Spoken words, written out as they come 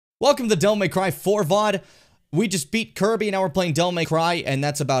Welcome to Devil May Cry 4 VOD. We just beat Kirby, now we're playing Devil May Cry, and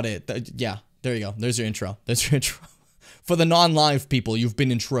that's about it. Yeah, there you go. There's your intro. There's your intro. For the non-live people, you've been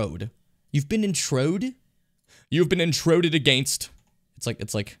introed. You've been introed? You've been introed against.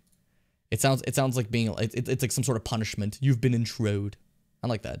 It sounds like being, it's like some sort of punishment. You've been introed. I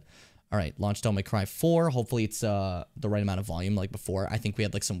like that. All right, launch Devil May Cry 4. Hopefully it's the right amount of volume like before. I think we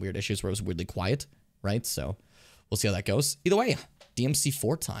had like some weird issues where it was weirdly quiet, right? So we'll see how that goes. Either way,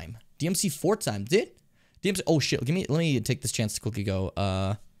 DMC4 time. DMC4 time. Oh shit, let me take this chance to quickly go,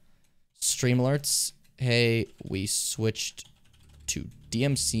 stream alerts. Hey, we switched to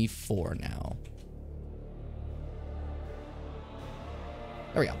DMC4 now.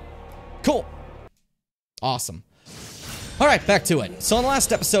 There we go. Cool. Awesome. Alright, back to it. So in the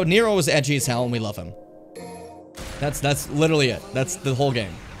last episode, Nero was edgy as hell and we love him. That's literally it. That's the whole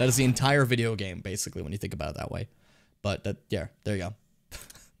game. That is the entire video game, basically, when you think about it that way. But, yeah, there you go.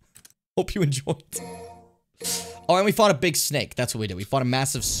 Hope you enjoyed. Oh, and we fought a big snake. That's what we did. We fought a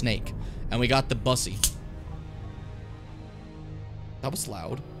massive snake. And we got the bussy. That was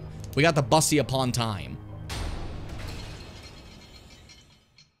loud. We got the bussy upon time.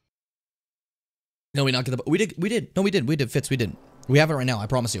 No, we not get the... We did. No, we did. Fitz, we did. We have it right now, I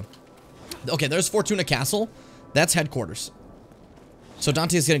promise you. Okay, there's Fortuna Castle. That's headquarters. So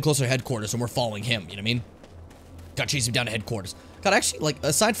Dante is getting closer to headquarters, and we're following him, you know what I mean? Gotta chase him down to headquarters. God, actually, like,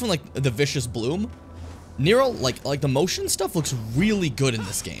 aside from, like, the vicious bloom, Nero, like the motion stuff looks really good in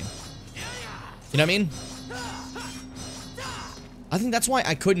this game. You know what I mean? I think that's why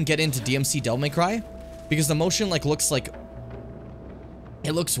I couldn't get into DMC Devil May Cry, because the motion, like, looks like...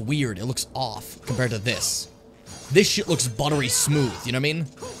 It looks weird. It looks off compared to this. This shit looks buttery smooth, you know what I mean?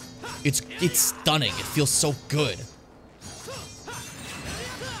 It's stunning. It feels so good.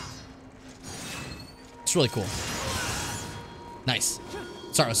 It's really cool. Nice.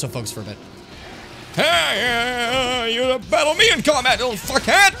 Sorry, I was so focused for a bit. Hey, you battle me in combat, little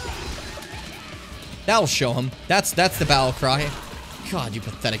fuckhead! That'll show him. That's the battle cry. God, you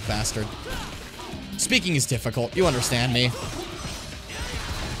pathetic bastard. Speaking is difficult. You understand me.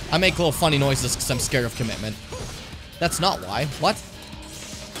 I make little funny noises because I'm scared of commitment. That's not why. What?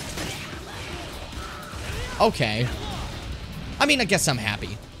 Okay. I mean, I guess I'm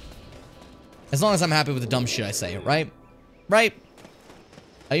happy. As long as I'm happy with the dumb shit I say, right? Right?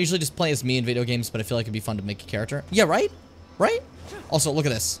 I usually just play as me in video games, but I feel like it'd be fun to make a character. Yeah, right? Right? Also, look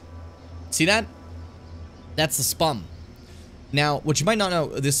at this. See that? That's the spum. Now, what you might not know,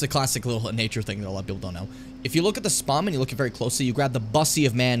 this is a classic little nature thing that a lot of people don't know. If you look at the spum and you look at it very closely, you grab the bussy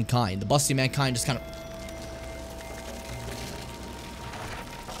of mankind. The bussy of mankind just kind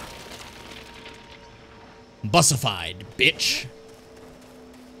of... Bussified, bitch.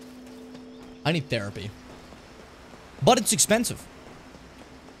 I need therapy. But it's expensive.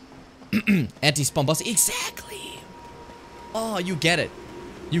 Anti-spum bussy. Exactly. Oh, you get it.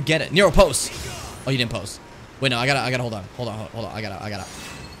 You get it. Nero, pose. Oh, you didn't pose. Wait, no, I gotta hold on. Hold on. I gotta.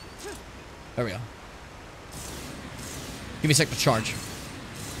 There we go. Give me a sec to charge.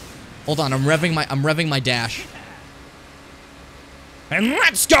 Hold on, I'm revving my dash. And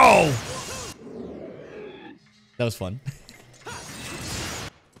let's go! That was fun.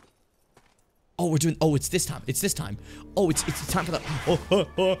 Oh, we're doing, oh, it's this time. It's this time. Oh, it's time for the,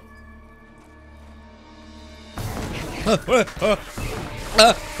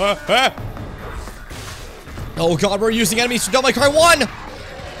 Oh god, we're using enemies from Devil May Cry 1!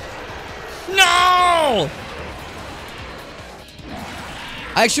 No!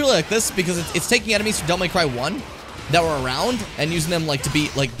 I actually really like this because it's taking enemies from Devil May Cry 1 that were around and using them like to be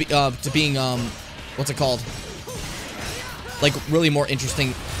like being what's it called? Like really more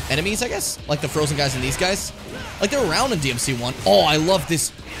interesting enemies, I guess? Like the frozen guys and these guys. Like they're around in DMC 1. Oh, I love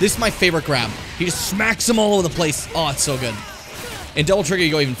this. This is my favorite grab. He just smacks them all over the place. Oh, it's so good. In Double Trigger,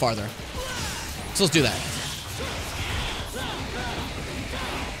 you go even farther. So let's do that.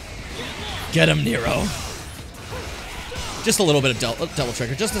 Get him, Nero. Just a little bit of Double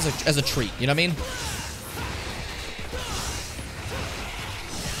Trigger, just as a treat, you know what I mean?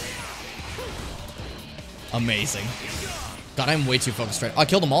 Amazing. God, I'm way too focused right now. Oh, I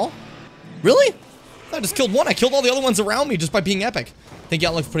killed them all? Really? I just killed one. I killed all the other ones around me just by being epic. Thank you,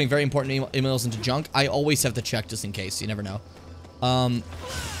 Outlook, for putting very important emails into junk. I always have to check just in case. You never know. How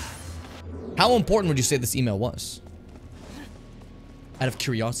important would you say this email was? Out of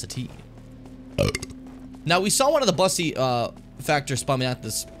curiosity. Now, we saw one of the bussy factors spamming at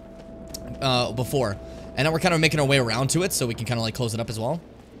this before. And now we're kind of making our way around to it so we can kind of like close it up as well.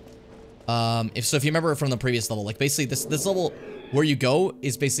 If you remember from the previous level, like basically this level where you go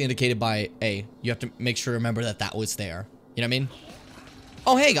is basically indicated by A. You have to make sure to remember that was there. You know what I mean?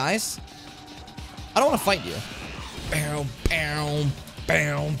 Oh, hey, guys. I don't want to fight you. Bow, bow,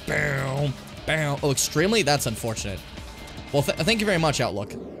 bow, bow, bow. Oh, extremely? That's unfortunate. Well, thank you very much,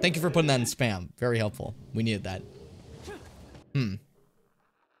 Outlook. Thank you for putting that in spam. Very helpful. We needed that.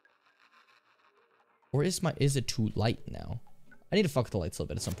 Or is it too light now? I need to fuck with the lights a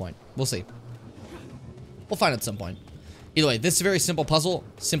little bit at some point. We'll see. We'll find at some point. Either way, this is a very simple puzzle.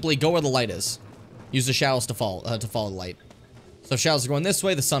 Simply go where the light is. Use the shadows to follow the light. So if shadows are going this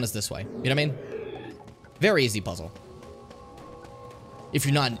way, the sun is this way. You know what I mean? Very easy puzzle. If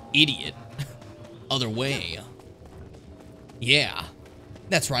you're not an idiot. Other way. Yeah.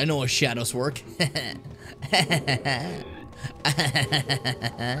 That's right, I know how shadows work.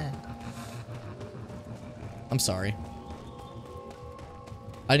 I'm sorry.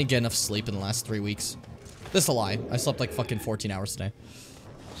 I didn't get enough sleep in the last 3 weeks. This is a lie. I slept like fucking 14 hours today.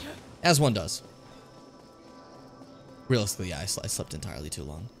 As one does. Realistically, yeah, I slept entirely too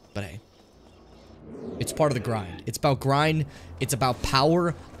long. But hey. It's part of the grind. It's about grind. It's about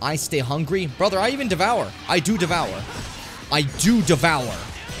power. I stay hungry. Brother, I even devour. I do devour. I do devour.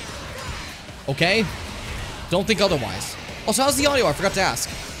 Okay? Don't think otherwise. Also, how's the audio? I forgot to ask.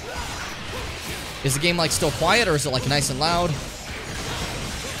 Is the game like still quiet or is it like nice and loud?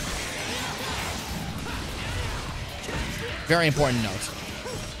 Very important note.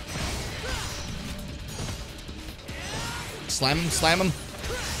 Slam him, slam him.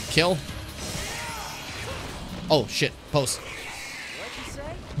 Kill. Oh, shit. Post.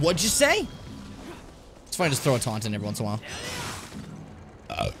 What'd you say? It's fine to just throw a taunt in every once in a while.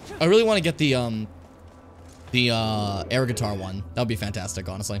 I really want to get the air guitar one. That would be fantastic,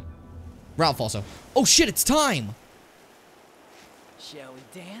 honestly. Ralph also. Oh, shit, it's time! Shall we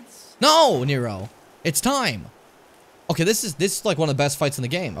dance? No, Nero. It's time. Okay, this is like one of the best fights in the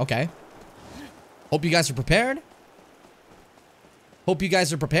game. Okay. Hope you guys are prepared. Hope you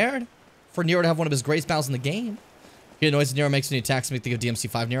guys are prepared for Nero to have one of his greatest battles in the game. Hear the noise Nero makes when he attacks me. Think of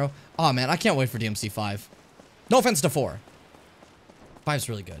DMC5 Nero. Oh man, I can't wait for DMC5. No offense to 4. 5's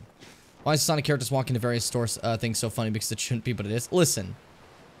really good. Why is Sonic characters walking to various stores things so funny? Because it shouldn't be, but it is. Listen,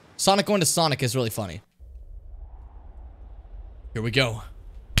 Sonic going to Sonic is really funny. Here we go.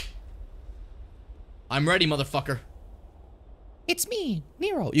 I'm ready, motherfucker. It's me,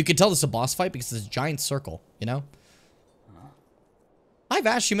 Nero. You can tell this is a boss fight because it's a giant circle, you know? Hi,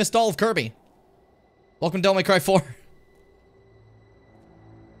 Vash. You missed all of Kirby. Welcome to Devil May Cry 4.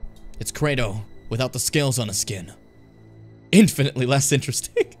 It's Kratos without the scales on his skin. Infinitely less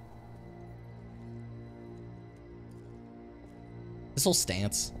interesting. This whole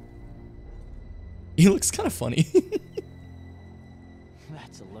stance. He looks kind of funny.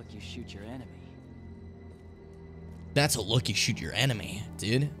 That's a look you shoot your enemy. That's a look you shoot your enemy,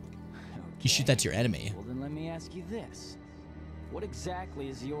 dude. Okay. You shoot that to your enemy. Well, then let me ask you this. What exactly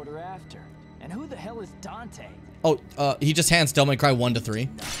is the order after? And who the hell is Dante? Oh, he just hands Devil May Cry 1 to 3.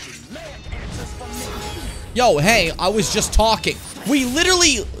 Yo, hey, I was just talking. We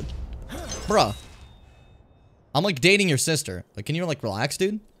literally... Bruh. I'm like dating your sister. Like, can you like relax,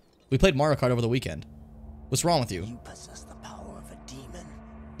 dude? We played Mario Kart over the weekend. What's wrong with you? You possess the power of a demon.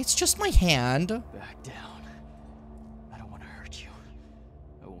 It's just my hand. Back down. I don't want to hurt you.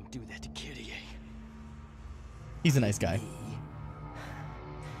 I won't do that to Kitty. He's a nice guy.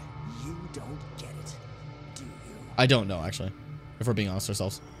 You don't get it, do you? I don't know, actually. If we're being honest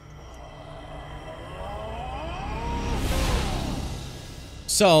ourselves.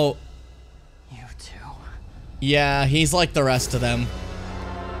 So... You too. yeah, he's like the rest of them.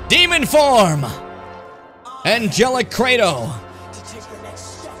 Demon form! Angelic Kratos! To take the next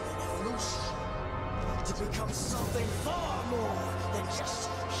step in evolution. To become something far more than just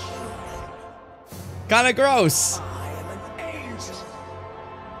human. Kinda gross. I am an angel.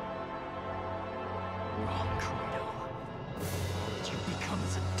 Wrong, Kratos. All that you become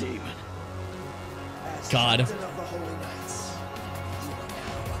is a demon. As God. captain of the Holy Knights, you are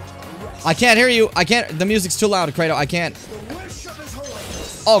now under arrest. I can't hear you. I can't. The music's too loud, Kratos. I can't. The wish of his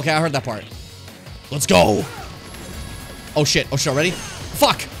holiness. Okay, I heard that part. Let's go. Oh shit. Oh shit, ready?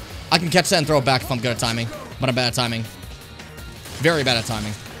 Fuck. I can catch that and throw it back if I'm good at timing. But I'm bad at timing. Very bad at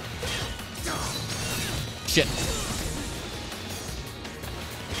timing. Shit.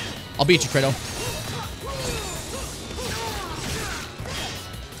 I'll beat you, Kratos.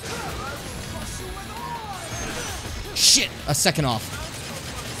 Shit. A second off.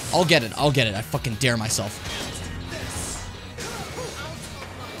 I'll get it. I'll get it. I fucking dare myself.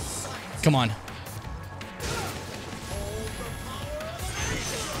 Come on.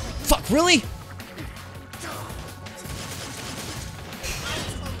 Fuck, really?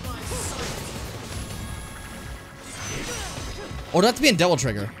 Or do I have to be in Devil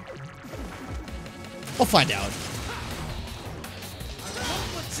Trigger? We'll find out.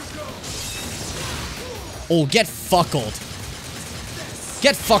 Oh, get fuckled.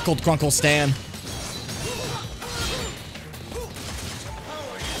 Get fuckled, Grunkle Stan.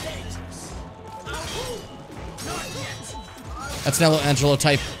 That's an Angelo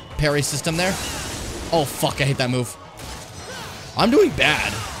type parry system there. Oh fuck, I hate that move. I'm doing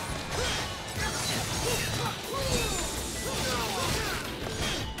bad.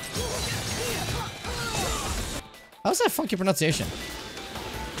 How's that funky pronunciation?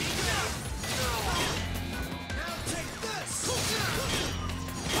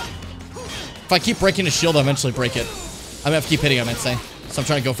 If I keep breaking his shield, I'll eventually break it. I'm gonna have to keep hitting him, I'd say. So I'm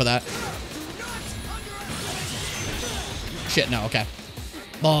trying to go for that. Shit, no, okay.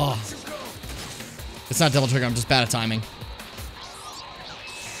 Oh. It's not Devil Trigger, I'm just bad at timing.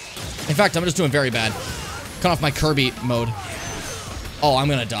 In fact, I'm just doing very bad. Cut off my Kirby mode. Oh, I'm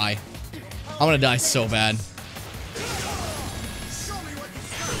gonna die. I'm gonna die so bad.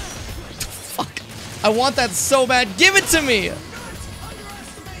 Fuck. I want that so bad. Give it to me!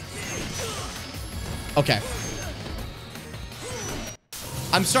 Okay.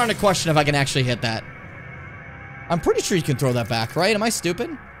 I'm starting to question if I can actually hit that. I'm pretty sure you can throw that back, right? Am I stupid?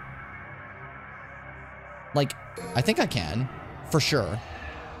 Like, I think I can. For sure.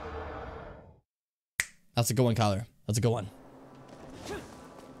 That's a good one, Kyler. That's a good one.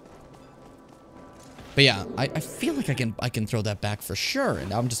 But yeah, I feel like I can throw that back for sure.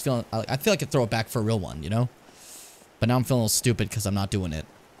 And now I'm just feeling... I feel like I can throw it back for a real one, you know? But now I'm feeling a little stupid because I'm not doing it.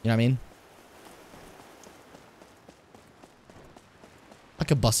 You know what I mean? I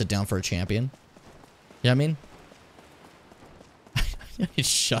could bust it down for a champion. You know what I mean?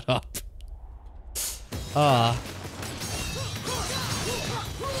 Shut up.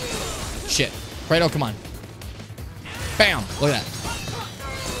 Shit. Kratos, come on. Bam! Look at that.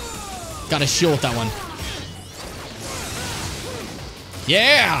 Got a shield with that one.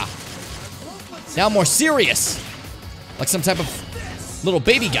 Yeah! Now more serious. Like some type of little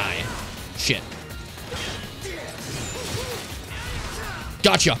baby guy. Shit.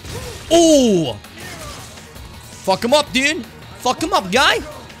 Gotcha. Ooh! Fuck him up, dude. Fuck him up, guy.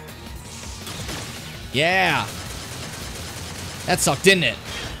 Yeah. That sucked, didn't it?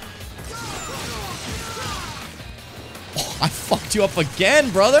 Oh, I fucked you up again,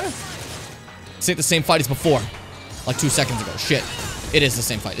 brother. This ain't the same fight as before. Like 2 seconds ago. Shit. It is the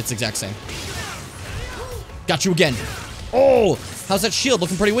same fight. It's the exact same. Got you again. Oh! How's that shield?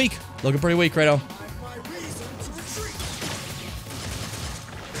 Looking pretty weak. Looking pretty weak, Kratos.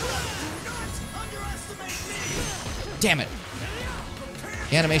 Damn it.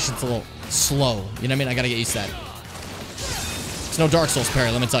 The animation's a little slow. You know what I mean? I gotta get used to that. It's no Dark Souls parry,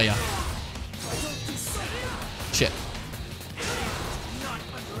 let me tell ya. Shit.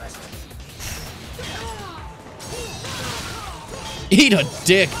 Eat a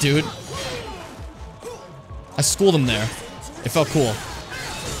dick, dude. I schooled him there. It felt cool.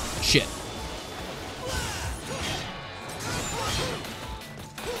 Shit.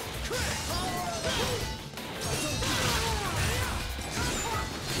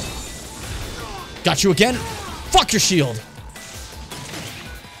 Got you again? Fuck your shield.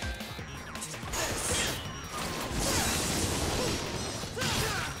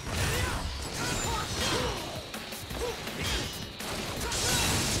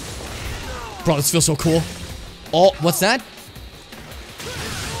 Bro, this feels so cool. Oh, what's that?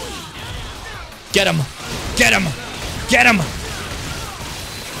 Get him. Get him. Get him.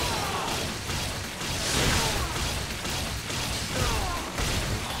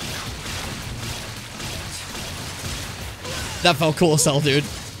 That felt cool as hell, dude.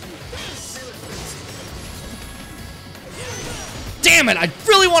 Damn it, I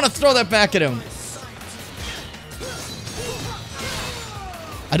really want to throw that back at him.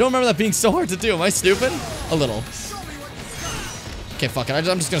 I don't remember that being so hard to do. Am I stupid? A little. Okay, fuck it. I'm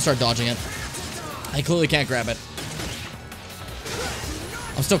just gonna start dodging it. I clearly can't grab it.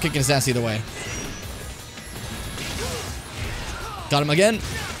 I'm still kicking his ass either way. Got him again.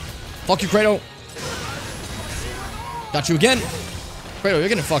 Fuck you, Kratos. Got you again. Kratos, you're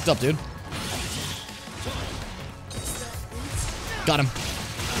getting fucked up, dude. Got him.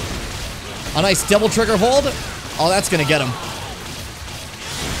 A nice double trigger hold. Oh, that's gonna get him.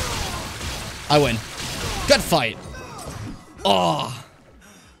 I win. Good fight. Oh.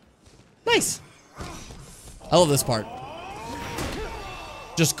 Nice. I love this part.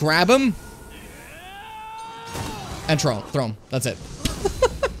 Just grab him. And throw him. That's it.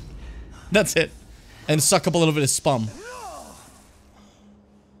 That's it. And suck up a little bit of spum.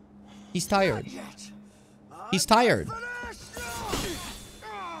 He's tired. He's tired.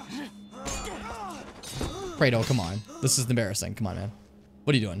 Kratos, come on. This is embarrassing. Come on, man.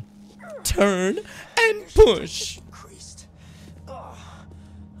 What are you doing? Turn and push. Increased.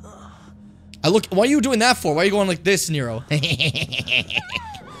 I look. Why are you doing that for? Why are you going like this, Nero?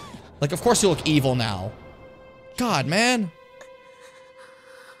 Like, of course you look evil now. God, man.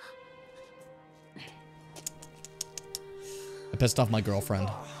 I pissed off my girlfriend.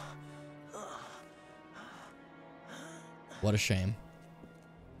 What a shame.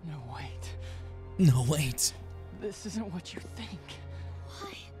 No, wait. No, wait. This isn't what you think.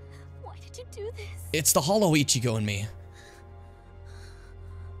 Why? Why did you do this? It's the hollow Ichigo in me.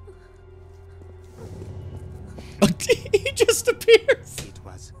 He just appears. It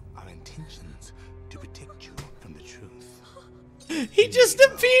was our intentions to protect you from the truth. He just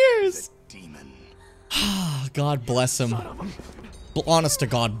appears. Demon. God bless him. Honest to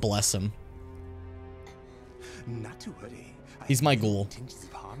God, bless him. Not to worry. I He's my have no ghoul. intentions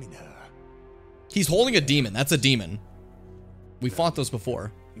of harming her. He's holding a demon. That's a demon. We fought those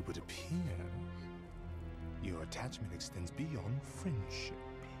before. It would appear your attachment extends beyond friendship.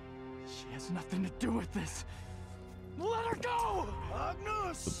 She has nothing to do with this. Let her go!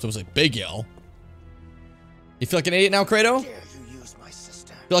 Agnes! So it was a big yell. You feel like an idiot now, Kratos? Dare you use my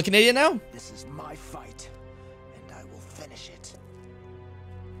sister? Feel like an idiot now? This is my fight, and I will finish it.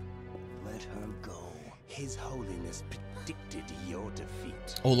 Let her go. His Holiness predicted your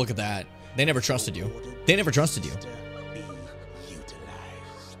defeat. Oh, look at that. They never trusted you. They never trusted you. Be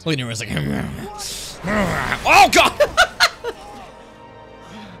utilized. Look at Nero's like, oh God!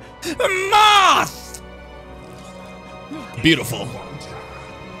 Moth! Beautiful.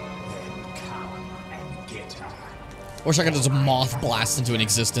 Wish I could just moth blast into an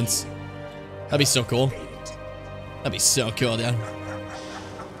existence. That'd be so cool. That'd be so cool, dude.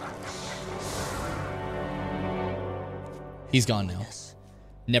 He's gone now.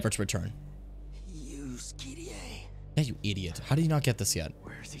 Never to return. Use Kirie. Yeah, you idiot. How did you not get this yet?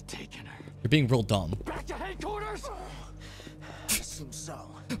 Where is he taking her? You're being real dumb. Back to headquarters! I assume so.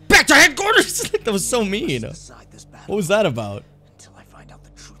 Back to headquarters! That was so mean. Decide this battle What was that about? until I find out the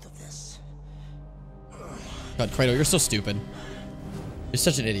truth of this. God, Kratos, you're so stupid. You're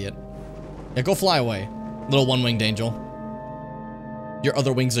such an idiot. Yeah, go fly away. Little one-winged angel. Your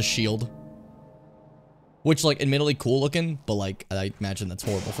other wing's a shield. Which, like, admittedly cool looking, but, like, I imagine that's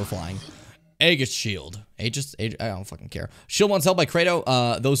horrible for flying. Aegis shield. Aegis, I don't fucking care. Shield once held by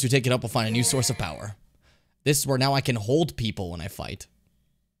Kratos, those who take it up will find a new source of power. This is where now I can hold people when I fight.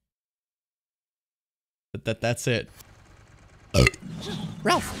 But that's it.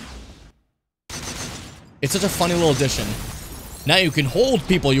 Ralph. It's such a funny little addition. Now you can hold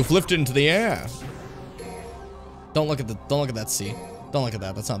people you've lifted into the air. Don't look at that C. Don't look at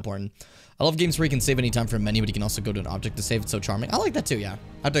that. That's not important. I love games where you can save anytime from a menu, but you can also go to an object to save. It's so charming. I like that too, yeah.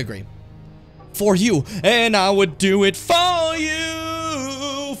 I have to agree. For you, and I would do it for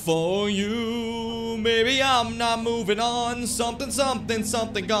you. For you. Maybe I'm not moving on. Something, something,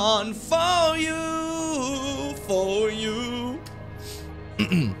 something gone. For you. For you.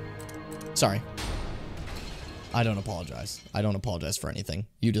 Sorry. I don't apologize. I don't apologize for anything.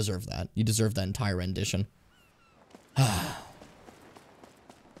 You deserve that. You deserve that entire rendition.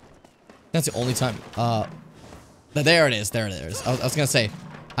 That's the only time. There it is. There it is. I was gonna say,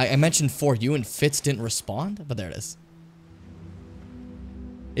 I mentioned for you and Fitz didn't respond, but there it is.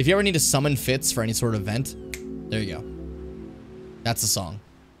 If you ever need to summon Fitz for any sort of event, there you go. That's the song.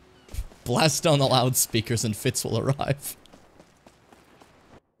 Blast on the loudspeakers and Fitz will arrive.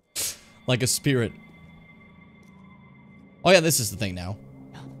 Like a spirit. Oh yeah, this is the thing now.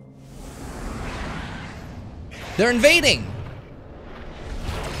 They're invading!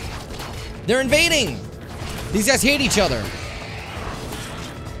 They're invading! These guys hate each other.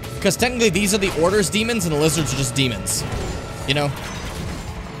 Because technically these are the Order's demons and the Lizards are just demons. You know?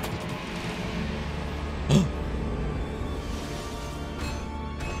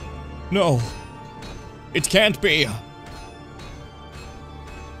 No. It can't be.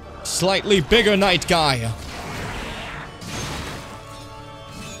 Slightly bigger night guy.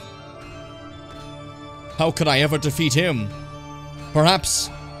 How could I ever defeat him? Perhaps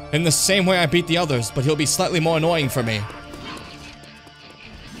in the same way I beat the others, but he'll be slightly more annoying for me.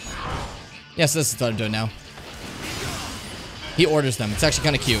 Yes, this is what I'm doing now. He orders them. It's actually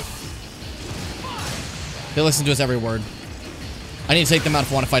kind of cute. They listen to his every word. I need to take them out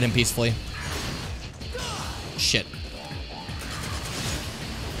if I want to fight him peacefully. Shit.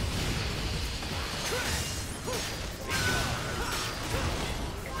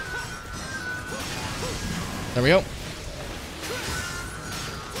 There we go.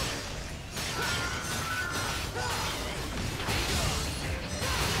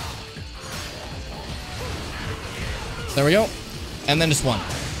 There we go. And then just one.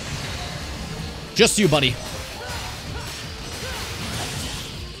 Just you, buddy.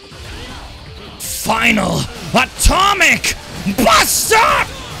 Final Atomic Buster!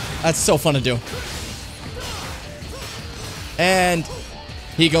 That's so fun to do. And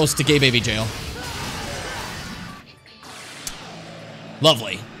he goes to gay baby jail.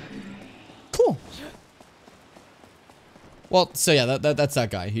 Lovely. Cool. Well, so yeah, that's that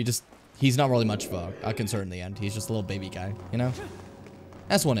guy. He's not really much of a concern in the end. He's just a little baby guy, you know?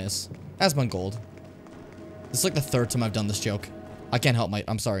 As one is. As one gold. This is like the third time I've done this joke. I can't help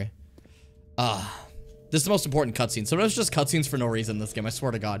I'm sorry. This is the most important cutscene. Sometimes it's just cutscenes for no reason in this game, I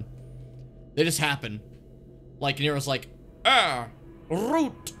swear to God. They just happen. Like, Nero's like,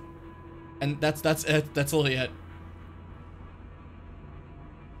 root! And that's it. That's literally it.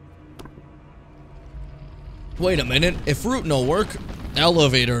 Wait a minute. If root no work,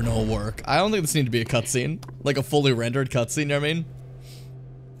 elevator no work. I don't think this needs to be a cutscene. Like a fully rendered cutscene, you know what I mean?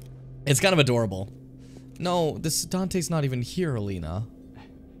 It's kind of adorable. No, Dante's not even here, Alina.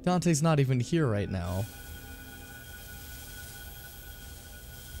 Dante's not even here right now.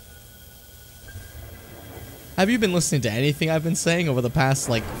 Have you been listening to anything I've been saying over the past,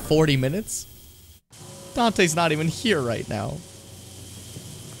 like, 40 minutes? Dante's not even here right now.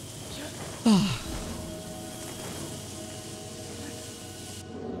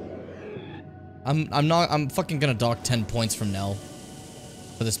 I'm fucking gonna dock 10 points from Nell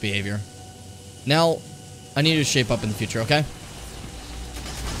for this behavior. Nell, I need you to shape up in the future, okay?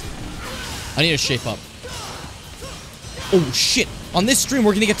 I need to shape up. Oh, shit. On this stream,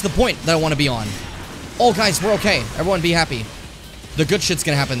 we're gonna get to the point that I want to be on. Oh, guys, we're okay. Everyone be happy. The good shit's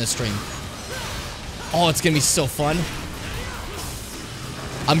gonna happen this stream. Oh, it's gonna be so fun.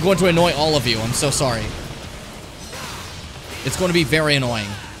 I'm going to annoy all of you. I'm so sorry. It's going to be very annoying.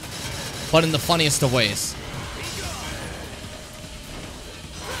 But in the funniest of ways.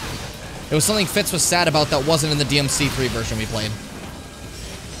 It was something Fitz was sad about that wasn't in the DMC3 version we played.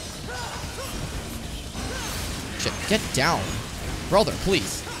 Shit, get down. Brother,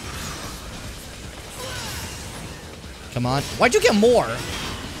 please. Come on. Why'd you get more?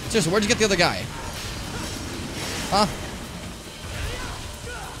 Seriously, where'd you get the other guy? Huh?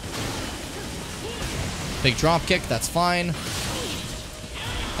 Big drop kick, that's fine.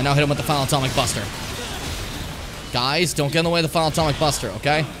 And now hit him with the Final Atomic Buster. Guys, don't get in the way of the Final Atomic Buster,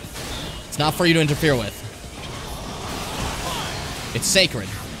 okay? It's not for you to interfere with. It's sacred.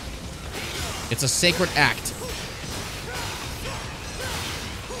 It's a sacred act.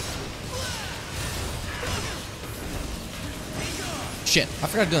 Shit, I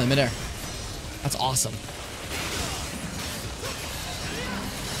forgot to do that in midair. That's awesome.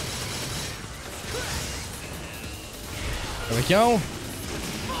 There we go.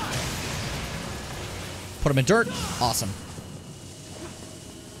 Put him in dirt. Awesome.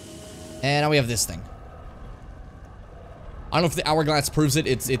 And now we have this thing. I don't know if the hourglass proves it.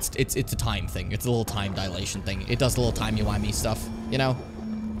 It's a time thing. It's a little time dilation thing. It does a little timey-wimey stuff, you know?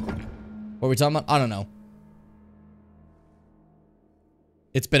 What are we talking about? I don't know.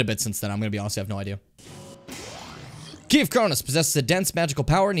 It's been a bit since then. I'm gonna be honest, I have no idea. Key of Kronos possesses a dense magical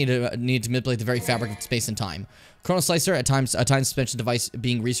power needed to manipulate the very fabric of space and time. Chrono Slicer, a time suspension device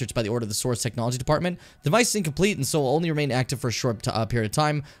being researched by the Order of the Source Technology Department. The device is incomplete and so will only remain active for a short period of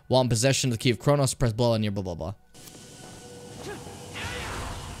time. While in possession of the Key of Kronos, press blah on your blah blah blah.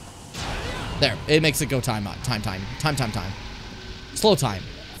 There, it makes it go time. Slow time.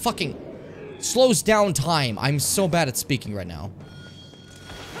 Fucking slows down time. I'm so bad at speaking right now.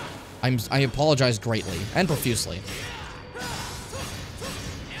 I apologize greatly and profusely.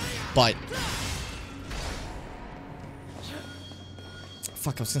 But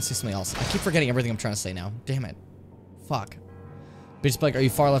fuck, I was gonna say something else. I keep forgetting everything I'm trying to say now. Damn it. Fuck. Bitch like, are you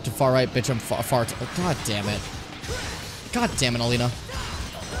far left or far right? Bitch, I'm far oh, God damn it. God damn it, Alina.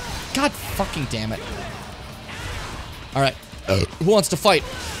 God fucking damn it. Alright. Who wants to fight?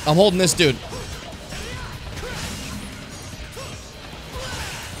 I'm holding this dude.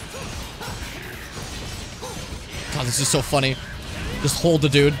 God, this is so funny. Just hold the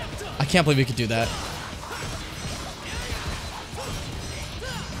dude. I can't believe we could do that.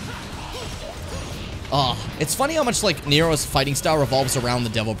 Oh, it's funny how much, like, Nero's fighting style revolves around the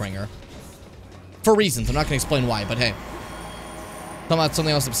Devil Bringer. For reasons. I'm not gonna explain why, but hey. Talking about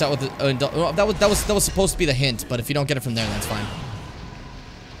something I was upset with. That was supposed to be the hint, but if you don't get it from there, then it's fine.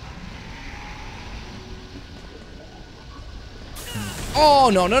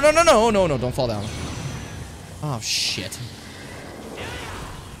 Oh, no, don't fall down. Oh, shit.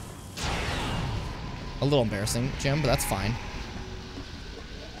 A little embarrassing, Jim, but that's fine.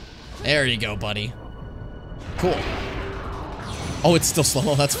 There you go, buddy. Cool. Oh, it's still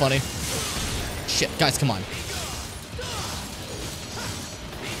slow-mo. That's funny. Shit, guys, come on.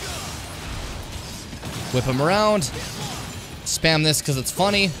 Whip him around. Spam this because it's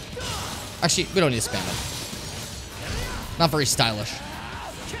funny. Actually, we don't need to spam it. Not very stylish.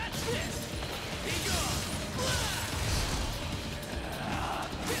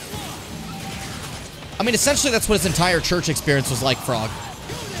 I mean, essentially, that's what his entire church experience was like, Frog.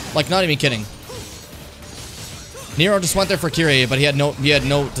 Like, not even kidding. Nero just went there for Kirei, but he had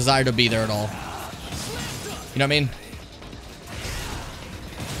no desire to be there at all. You know what I mean?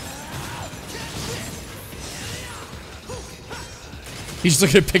 He's just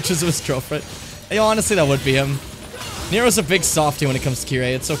looking at pictures of his girlfriend. Hey, honestly, that would be him. Nero's a big softie when it comes to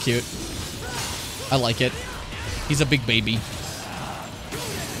Kirei. It's so cute. I like it. He's a big baby.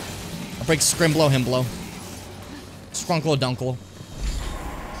 I'll break Scrimblow, Himblow. Skrunkle, Dunkle.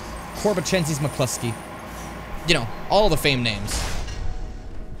 Korbachensis McCluskey. You know, all the fame names.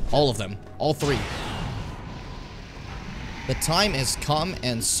 All of them. All three. The time has come,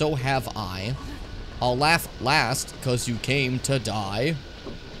 and so have I. I'll laugh last, cause you came to die.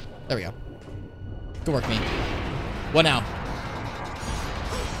 There we go. Good work, me. What now?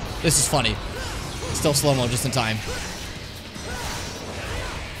 This is funny. Still slow-mo, just in time.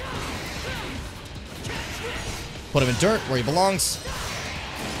 Put him in dirt, where he belongs.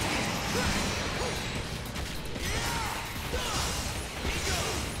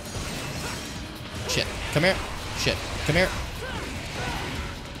 Shit. Come here. Shit. Come here.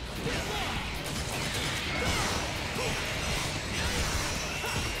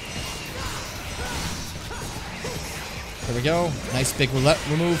 There we go. Nice big roulette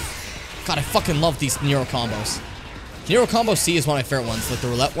remove. God, I fucking love these Nero combos. Nero combo C is one of my favorite ones. Like the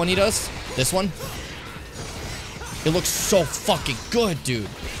roulette one he does. This one. It looks so fucking good, dude.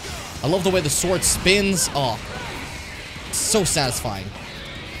 I love the way the sword spins. Oh. It's so satisfying.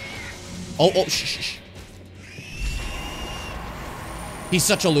 Oh, shh. He's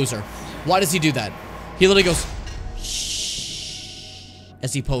such a loser. Why does he do that? He literally goes, shh,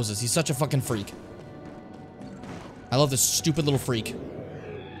 as he poses. He's such a fucking freak. I love this stupid little freak.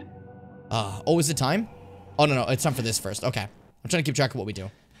 Oh, is it time? Oh, no, it's time for this first. Okay. I'm trying to keep track of what we do.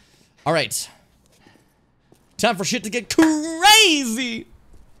 All right. Time for shit to get crazy.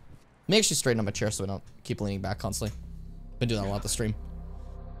 Let me actually straighten up my chair so I don't keep leaning back constantly. Been doing that a lot this stream.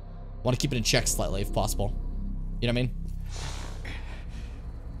 Want to keep it in check slightly if possible. You know what I mean?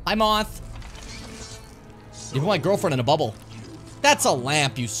 Hi, Moth. You put my girlfriend in a bubble. That's a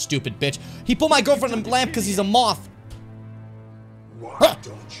lamp, you stupid bitch. He put my girlfriend in a lamp because he's a moth. Why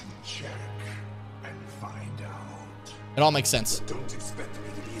don't you check and find out? It all makes sense. Don't expect me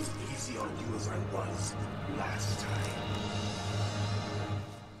to be as easy on you as I was last time.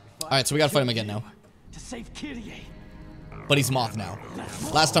 Alright, so we gotta fight him again now. To save Kyrie. But he's moth now.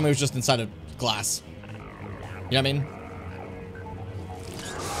 Last time he was just inside a glass. You know what I mean?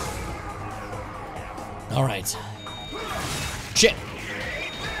 Alright. Shit.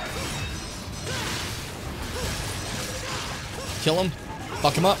 Kill him.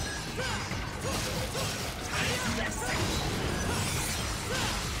 Fuck him up.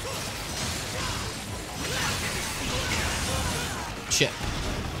 Shit.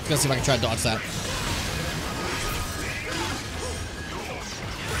 Gonna see if I can try to dodge that.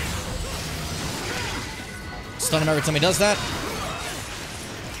 Stun him every time he does that.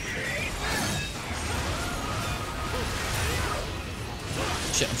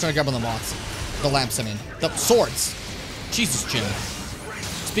 Shit, I'm trying to grab on the moths. The lamps, I mean. The swords. Jesus, Jim.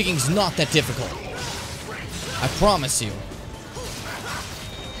 Speaking's not that difficult. I promise you.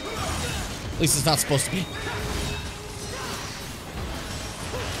 At least it's not supposed to be.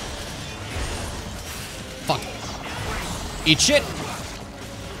 Fuck. Eat shit.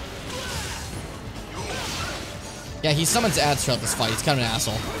 Yeah, he summons ads throughout this fight. He's kind of an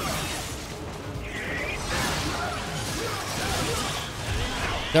asshole.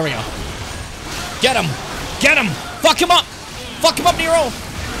 There we go. Get him! Get him! Fuck him up! Fuck him up, Nero!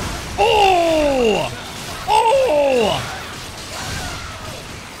 Oh! Oh!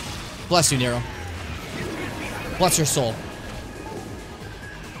 Bless you, Nero. Bless your soul.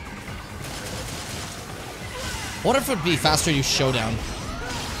 What if it would be faster use Showdown?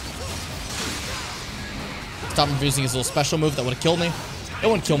 Stop him from using his little special move that would have killed me. It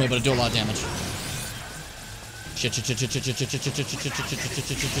wouldn't kill me, but it'd do a lot of damage. Shit.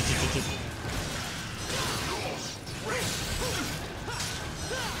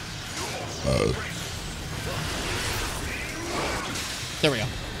 There we go.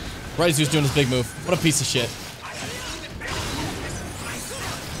 Right as he was doing his big move. What a piece of shit.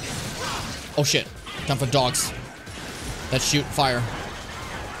 Oh shit. Time for dogs. that shoot fire.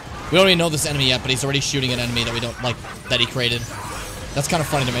 We don't even know this enemy yet, but he's already shooting an enemy that we don't like, that he created. That's kind of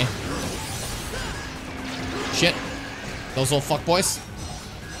funny to me. Shit. Those little fuckboys.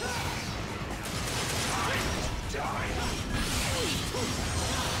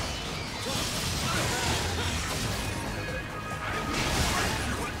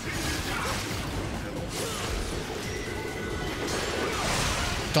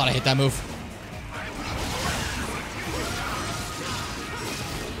 God, I hate that move.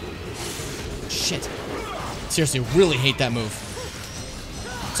 Shit. Seriously, really hate that move.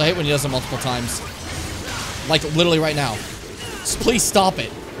 So I hate when he does it multiple times. Like, literally right now. Just please stop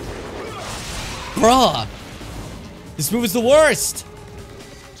it. Bruh. This move is the worst.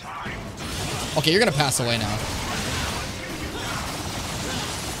 Okay, you're gonna pass away now.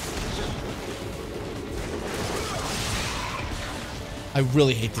 I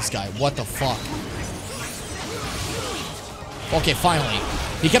really hate this guy. What the fuck? Okay, finally.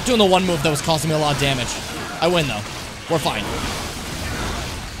 He kept doing the one move that was causing me a lot of damage. I win, though. We're fine.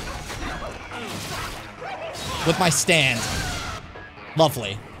 With my stand.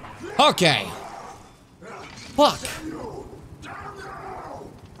 Lovely. Okay. Fuck. Is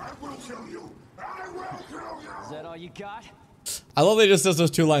that all you got? I love that he just does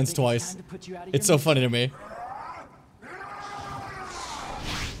those two lines twice. It's so funny to me.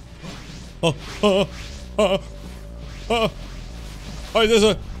 Oh, there's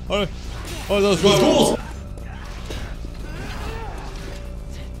a... Oh, those ghouls!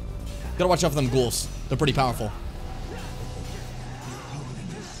 Gotta watch out for them ghouls. They're pretty powerful.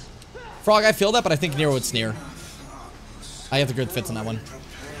 Frog, I feel that, but I think Nero would sneer. I have the good fits on that one.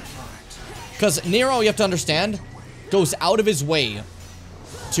 Because Nero, you have to understand, goes out of his way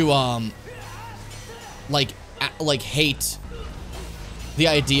to, like hate the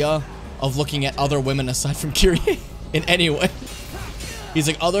idea of looking at other women aside from Kyrie in any way. He's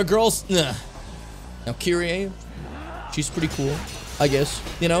like, other girls? Nah. Now, Kyrie, she's pretty cool, I guess.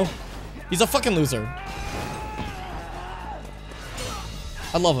 You know? He's a fucking loser.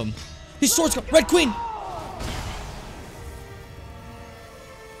 I love him. His sword's got Red Queen!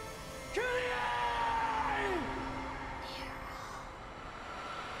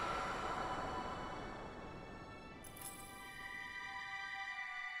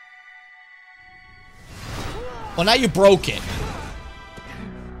 Well, now you broke it.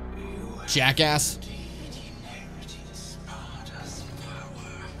 Jackass.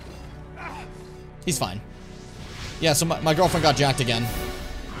 He's fine. Yeah, so my girlfriend got jacked again.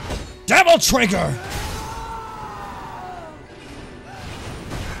 Devil Trigger!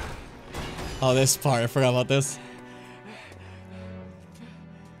 Oh, this part. I forgot about this.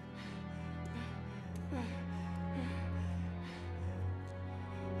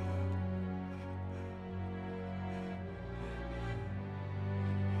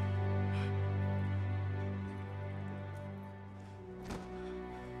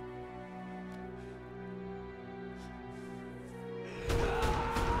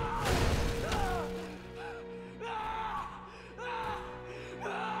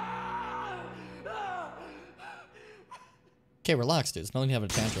 Okay, relax, dude. It's not like you have a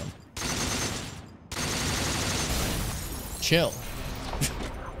tantrum. Chill.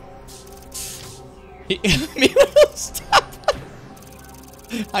 Stop.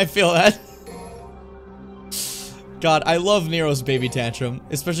 I feel that. God, I love Nero's baby tantrum,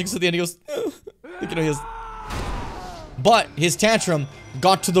 especially because at the end he goes, you know, he goes. But his tantrum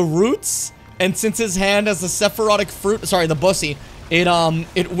got to the roots, and since his hand has the Sephirotic fruit, sorry, the bussy,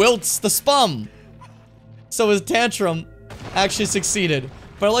 it wilts the spum. So his tantrum actually succeeded.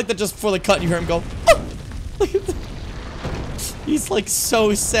 But I like that just before the cut you hear him go, oh! He's like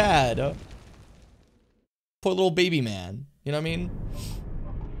so sad. Poor little baby man. You know what I mean?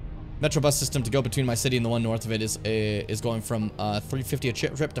 Metro bus system to go between my city and the one north of it is going from 350 a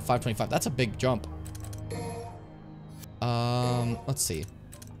trip to 525. That's a big jump. Let's see.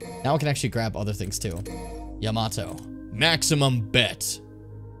 Now I can actually grab other things too. Yamato. Maximum bet.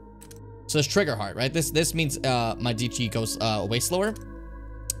 So there's Trigger Heart, right? This means my DG goes way slower.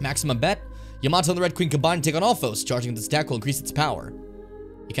 Maximum bet. Yamato and the Red Queen combine to take on all foes. Charging this attack will increase its power.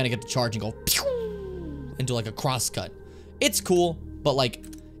 You kind of get to charge and go pew, into like a cross cut. It's cool, but like,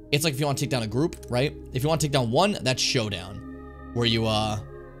 it's like if you want to take down a group, right? If you want to take down one, that's Showdown. Where you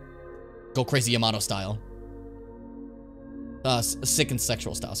go crazy Yamato style. Sick and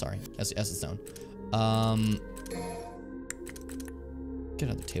sexual style, sorry. As it's known. Get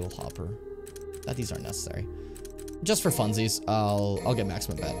another table hopper. These aren't necessary. Just for funsies, I'll get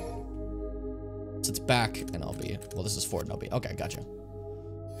maximum bet. So it's back, and I'll be, well, this is forward, and I'll be, okay, gotcha.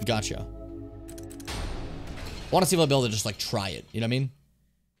 Gotcha. want to see if I'll be able to just, like, try it. You know what I mean?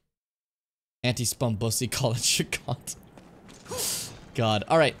 Anti-spam bussy college Chicago. God.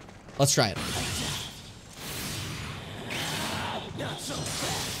 Alright. Let's try it.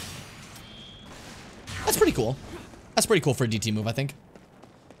 That's pretty cool. That's pretty cool for a DT move, I think.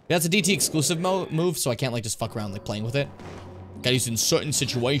 Yeah, it's a DT exclusive move, so I can't, like, just fuck around, like, playing with it. Gotta use it in certain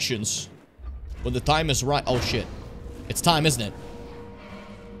situations. When the time is right. Oh, shit. It's time, isn't it?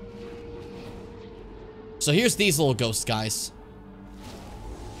 So here's these little ghost guys.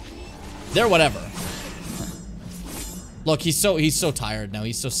 They're whatever. Look, he's so tired now.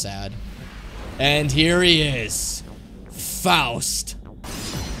 He's so sad. And here he is. Faust.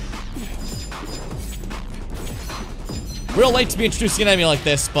 Real late to be introducing an enemy like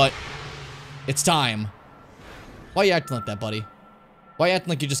this, but it's time. Why are you acting like that, buddy? Why are you acting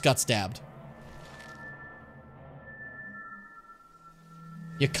like you just got stabbed?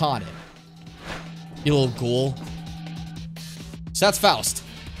 You caught it. You little ghoul. So that's Faust.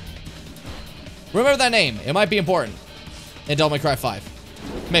 Remember that name. It might be important. In Devil May Cry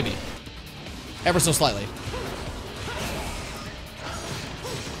 5. Maybe. Ever so slightly.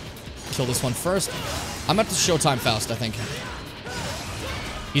 Kill this one first. I'm at the Showtime Faust, I think.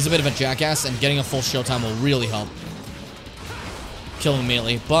 He's a bit of a jackass, and getting a full Showtime will really help. Kill him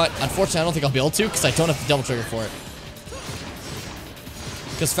immediately. But, unfortunately, I don't think I'll be able to, because I don't have the double trigger for it.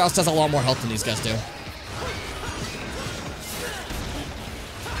 Because Faust has a lot more health than these guys do.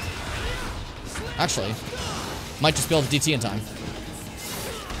 Actually, might just be able to DT in time.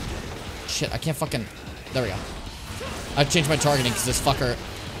 Shit, I can't fucking... There we go. I've changed my targeting because this fucker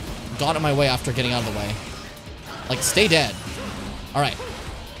got in my way after getting out of the way. Like, stay dead. Alright.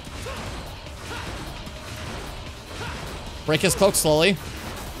 Break his cloak slowly.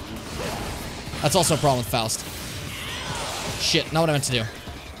 That's also a problem with Faust. Shit, not what I meant to do.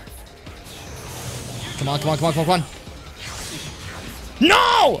 Come on, come on, come on, come on, come on.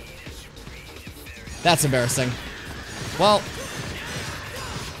 No! That's embarrassing. Well,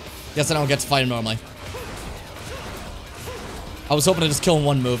 guess I don't get to fight him normally. I was hoping to just kill him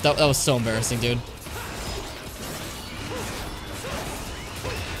one move. That was so embarrassing, dude.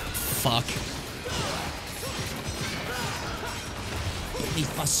 Fuck.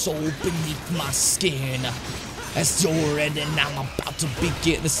 Beneath my soul, beneath my skin. As you're in and I'm about to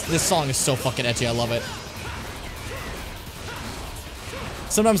begin. This song is so fucking edgy. I love it.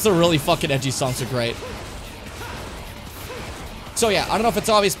 Sometimes the really fucking edgy songs are great. So yeah, I don't know if it's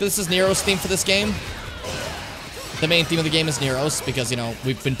obvious, but this is Nero's theme for this game. The main theme of the game is Nero's, because, you know,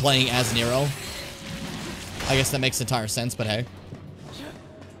 we've been playing as Nero. I guess that makes entire sense, but hey.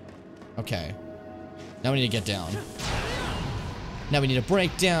 Okay. Now we need to get down. Now we need to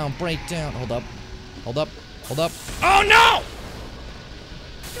break down, break down. Hold up. Hold up. Hold up. Oh no!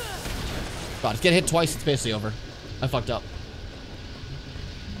 God, get hit twice, it's basically over. I fucked up.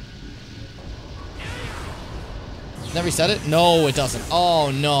 Never reset it? No, it doesn't. Oh,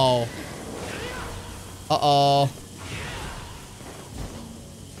 no. Uh-oh.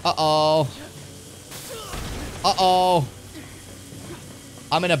 Uh-oh. Uh-oh.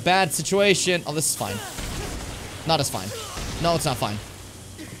 I'm in a bad situation. Oh, this is fine. Not as fine. No, it's not fine.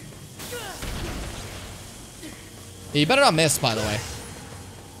 Yeah, you better not miss, by the way.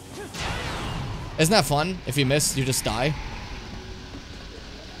 Isn't that fun? If you miss, you just die.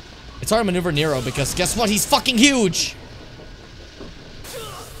 It's hard to maneuver Nero because guess what? He's fucking huge!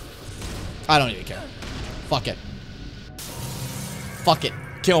 I don't even care. Fuck it. Fuck it.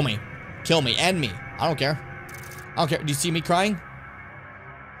 Kill me. Kill me. End me. I don't care. I don't care. Do you see me crying?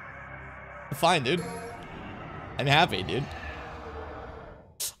 Fine, dude. I'm happy, dude.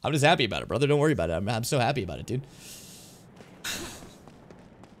 I'm just happy about it, brother. Don't worry about it. I'm so happy about it, dude.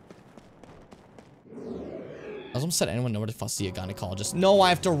 I almost said anyone know where to see a gynecologist. No, I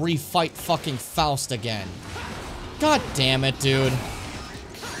have to refight fucking Faust again. God damn it, dude.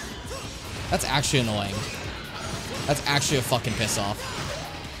 That's actually annoying. That's actually a fucking piss off.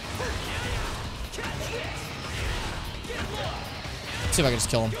 Let's see if I can just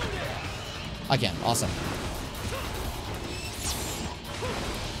kill him. I can. Awesome.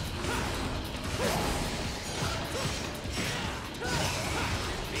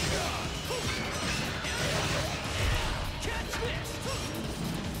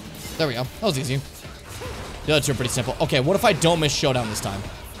 There we go. That was easy. The other two are pretty simple. Okay, what if I don't miss Showdown this time?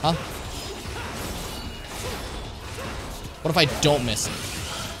 Huh? What if I don't miss it?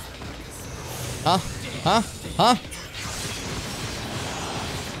 Huh? Huh? Huh?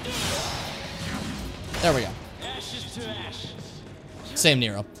 There we go. Same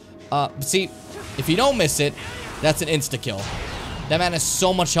Nero. See, if you don't miss it, that's an insta-kill. That man has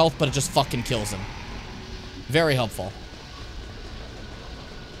so much health, but it just fucking kills him. Very helpful.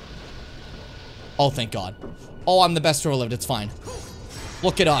 Oh, thank God. Oh, I'm the best who ever lived. It's fine.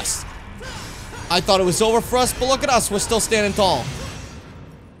 Look at us. I thought it was over for us, but look at us. We're still standing tall.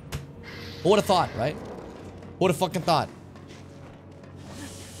 Who would have thought, right? Who would have fucking thought?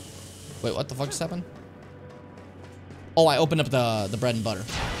 Wait, what the fuck just happened? Oh, I opened up the bread and butter.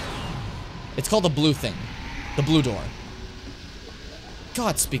 It's called the blue thing. The blue door.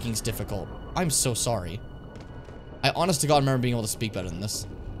 God, speaking's difficult. I'm so sorry. I honest to God remember being able to speak better than this.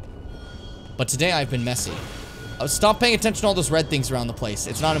 But today I've been messy. Stop paying attention to all those red things around the place.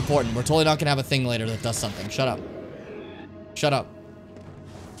 It's not important. We're totally not gonna have a thing later that does something. Shut up. Shut up.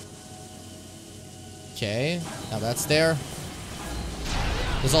 Okay. Now that's there.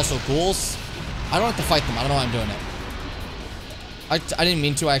 There's also ghouls. I don't have to fight them. I don't know why I'm doing it. I didn't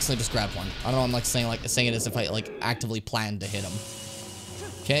mean to. I accidentally just grabbed one. I don't know. I'm like saying it as if I like actively planned to hit him.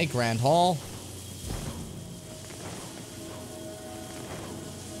 Okay. Grand Hall.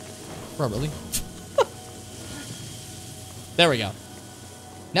 Bro, really? There we go.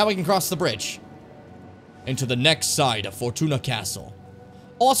 Now we can cross the bridge into the next side of Fortuna Castle.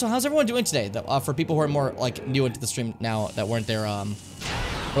 Also, how's everyone doing today? For people who are more like new into the stream now that weren't there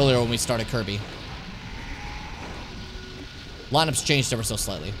earlier when we started Kirby. Lineups changed ever so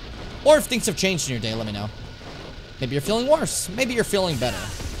slightly. Or if things have changed in your day, let me know. Maybe you're feeling worse. Maybe you're feeling better.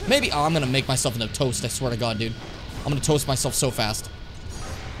 Maybe I'm gonna make myself into toast. I swear to God, dude. I'm gonna toast myself so fast.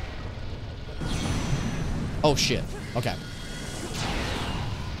 Oh shit. Okay.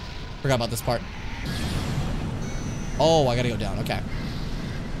 Forgot about this part. Oh, I gotta go down. Okay.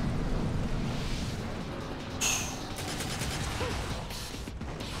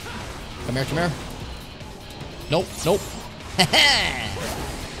 Come here, come here. Nope, nope.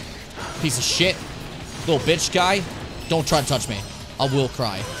 Piece of shit. Little bitch guy. Don't try to touch me. I will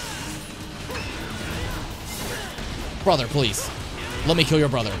cry. Brother, please. Let me kill your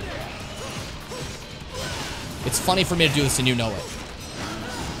brother. It's funny for me to do this and you know it.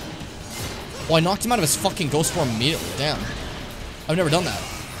 Oh, I knocked him out of his fucking ghost form immediately. Damn. I've never done that.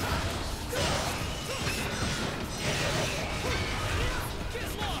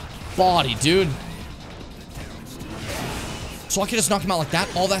 Body, dude. So I can just knock him out like that?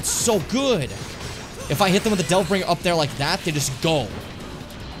 Oh, that's so good. If I hit them with the Delvebringer up there like that, they just go.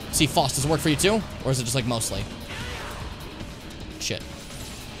 See, Foss, does it work for you too? Or is it just like mostly? Shit.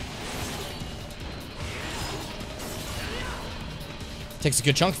 Takes a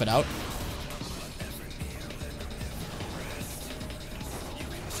good chunk of it out.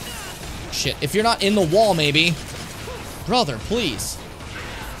 Shit, if you're not in the wall, maybe. Brother, please.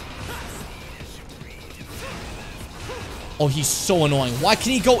 Oh, he's so annoying. Why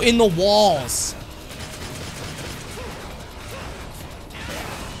can he go in the walls?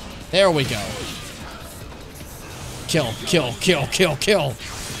 There we go. Kill, kill, kill, kill, kill.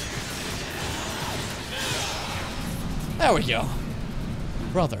 There we go.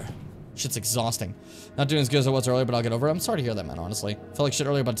 Brother. Shit's exhausting. Not doing as good as I was earlier, but I'll get over it. I'm sorry to hear that, man, honestly. Felt like shit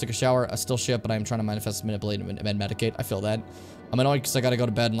earlier, but I took a shower. I still shit, but I'm trying to manifest, manipulate, and medicate. I feel that. I'm annoyed because I gotta go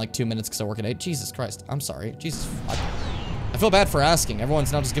to bed in like 2 minutes because I work at 8. Jesus Christ. I'm sorry. Jesus. I feel bad for asking.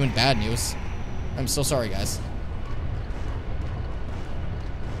 Everyone's now just giving bad news. I'm so sorry, guys.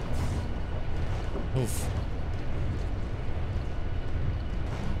 Oof.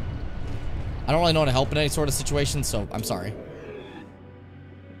 I don't really know how to help in any sort of situation, so I'm sorry.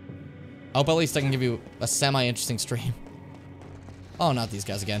 I hope at least I can give you a semi-interesting stream. Oh, not these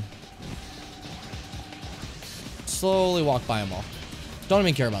guys again. Slowly walk by them all. Don't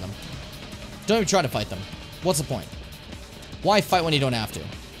even care about them. Don't even try to fight them. What's the point? Why fight when you don't have to?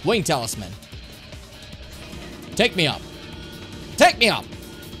 Wing Talisman. Take me up. Take me up!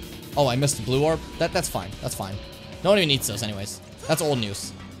 Oh, I missed the blue orb? That's fine. That's fine. No one even eats those anyways. That's old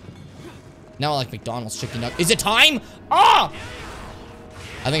news. Now I like McDonald's chicken nugget. Is it time? Ah!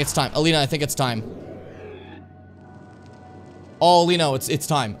 I think it's time. Alina, I think it's time. Oh, Alina, it's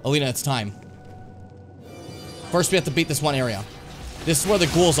time. Alina, it's time. First, we have to beat this one area. This is where the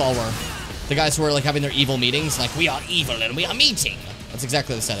ghouls all were. The guys who were, like, having their evil meetings. Like, we are evil and we are meeting. That's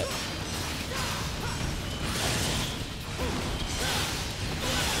exactly how they said it.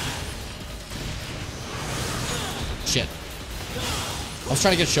 Shit. I was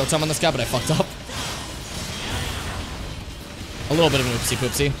trying to get Showtime on this guy, but I fucked up. A little bit of an oopsie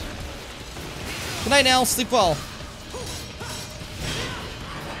poopsie. Good night now. Sleep well.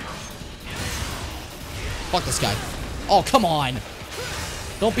 Fuck this guy. Oh, come on.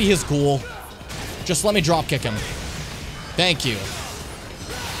 Don't be his ghoul. Just let me dropkick him. Thank you.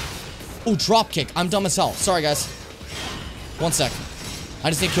 Ooh, dropkick. I'm dumb as hell. Sorry, guys. 1 sec. I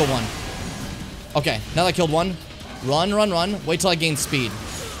just need to kill one. Okay, now that I killed one. Run, run, run. Wait till I gain speed.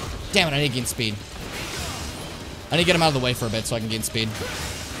 Damn it, I need to gain speed. I need to get him out of the way for a bit so I can gain speed.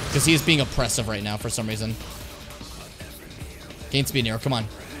 Because he is being oppressive right now for some reason. Gain speed, Nero. Come on.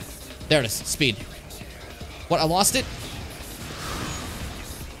 There it is. Speed. What? I lost it?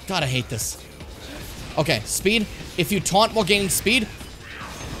 God, I hate this. Okay, speed. If you taunt while gaining speed.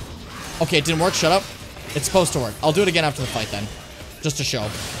 Okay, it didn't work. Shut up. It's supposed to work. I'll do it again after the fight then. Just to show.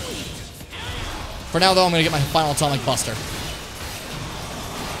 For now, though, I'm going to get my final atomic buster.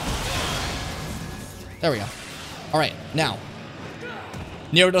 There we go. Alright, now.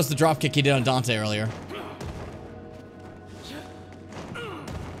 Nero does the dropkick he did on Dante earlier.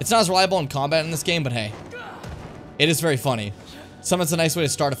 It's not as reliable in combat in this game, but hey. It is very funny. Sometimes it's a nice way to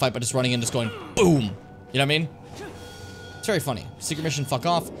start a fight by just running in, just going boom. You know what I mean? It's very funny. Secret mission, fuck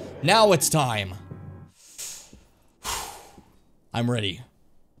off. Now it's time. I'm ready.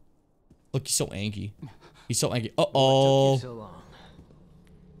 Look, he's so angry. He's so angry. Uh-oh.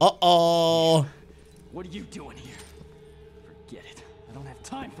 Uh-oh. What are you doing here? Forget it. I don't have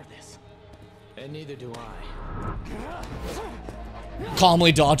time for this. And neither do I.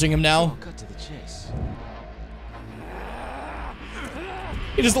 Calmly dodging him now. Cut to the chase.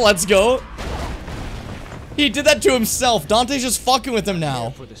 He just lets go. He did that to himself. Dante's just fucking with him now.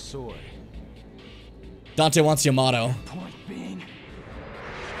 For the sword. Dante wants Yamato. Point being.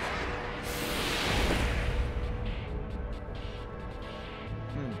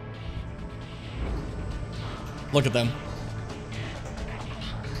 Look at them.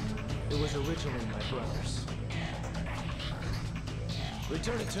 It was originally my brother's.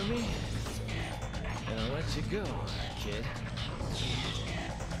 Return it to me, and I'll let you go, kid.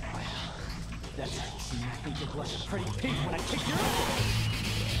 Well, that's how you see me think you're blushing pretty pink when I kick your ass.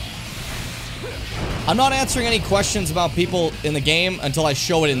 I'm not answering any questions about people in the game until I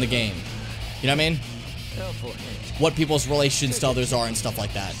show it in the game. You know what I mean? Helpful hint. What people's relations to others are and stuff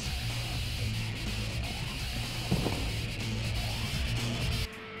like that.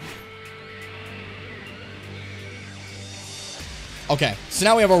 Okay, so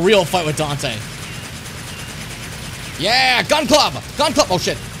now we have a real fight with Dante. Yeah, gun club! Gun club! Oh,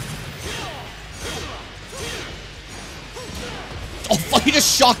 shit. Oh, fuck, he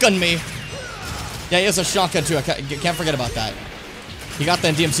just shotgunned me. Yeah, he has a shotgun, too. I can't forget about that. He got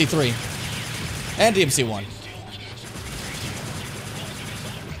that in DMC 3. And DMC 1.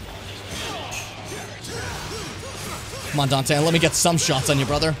 Come on, Dante, let me get some shots on you,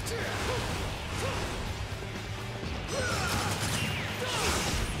 brother.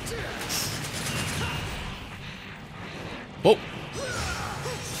 Whoa.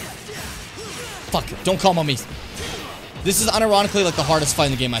 Fuck, don't call on me. This is unironically like the hardest fight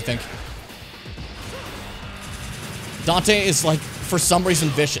in the game, I think. Dante is like, for some reason,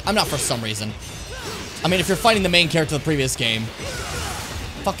 vicious. I'm not for some reason. I mean, if you're fighting the main character of the previous game.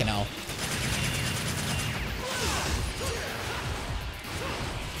 Fucking hell.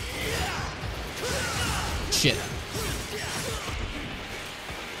 Shit.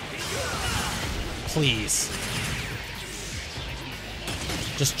 Please.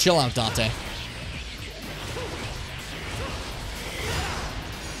 Just chill out, Dante.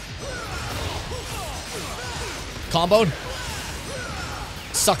 Comboed?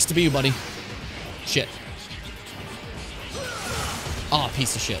 Sucks to be you, buddy. Shit. Aw, oh,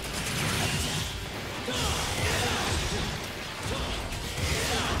 piece of shit.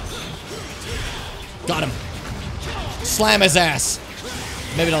 Got him. Slam his ass.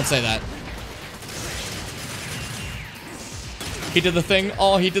 Maybe don't say that. He did the thing.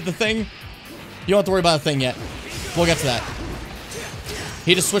 Oh, he did the thing. You don't have to worry about the thing yet. We'll get to that.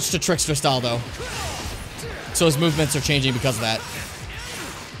 He just switched to Trickster style, though. So his movements are changing because of that.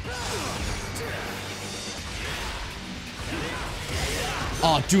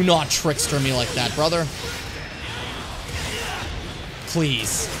 Oh, do not Trickster me like that, brother.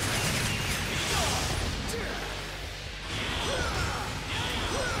 Please.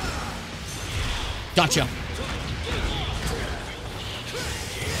 Gotcha.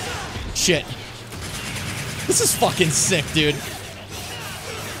 Shit. This is fucking sick, dude.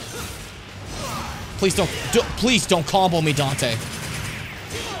 Please don't combo me, Dante.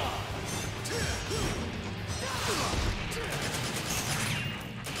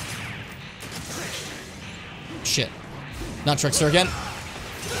 Shit. Not Trickster again.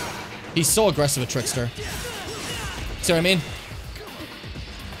 He's so aggressive with Trickster. See what I mean?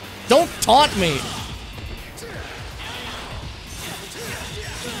 Don't taunt me!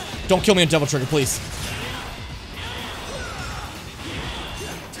 Don't kill me in Devil Trigger, please.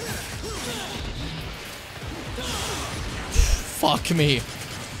 Fuck me.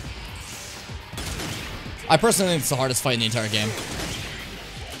 I personally think it's the hardest fight in the entire game.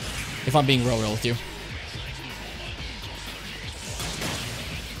 If I'm being real with you.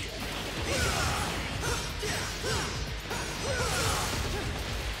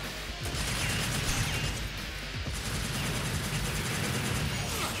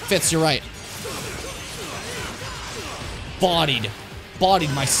 Fitz, you're right. Bodied.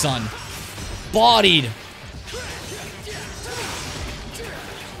 Bodied, my son. Bodied.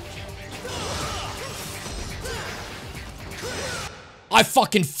 I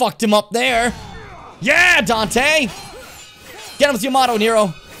fucking fucked him up there. Yeah, Dante. Get him with Yamato,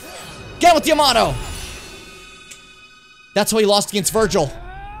 Nero. Get him with Yamato. That's why he lost against Virgil.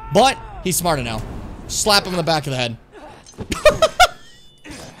 But he's smarter now. Slap him in the back of the head.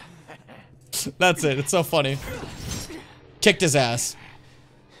 That's it. It's so funny. Kicked his ass.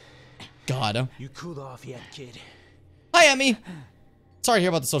 God. You cooled off yet, kid? Hi, Emmy. Sorry to hear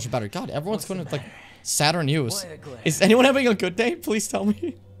about the social battery. God, everyone's going to, like, Saturn use. What a glare. Is anyone having a good day? Please tell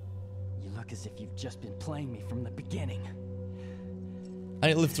me. You look as if you've just been playing me from the beginning. I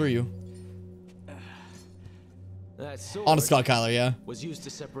didn't live through you. That sword Honest God, Kyler, yeah. was used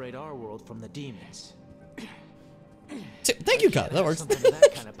to separate our world from the demons. Thank you, Kyler. That works. Something of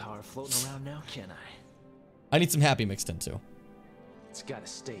that kind of power floating around now, can I? I need some happy mixed in, too. It's gotta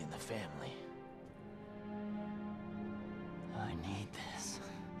stay in the family. I need this.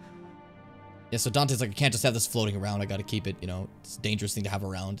 Yeah, so Dante's like, I can't just have this floating around. I gotta keep it, you know. It's a dangerous thing to have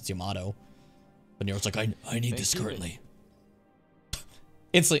around. It's Yamato. But Nero's like, I need this currently.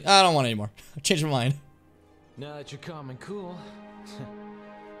 Instantly, I don't want it anymore. I changed my mind. Now that you're calm and cool,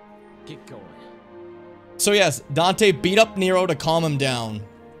 get going. So yes, Dante beat up Nero to calm him down.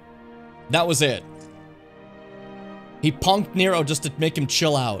 That was it. He punked Nero just to make him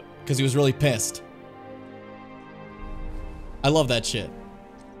chill out, because he was really pissed. I love that shit.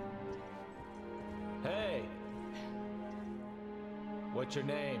 Hey! What's your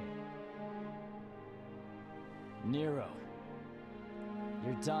name? Nero.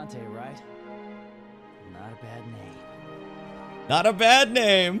 You're Dante, right? Not a bad name. Not a bad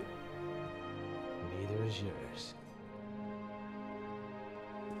name. Neither is yours.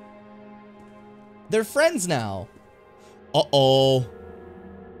 They're friends now. Uh-oh.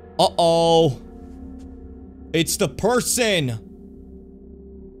 Uh-oh. It's the person.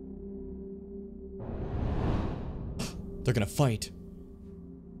 They're gonna fight.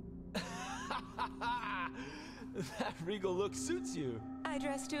 That regal look suits you. I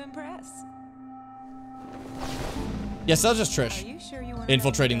dress to impress. Yes, that was just Are Trish. you sure you want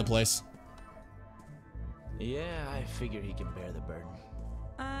Infiltrating the place. Yeah, I figured he can bear the burden.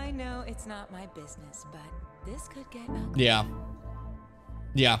 I know it's not my business, but this could get ugly. Yeah.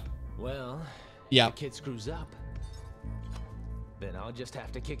 Yeah. Well, Yeah. if the kid screws up, then I'll just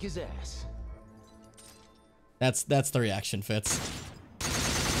have to kick his ass. That's the reaction, Fitz.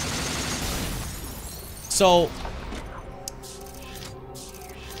 So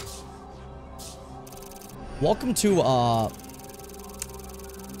welcome to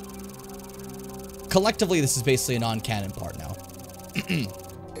collectively this is basically a non-canon part now.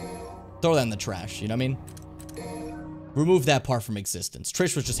 Throw that in the trash, you know what I mean? Remove that part from existence.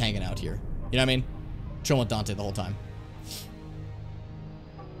 Trish was just hanging out here. You know what I mean? Chilling with Dante the whole time.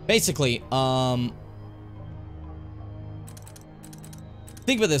 Basically,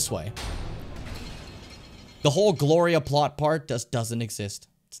 think of it this way. The whole Gloria plot part doesn't exist.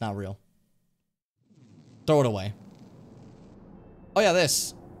 It's not real. Throw it away. Oh yeah,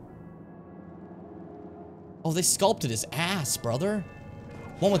 this. Oh, they sculpted his ass, brother.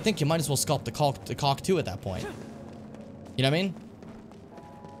 One would think you might as well sculpt the cock too at that point. You know what I mean?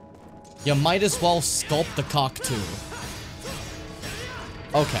 You might as well sculpt the cock too.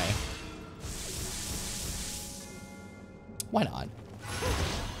 Okay. Why not?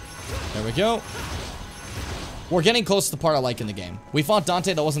 There we go. We're getting close to the part I like in the game. We fought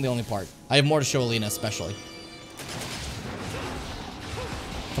Dante, that wasn't the only part. I have more to show Alina, especially.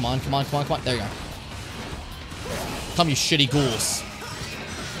 Come on, come on, come on, come on. There you go. Come, you shitty ghouls.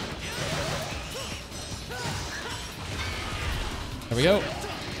 There we go.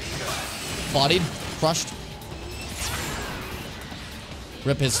 Bodied. Crushed.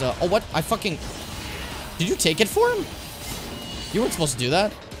 Rip his, oh, what? I fucking... Did you take it for him? You weren't supposed to do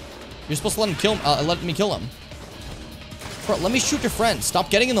that. You're supposed to let him kill him, let me kill him. Bro, let me shoot your friend. Stop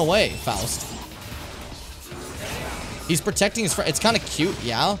getting in the way, Faust. He's protecting his friend. It's kind of cute,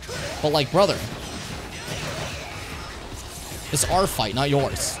 yeah. But, like, brother. It's our fight, not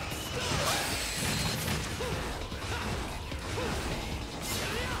yours.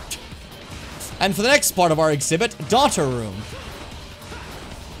 And for the next part of our exhibit, daughter room.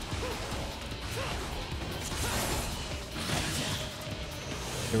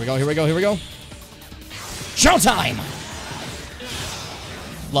 Here we go, here we go, here we go. Showtime!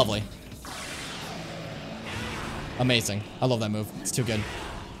 Lovely. Amazing. I love that move. It's too good.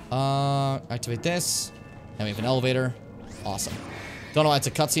 Activate this. And we have an elevator. Awesome. Don't know why it's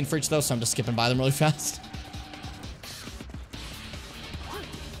a cutscene for each though, so I'm just skipping by them really fast.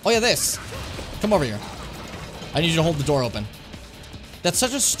 Oh yeah, this. Come over here. I need you to hold the door open. That's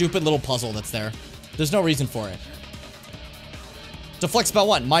such a stupid little puzzle that's there. There's no reason for it. To flex about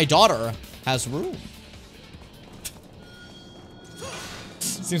what? My daughter has room.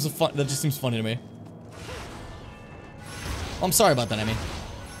 Seems fun. That just seems funny to me. Well, I'm sorry about that, Emmy.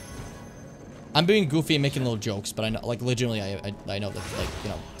 I'm being goofy and making little jokes, but I know, like, legitimately, I know that, like, you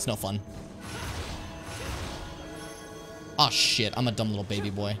know, it's no fun. Oh shit, I'm a dumb little baby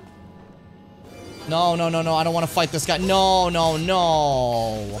boy. No, no, no, no, I don't want to fight this guy. No, no,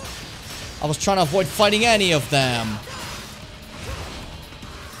 no. I was trying to avoid fighting any of them.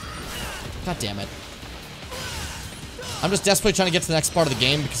 God damn it. I'm just desperately trying to get to the next part of the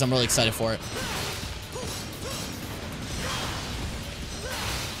game because I'm really excited for it.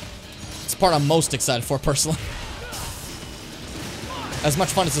 It's the part I'm most excited for, personally. As much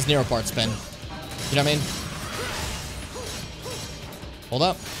fun as this Nero part's been. You know what I mean? Hold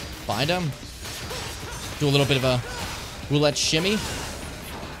up. Find him. Do a little bit of a roulette shimmy.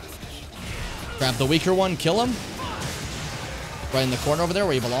 Grab the weaker one, kill him. Right in the corner over there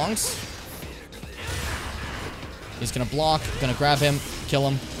where he belongs. He's gonna block, gonna grab him, kill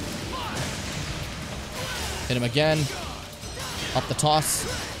him. Hit him again. Up the toss.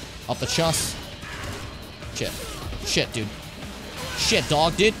 Up the chuss. Shit. Shit, dude. Shit,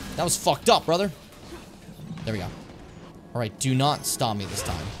 dog, dude. That was fucked up, brother. There we go. Alright, do not stop me this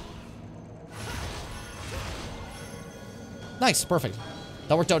time. Nice, perfect.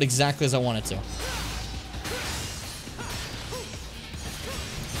 That worked out exactly as I wanted to.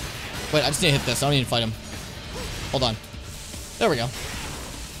 Wait, I just need to hit this. I don't need to fight him. Hold on. There we go.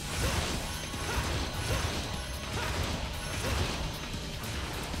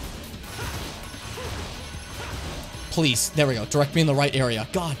 Please. There we go. Direct me in the right area.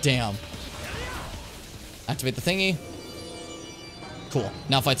 God damn. Activate the thingy. Cool.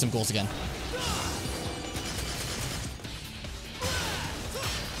 Now fight some ghouls again.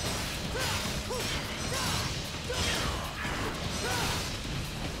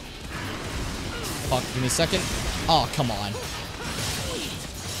 Fuck, give me a second. Oh, come on.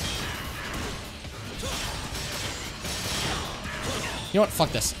 You know what?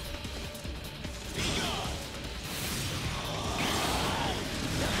 Fuck this.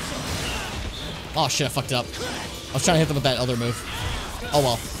 Oh shit, I fucked it up. I was trying to hit them with that other move. Oh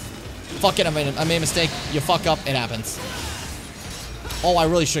well. Fuck it, I made a mistake. You fuck up, it happens. Oh, I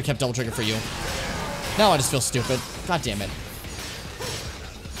really should have kept double trigger for you. Now I just feel stupid. God damn it.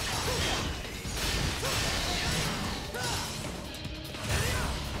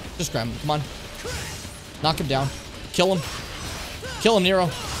 Just grab him, come on. Knock him down. Kill him. Kill him, Nero.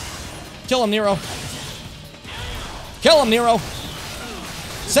 Kill him, Nero. Kill him, Nero.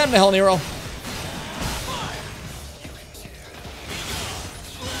 Send him to hell, Nero.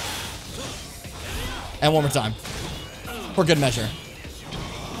 And one more time. For good measure.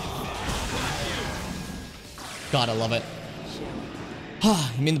 God, I love it.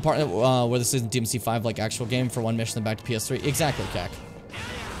 You mean the part where this isn't DMC 5 like actual game for one mission then back to PS3? Exactly, Kek.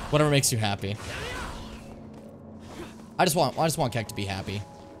 Whatever makes you happy. I just want Kek to be happy.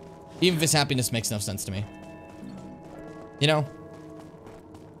 Even if his happiness makes no sense to me. You know?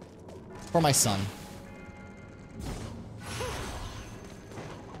 For my son.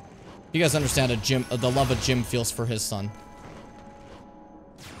 You guys understand the love a Jim feels for his son.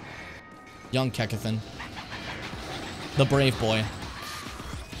 Young Kekathan. The brave boy.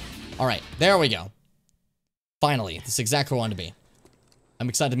 Alright, there we go. Finally, this is exactly where I wanted to be. I'm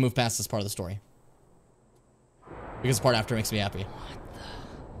excited to move past this part of the story. Because the part after makes me happy.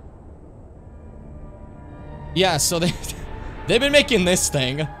 Yeah, so they've been making this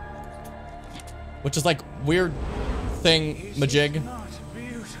thing. Which is like weird thing majig.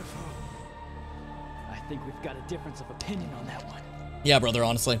 I think we've got a difference of opinion on that one. Yeah, brother,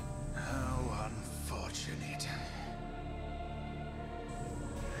 honestly. How unfortunate.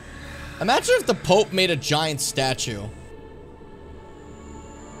 Imagine if the Pope made a giant statue.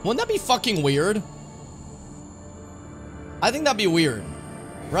 Wouldn't that be fucking weird? I think that'd be weird.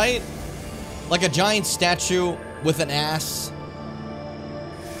 Right? Like a giant statue with an ass.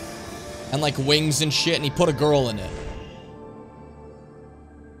 And like wings and shit, and he put a girl in it.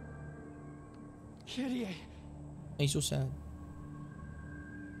 Kyrie. He's so sad.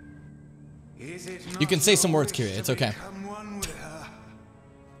 You can say some words, Kyrie. It's okay.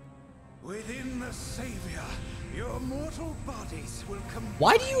 savior, your mortal bodies will combine.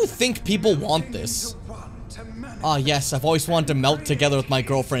 Why do you think people want this? Ah, yes, I've always wanted to melt together with my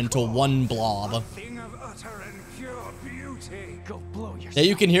girlfriend into one blob. Thing of utter and pure beauty. Go blow yourself. Yeah,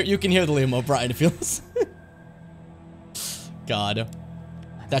 you can hear the Liam O'Brien if you listen. God.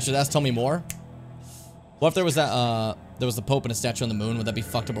 That's tell me more. What if there was that there was the Pope and a statue on the moon? Would that be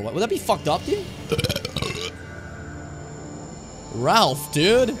fucked up or what? Would that be fucked up, dude? Ralph,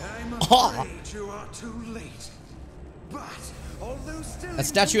 dude. Oh. You are too late. But although still That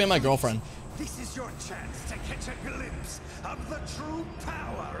statue ain't my girlfriend. this is your chance to catch a glimpse of the true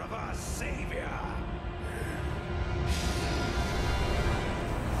power of our savior.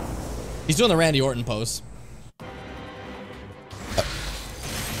 He's doing the Randy Orton pose.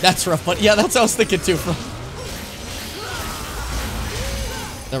 That's rough, but yeah, that's what I was thinking too.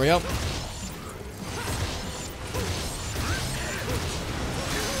 There we go.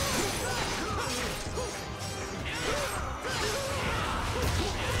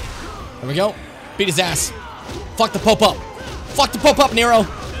 There we go. Beat his ass. Fuck the Pope up. Fuck the Pope up, Nero.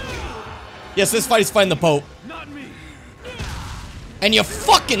 Yes, this fight is fighting the Pope. Not me. And you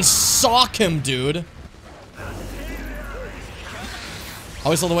fucking sock him, dude. I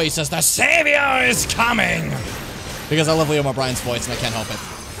always love the way he says, "The Savior is coming!" Because I love Liam O'Brien's voice and I can't help it.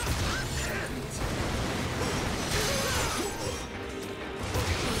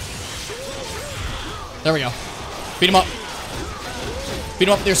 There we go. Beat him up. Beat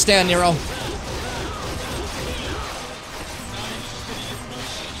him up with your stand, Nero.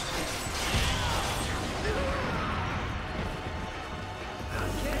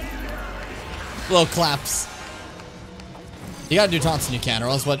 Little claps. You gotta do taunts when you can, or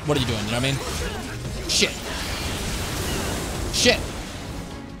else what are you doing? You know what I mean? Shit. Shit.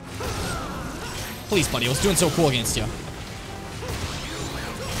 Please, buddy. I was doing so cool against you.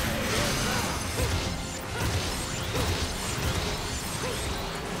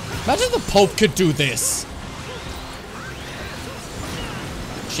 Imagine if the Pope could do this.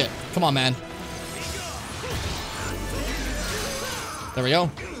 Shit. Come on, man. There we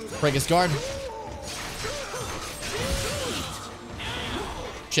go. Break his guard.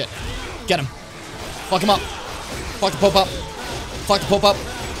 Shit. Get him. Fuck him up. Fuck the Pope up. Fuck the Pope up.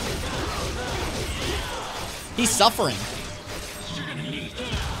 He's suffering.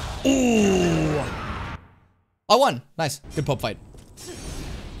 Ooh. I won. Nice. Good Pope fight.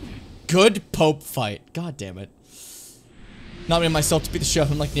 Good Pope fight. God damn it. Not me and myself to beat the shit out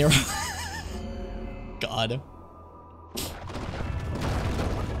of him like Nero. God.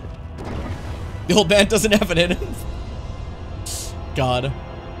 The old man doesn't have it in him. God.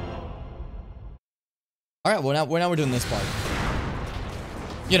 Alright, well now we're doing this part.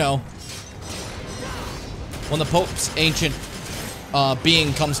 You know. When the Pope's ancient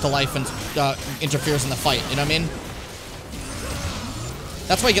being comes to life and interferes in the fight, you know what I mean?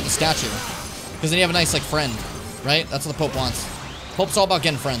 That's why you get the statue. Because then you have a nice, like, friend. Right? That's what the Pope wants. Pope's all about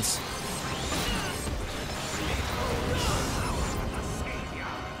getting friends.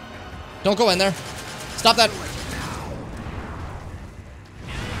 Don't go in there. Stop that.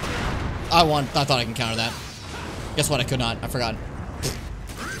 I thought I can counter that. Guess what? I could not. I forgot.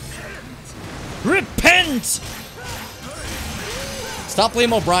 Repent! Stop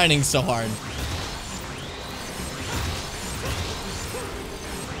Liam O'Briening so hard.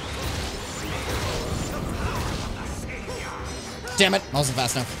 Damn it. I wasn't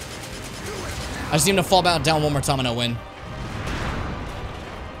fast enough. I just need him to fall down one more time and I'll win.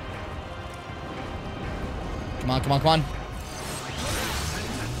 Come on, come on, come on.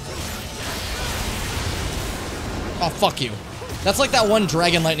 Oh, fuck you. That's like that one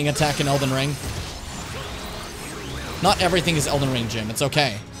Dragon Lightning attack in Elden Ring. Not everything is Elden Ring, Jim. It's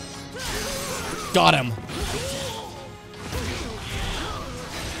okay. Got him.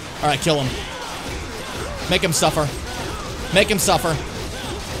 Alright, kill him. Make him suffer. Make him suffer.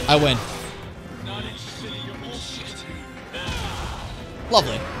 I win.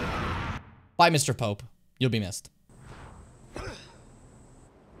 Lovely. Bye, Mr. Pope. You'll be missed.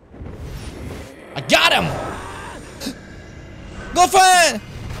 I got him! Girlfriend!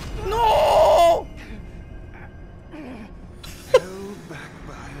 No!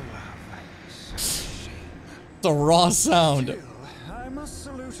 The raw sound. I must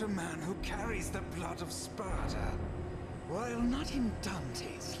salute a man who carries the blood of Sparta. While not in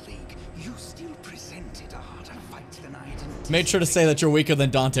Dante's league, you still presented a harder fight than I did. Made sure to say that you're weaker than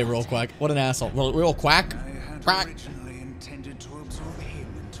Dante, real quick. What an asshole. Real quack. I had Quack. originally intended to absorb him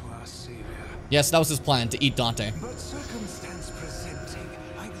into our savior. Yes, that was his plan, to eat Dante. But circumstance presenting,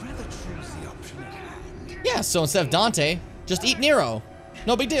 I'd rather choose the option at hand. Yeah, so instead of Dante, just eat Nero.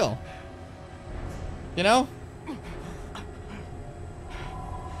 No big deal. You know?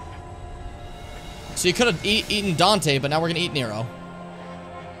 So you could have eaten Dante, but now we're gonna eat Nero.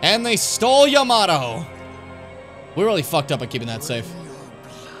 And they stole Yamato. We really fucked up at keeping that safe.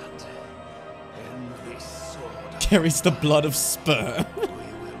 Carries the blood of Spur.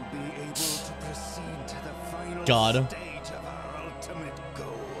 God.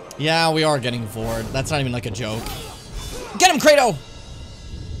 Yeah, we are getting Vord. That's not even like a joke. Get him, Kratos!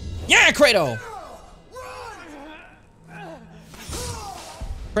 Yeah, Kratos!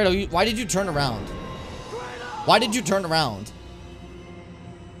 Kratos, why did you turn around? Why did you turn around?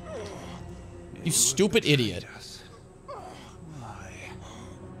 You stupid idiot.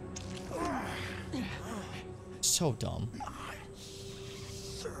 So dumb.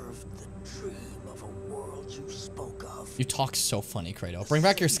 You talk so funny, Kratos. Bring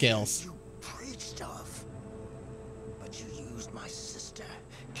back your scales.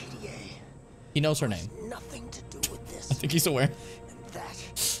 He knows her name. Nothing to do with this. I think he's aware. And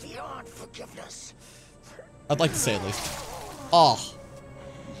that beyond forgiveness. I'd like to say at least. Oh.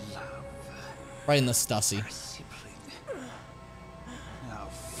 Right in the Stussy.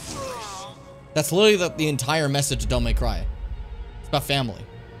 That's literally the entire message of Don't Make Cry. It's about family.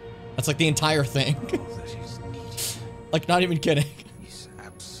 That's like the entire thing. Like, not even kidding.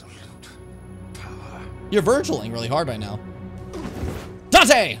 You're Virgiling really hard right now.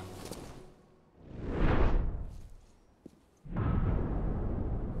 Dante!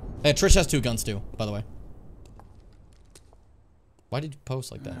 Hey, Trish has 2 guns too, by the way. Why did you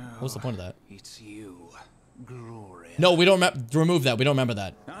post like that? What was the point of that? It's you, Gloria. No, we don't remove that. We don't remember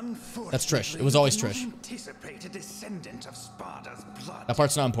that. That's Trish. It was always Trish. Anticipate a descendant of Sparta's blood. That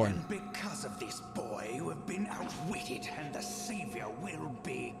part's not important. And because of this boy, you have been outwitted, and the savior will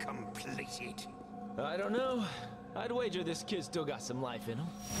be completed. I don't know. I'd wager this kid still got some life in him.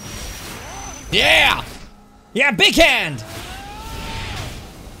 Yeah! Yeah, big hand!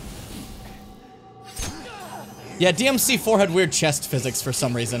 Yeah, DMC4 had weird chest physics for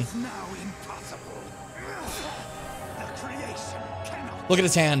some reason. Now impossible. The creation cannot. Look at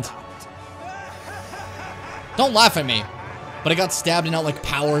his hand. Don't laugh at me. But it got stabbed and now like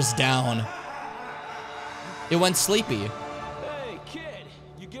powers down. It went sleepy. Hey, kid,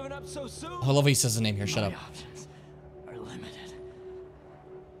 you giving up so soon? I love how he says his name here. Shut up. Options are limited.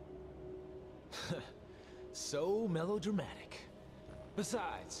 So melodramatic.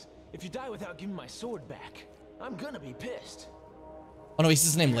 Besides, if you die without giving my sword back, I'm gonna be pissed. Oh no, he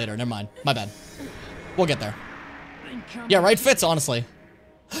says his name later. Never mind. My bad. We'll get there. Yeah, right, Fitz, honestly.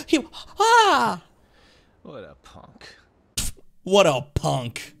 Ah! What a punk. What a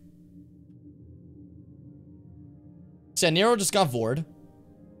punk. So Nero just got Vord.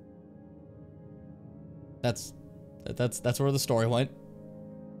 That's where the story went.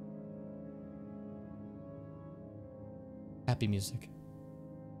 Happy music.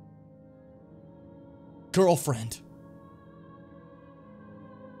 Girlfriend.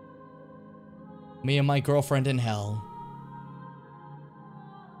 Me and my girlfriend in hell.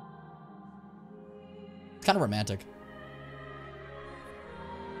 It's kind of romantic.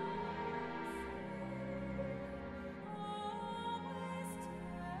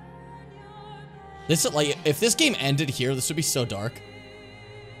 This is like, if this game ended here, this would be so dark.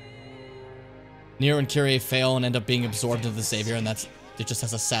 Nero and Kyrie fail and end up being absorbed into the savior, and that's, it just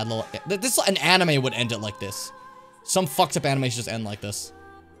has a sad little, this, an anime would end it like this. Some fucked up animes just end like this.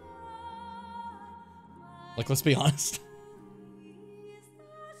 Like, let's be honest.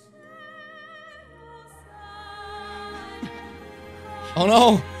 Oh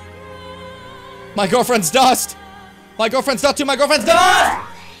no! My girlfriend's dust! My girlfriend's dust too! My girlfriend's dust!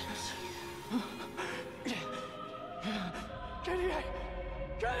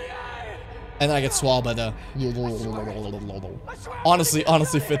 And then I get swallowed by the... Honestly,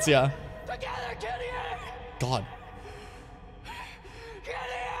 Fitz, yeah. God.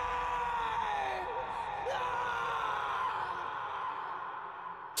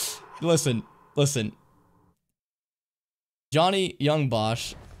 Listen. Johnny Young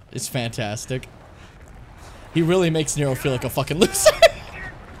Bosch is fantastic. He really makes Nero feel like a fucking loser.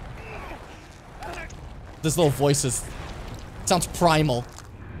 This little voice is... sounds primal.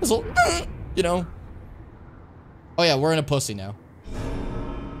 This little... you know? Oh yeah, we're in a pussy now.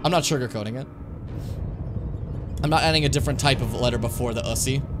 I'm not sugarcoating it. I'm not adding a different type of letter before the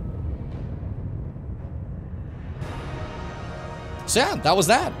ussy. So yeah, that was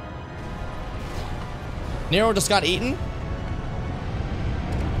that. Nero just got eaten.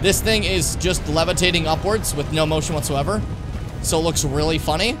 This thing is just levitating upwards with no motion whatsoever. So it looks really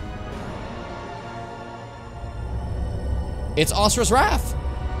funny. It's Asura's Wrath.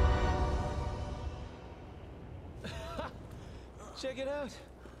 it out.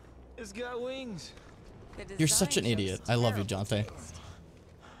 It's got wings. You're such an idiot. I love you, Jonte.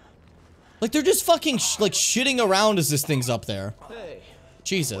 Like, they're just fucking like shitting around as this thing's up there. Hey, where's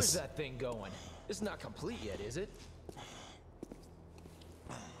Jesus. that thing going? It's not complete yet, is it?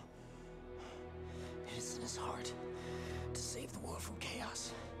 It is in his heart to save the world from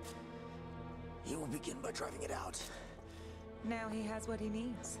chaos. He will begin by driving it out. Now he has what he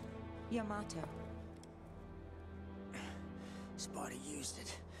needs. Yamato. Sparta used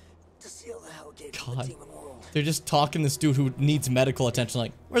it to seal the Hellgate God. from the demon world. They're just talking this dude who needs medical attention.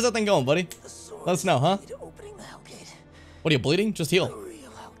 Like, where's that thing going, buddy? The sword Let us know, huh? is key to opening the Hellgate. What are you bleeding? Just The heal. real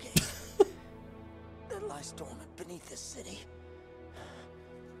Hellgate that lies dormant beneath this city.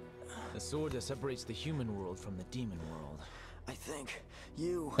 The sword that separates the human world from the demon world. I think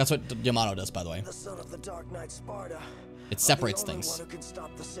you, That's what Yamato does, by the way. the son of the Dark Knight Sparta, It separates are the only things. one who can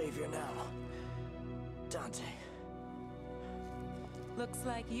stop the savior now. Dante. Looks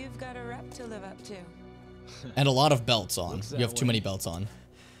like you've got a rep to live up to. And a lot of belts on. Looks You that have too way. many belts on.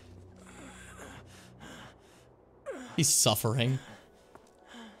 He's suffering.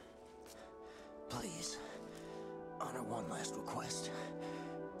 Please, honor one last request.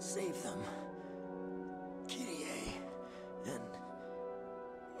 Save them. Kyrie and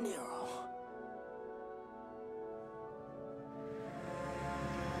Nero.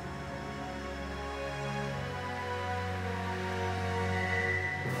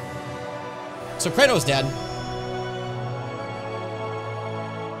 So Kratos' dead.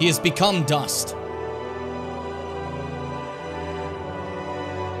 He has become dust.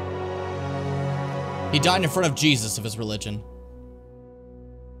 He died in front of Jesus of his religion.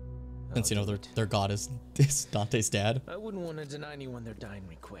 Since, you know, their god is Dante's dad. I wouldn't want to deny anyone their dying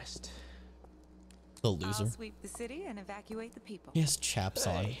request. The loser. I'll sweep the city and evacuate the people. He has chaps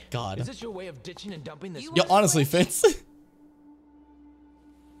on. Hey, God. Is this your way of ditching and dumping this? You Yeah, honestly, Fitz.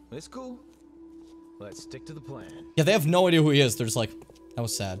 It's cool. Let's stick to the plan. Yeah, they have no idea who he is. They're just like, that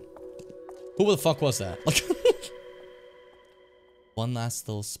was sad. Who the fuck was that? Like, one last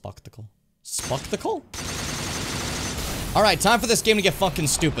little spectacle. Spectacle? Alright, time for this game to get fucking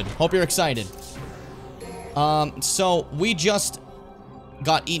stupid. Hope you're excited. So, we just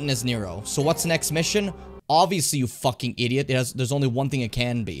got eaten as Nero. So what's the next mission? Obviously, you fucking idiot. There's only one thing it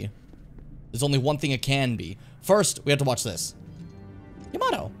can be. There's only one thing it can be. First, we have to watch this.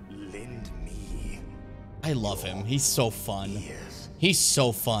 Yamato. Lend me I love him. He's so fun. ears He's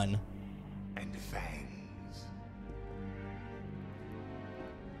so fun. and fangs.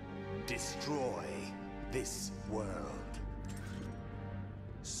 Destroy this world,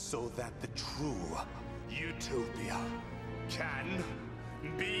 so that the true utopia can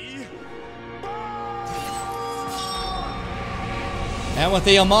be. And with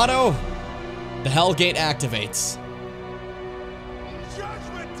the Yamato, the Hellgate activates.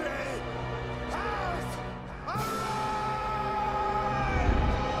 Judgment Day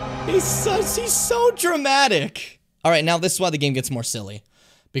has He's so dramatic. All right, now this is why the game gets more silly.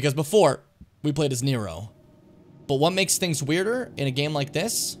 Because before, we played as Nero. But what makes things weirder in a game like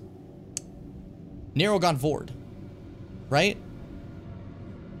this? Nero got Vord. Right?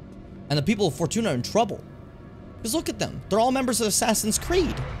 And the people of Fortuna are in trouble. Because look at them. They're all members of Assassin's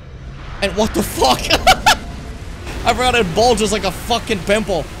Creed. And what the fuck? I forgot it bulges like a fucking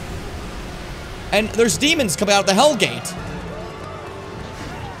pimple. And there's demons coming out of the Hellgate.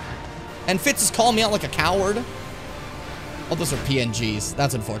 And Fitz is calling me out like a coward. Oh, those are PNGs.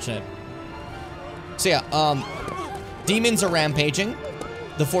 That's unfortunate. So yeah, demons are rampaging.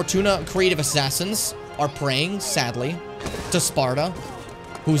 The Fortuna creative assassins are praying, sadly, to Sparta,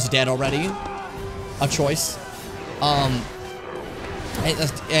 who's dead already. A choice. You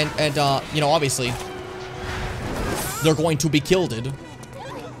know, obviously, they're going to be killed in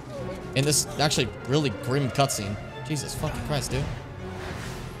this actually really grim cutscene. Jesus fucking Christ, dude.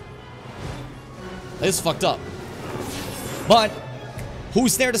 This is fucked up. But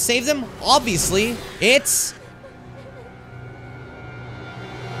who's there to save them? Obviously, it's,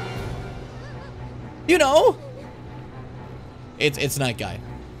 you know, it's Night Guy.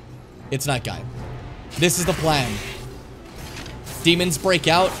 It's Night Guy. This is the plan. Demons break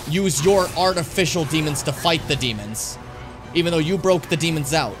out. Use your artificial demons to fight the demons. Even though you broke the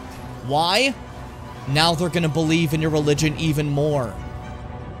demons out. Why? Now they're gonna believe in your religion even more.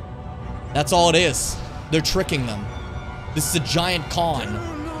 That's all it is. They're tricking them. This is a giant con. Do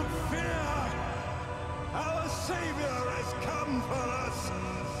not fear. Our Savior has come for us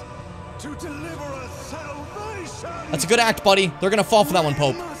to deliver us salvation. That's a good act, buddy. They're gonna fall for that one,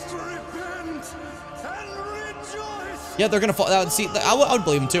 Pope. We must repent and rejoice. Yeah, they're gonna fall. See, I would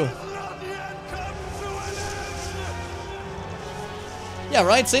believe him too. Not yet come to an end. Yeah,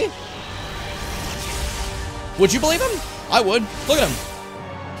 right? See? Would you believe him? I would. Look at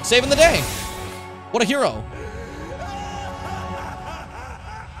him. Saving the day. What a hero.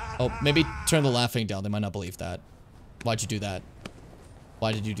 Oh, maybe turn the laughing down. They might not believe that. Why'd you do that?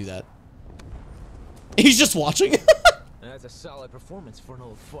 Why did you do that? He's just watching. That's a solid performance for an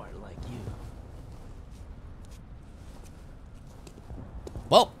old fart like you.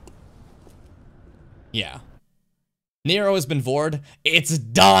 Well. Yeah. Nero has been vored. It's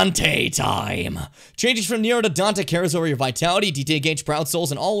Dante time. Changes from Nero to Dante carries over your vitality, DT gauge proud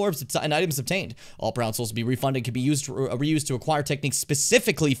souls, and all orbs and items obtained. All proud souls will be refunded and can be used reused to acquire techniques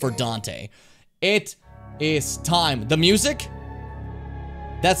specifically for Dante. It is time. The music?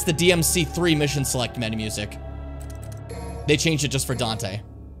 That's the DMC3 mission select menu music. They changed it just for Dante,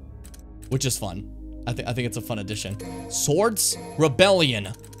 which is fun. I think it's a fun addition. Swords? Rebellion.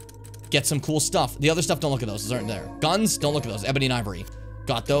 Get some cool stuff. The other stuff, don't look at those. Those aren't there. Guns, don't look at those. Ebony and Ivory.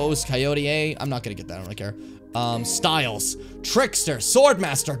 Got those. Coyote A. I'm not gonna get that. I don't really care. Styles. Trickster.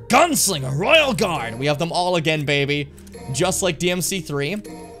 Swordmaster. Gunslinger. Royal Guard. We have them all again, baby. Just like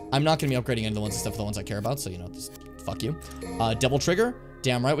DMC3. I'm not gonna be upgrading any of the ones except for the ones I care about, so, you know, just fuck you. Double trigger.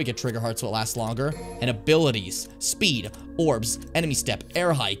 Damn right, we get trigger hearts so it lasts longer. And abilities. Speed. Orbs. Enemy step.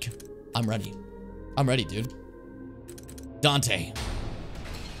 Air hike. I'm ready. I'm ready, dude. Dante.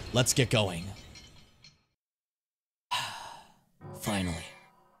 Let's get going. Finally.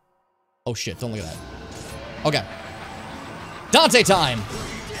 Oh shit, don't look at that. Okay. Dante time!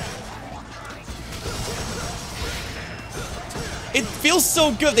 It feels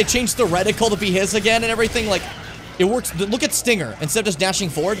so good. They changed the reticle to be his again and everything. Like, it works. Look at Stinger. Instead of just dashing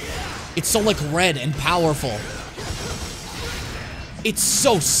forward, it's so, like, red and powerful. It's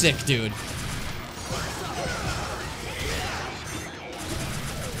so sick, dude.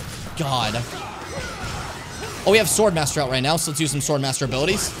 God. Oh, we have Swordmaster out right now, so let's use some Swordmaster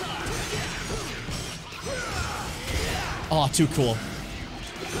abilities. Oh, too cool.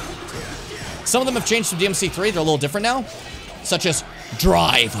 Some of them have changed from DMC3. They're a little different now. Such as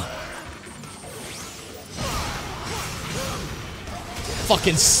Drive.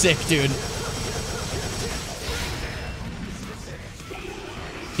 Fucking sick, dude.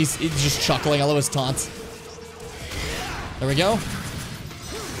 He's just chuckling. I love his taunts. There we go.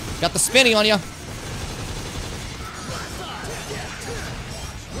 Got the spinny on you.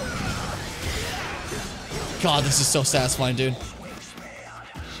 God, this is so satisfying, dude.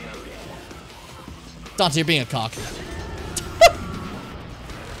 Dante, you're being a cock.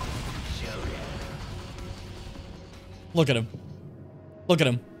 Look at him. Look at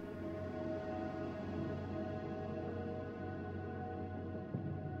him.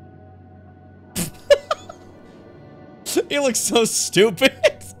 He looks so stupid.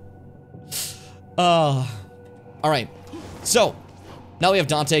 Alright. So, now we have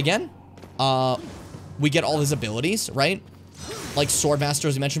Dante again. We get all his abilities, right? Like Swordmaster,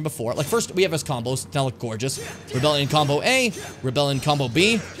 as we mentioned before. Like, first, we have his combos. Now look gorgeous. Rebellion combo A. Rebellion combo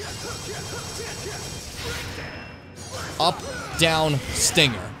B. Up, down,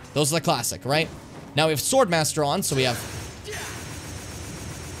 Stinger. Those are the classic, right? Now we have Swordmaster on, so we have...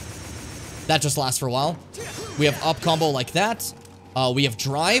 That just lasts for a while. We have up combo like that. We have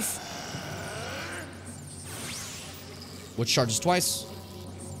Drive. Which charges twice.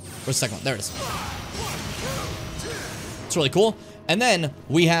 Where's the second one? There it is. It's really cool. And then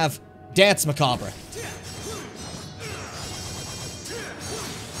we have Dance Macabre.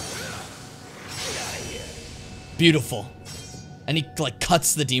 Beautiful. And he, like,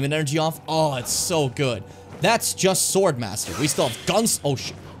 cuts the demon energy off. Oh, it's so good. That's just Swordmaster. We still have Guns... Oh,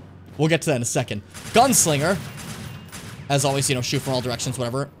 shit. We'll get to that in a second. Gunslinger. As always, you know, shoot from all directions,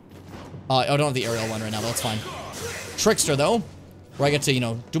 whatever. I don't have the aerial one right now, but that's fine. Trickster, though. Where I get to, you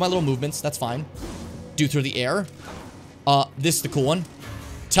know, do my little movements. That's fine. Do through the air. This is the cool one.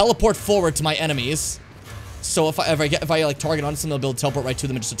 Teleport forward to my enemies. So if I like target on something, they'll be able to teleport right to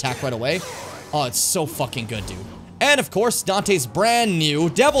them and just attack right away. Oh, it's so fucking good, dude. And of course, Dante's brand new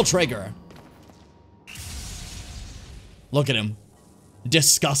Devil Trigger. Look at him.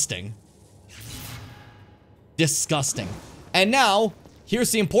 Disgusting. Disgusting. And now,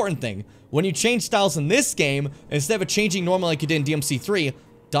 here's the important thing. When you change styles in this game, instead of it changing normally like you did in DMC3,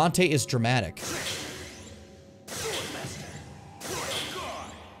 Dante is dramatic.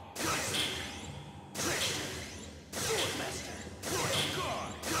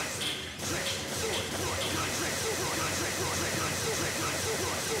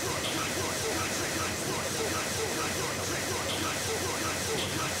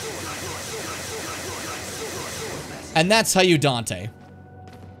 And that's how you Dante.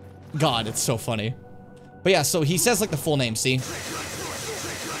 God, it's so funny. But yeah, so he says like the full name, see?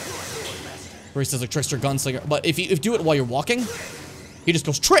 Where he says like trickster, gunslinger. But if you do it while you're walking, he just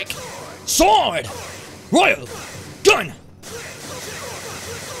goes trick, sword, royal, gun.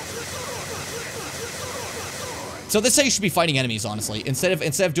 So this is how you should be fighting enemies, honestly. Instead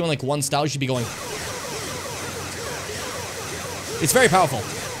of doing like one style, you should be going. It's very powerful.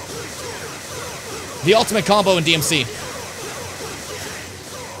 The ultimate combo in DMC.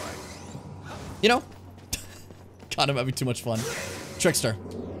 You know? God, I'm having too much fun. Trickster.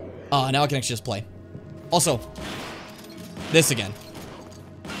 Now I can actually just play. Also, this again.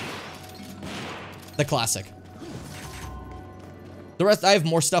 The classic. The rest, I have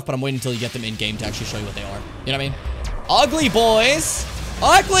more stuff, but I'm waiting until you get them in-game to actually show you what they are. You know what I mean? Ugly boys!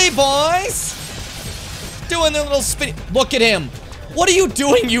 Ugly boys! Doing their little spinny... Look at him! What are you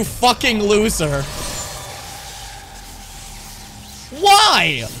doing, you fucking loser?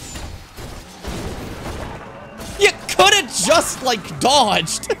 Why? You could have just, like,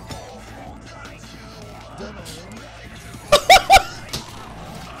 dodged.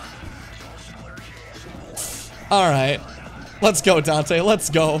 Alright. Let's go, Dante. Let's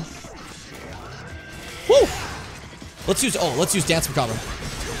go. Woo! Let's use Dance Macabre.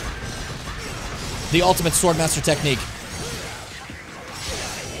 The ultimate Swordmaster technique.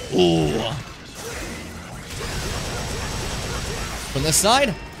 Ooh. From this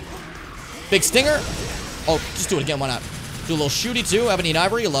side. Big stinger. Oh, just do it again, why not? Do a little shooty too. Ebony and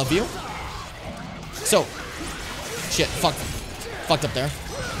Ivory, I love you. So. Shit, fucked up there.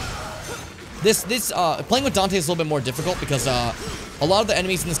 Playing with Dante is a little bit more difficult because, a lot of the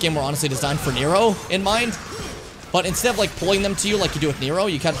enemies in this game were honestly designed for Nero in mind. But instead of, like, pulling them to you like you do with Nero,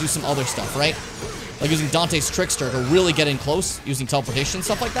 you gotta do some other stuff, right? Like using Dante's Trickster to really get in close, using teleportation and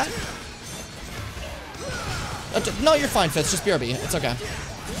stuff like that. No, you're fine, Fitz. Just BRB. It's okay.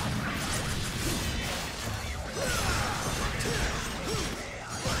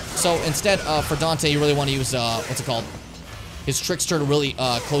 So instead, for Dante, you really want to use, what's it called? His Trickster to really,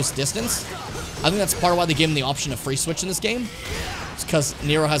 close distance. I think that's part of why they gave him the option of free switch in this game. It's because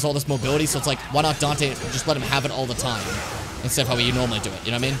Nero has all this mobility, so it's like, why not Dante just let him have it all the time? Instead of how you normally do it,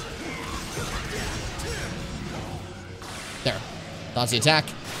 you know what I mean? There. Dodge the attack.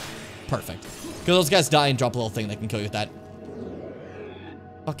 Perfect. Because those guys die and drop a little thing that can kill you with that.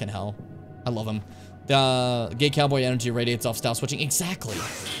 Fucking hell. I love him. The Gay Cowboy energy radiates off style switching. Exactly.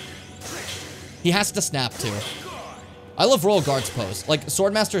 He has to snap too. I love Royal Guard's pose. Like,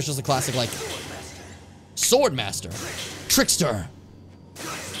 Swordmaster is just a classic, like... Swordmaster. Trickster.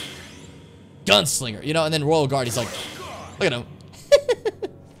 Gunslinger. You know, and then Royal Guard, he's like... Look at him.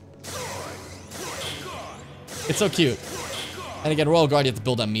 It's so cute. And again, Royal Guard, you have to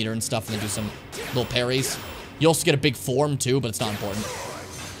build that meter and stuff and then do some little parries. You also get a big form too, but it's not important.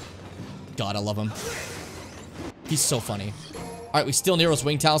 God, I love him. He's so funny. Alright, we steal Nero's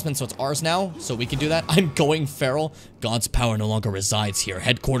wing talisman, so it's ours now, so we can do that. I'm going feral. God's power no longer resides here.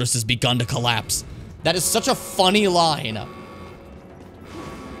 Headquarters has begun to collapse. That is such a funny line.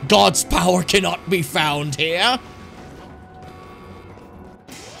 God's power cannot be found here.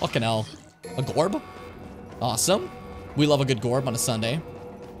 Fucking hell. A Gorb? Awesome. We love a good Gorb on a Sunday.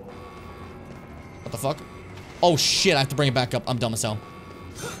 What the fuck? Oh shit, I have to bring it back up. I'm dumb as hell.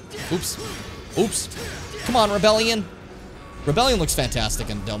 Oops. Oops. Come on, Rebellion. Rebellion looks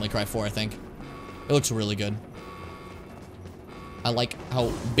fantastic in Devil May Cry 4, I think. It looks really good. I like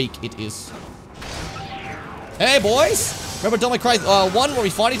how big it is. Hey, boys! Remember Devil May Cry 1 where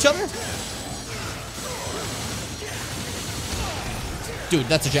we fought each other? Dude,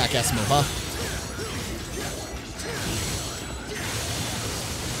 that's a jackass move, huh?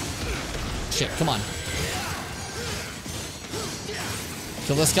 Shit, come on.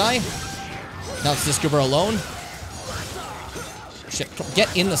 Kill this guy. Now it's this goober alone. Shit,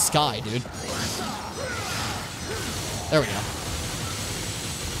 get in the sky, dude. There we go.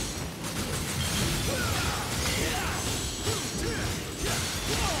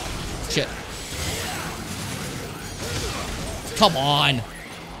 Shit. Come on.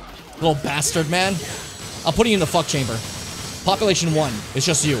 Little bastard, man. I'm putting you in the fuck chamber. Population 1. It's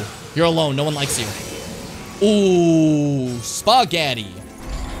just you. You're alone. No one likes you. Ooh. Spaghetti.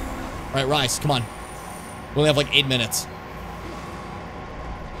 Alright, Rise. Come on. We only have like 8 minutes.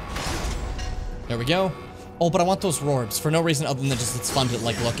 There we go. Oh, but I want those Rorbs for no reason other than just it's fun to,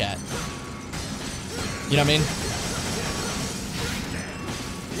 like, look at. You know what I mean?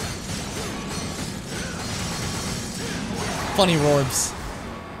 Funny Rorbs.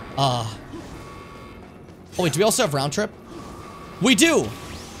 Oh, wait, do we also have Round Trip? We do!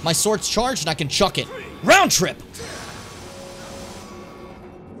 My sword's charged and I can chuck it. Round Trip!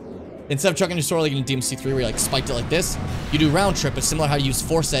 Instead of chucking your sword like in DMC3 where you like spiked it like this, you do round trip. It's similar to how you use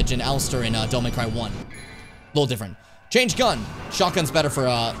Force Edge and Alistair in Devil May Cry 1. A little different. Change gun. Shotgun's better for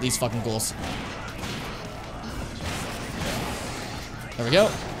these fucking ghouls. There we go.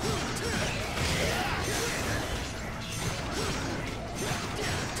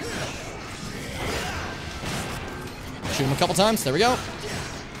 Shoot him a couple times. There we go.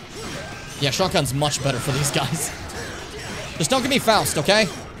 Yeah, shotgun's much better for these guys. Just don't give me Faust, okay?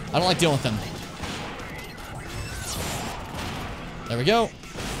 I don't like dealing with them. There we go.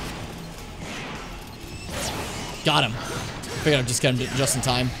 Got him. Figured I'd just get him just in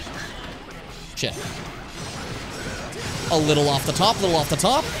time. Shit. A little off the top, little off the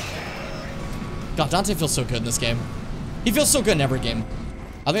top. God, Dante feels so good in this game. He feels so good in every game.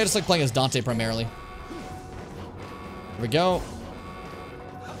 I think I just like playing as Dante primarily. Here we go.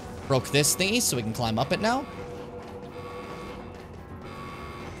 Broke this thingy so we can climb up it now.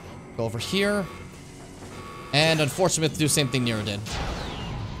 Go over here. And unfortunately, we have to do the same thing Nero did.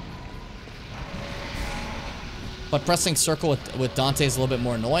 But pressing circle with Dante is a little bit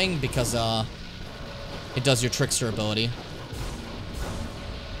more annoying because it does your Trickster ability.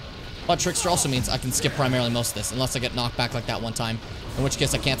 But Trickster also means I can skip primarily most of this, unless I get knocked back like that one time. In which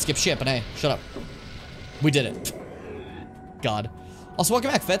case I can't skip shit, but hey, shut up. We did it. God. Also,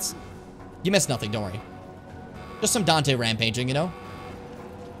 welcome back, Fitz. You missed nothing, don't worry. Just some Dante rampaging, you know?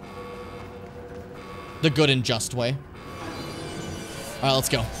 The good and just way. Alright, let's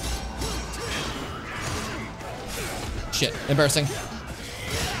go. Shit, embarrassing.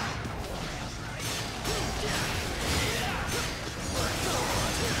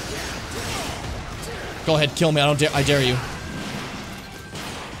 Go ahead, kill me. I dare you.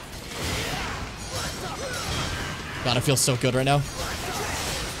 God, I feel so good right now.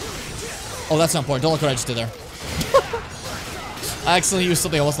 Oh, that's not important. Don't look what I just did there. I accidentally used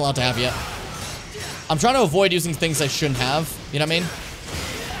something I wasn't allowed to have yet. I'm trying to avoid using things I shouldn't have. You know what I mean?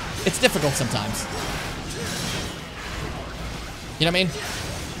 It's difficult sometimes. You know what I mean?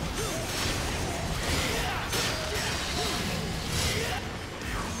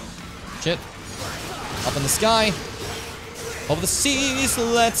 Shit. Up in the sky. Over the seas,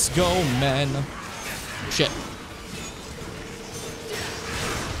 let's go, men. Shit.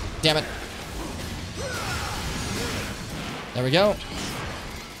 Damn it. There we go.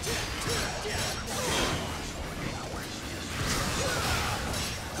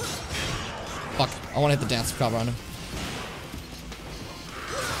 Fuck. I want to hit the dance cover on him.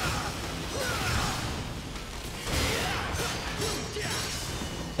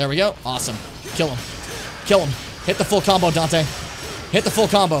 There we go. Awesome. Kill him. Kill him. Hit the full combo, Dante. Hit the full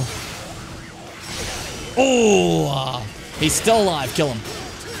combo. Oh, he's still alive. Kill him.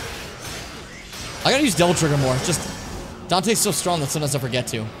 I gotta use double trigger more. Just Dante's so strong that sometimes I forget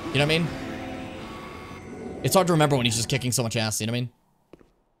to. You know what I mean? It's hard to remember when he's just kicking so much ass. You know what I mean?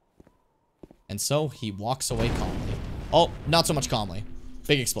 And so he walks away calmly. Oh, not so much calmly.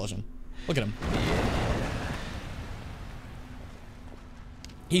 Big explosion. Look at him.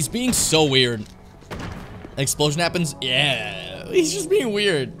 He's being so weird. An explosion happens. Yeah, he's just being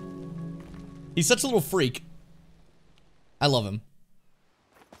weird. He's such a little freak. I love him.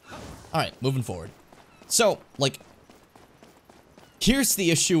 Alright, moving forward. So, like, here's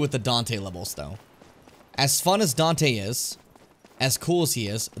the issue with the Dante levels, though. As fun as Dante is, as cool as he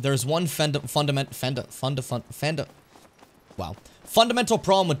is, there's one fundamental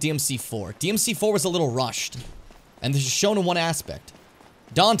problem with DMC4. DMC4 was a little rushed, and this is shown in one aspect.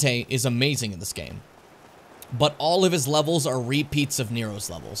 Dante is amazing in this game, but all of his levels are repeats of Nero's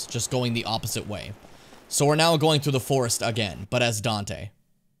levels, just going the opposite way. So we're now going through the forest again, but as Dante.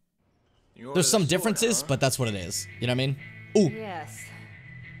 There's some differences, but that's what it is. You know what I mean? Ooh. Yes.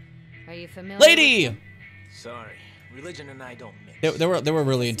 Are you familiar? Lady! Sorry, religion and I don't mix. They were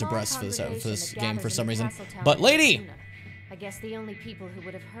really into breasts for this game for some reason. But lady! I guess the only people who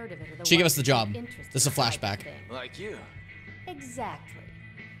would have heard of it are the She gave us ones the job. interested This is a in the flashback. thing. Like you. Exactly.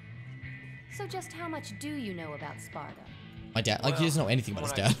 So just how much do you know about Sparta? My dad, like, he doesn't know anything about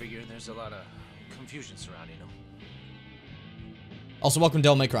his dad. I figure there's a lot of confusion surrounding him. Also, welcome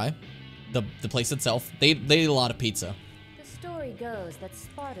Devil May Cry. The place itself. They ate a lot of pizza. The story goes that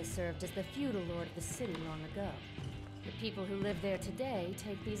Sparta served as the feudal lord of the city long ago. The people who live there today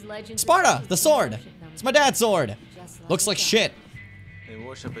take these legends. Sparta! The sword! It's my dad's sword! Looks like shit. They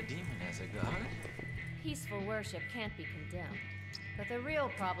worship a demon as a god? Peaceful worship can't be condemned. But the real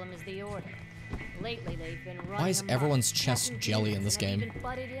problem is the order. Lately, they've been running Why is amok, everyone's chest attacking jelly in demons this and game? even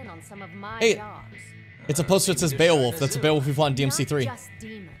butted in on some of my Hey, jobs. it's a poster that says Beowulf. That's a Beowulf we fought in DMC3. Not just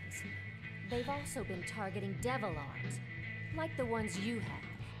demons. They've also been targeting devil arms, like the ones you have.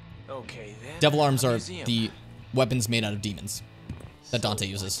 Okay, then. Devil arms are Museum. the weapons made out of demons that Dante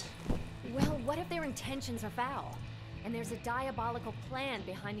uses. Well, what if their intentions are foul? And there's a diabolical plan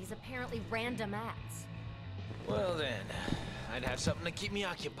behind these apparently random acts? Well then, I'd have something to keep me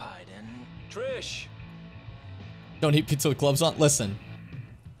occupied, and Trish. Don't eat pizza with gloves on? Listen.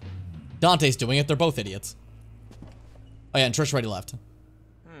 Dante's doing it, they're both idiots. Oh yeah, and Trish already left.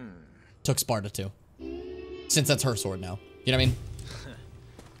 Took Sparta too. Since that's her sword now. You know what I mean?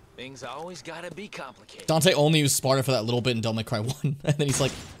 Things always gotta be complicated. Dante only used Sparta for that little bit in Devil May Cry 1. And then he's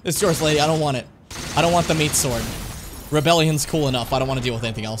like, this is yours, lady, I don't want it. I don't want the meat sword. Rebellion's cool enough, I don't want to deal with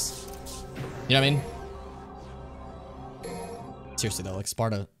anything else. You know what I mean? Seriously though, like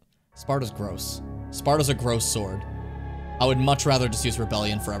Sparta's gross. Sparta's a gross sword. I would much rather just use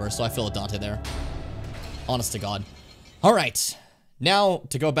Rebellion forever, so I feel with Dante there. Honest to God. Alright. Now,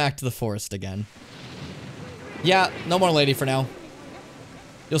 to go back to the forest again. Yeah, no more lady for now.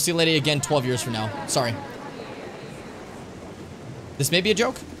 You'll see lady again 12 years from now. Sorry. This may be a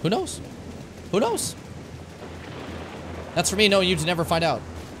joke. Who knows? Who knows? That's for me knowing you to never find out.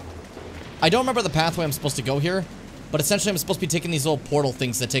 I don't remember the pathway I'm supposed to go here, but essentially I'm supposed to be taking these little portal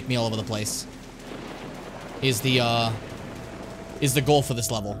things that take me all over the place. Is the goal for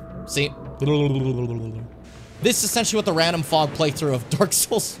this level. See? This is essentially what the random fog playthrough of Dark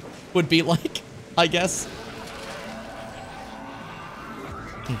Souls would be like, I guess.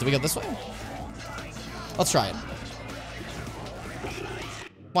 Do we go this way? Let's try it.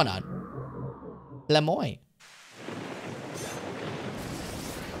 Why not? Lemoy.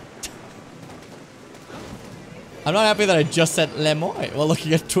 I'm not happy that I just said Lemoy while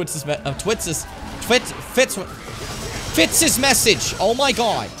looking at Twitz's message. Oh my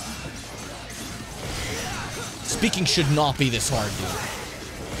god. Speaking should not be this hard, dude.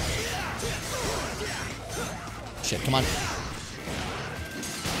 Shit, come on.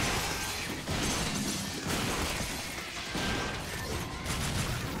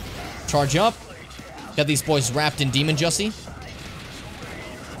 Charge up. Got these boys wrapped in Demon Jussie.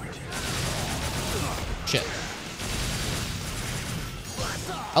 Shit.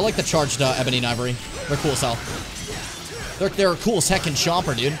 I like the charged Ebony and Ivory. They're cool as hell. They're cool as heck in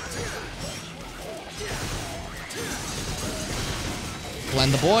Chomper, dude.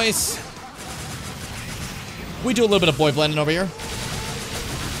 Blend the boys. We do a little bit of boy blending over here.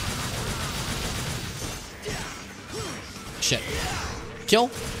 Shit.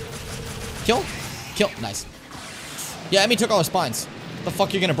 Kill. Kill. Kill. Nice. Yeah, Emmy took all her spines. What the fuck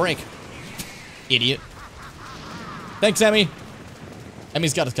are you gonna break? Idiot. Thanks, Emmy.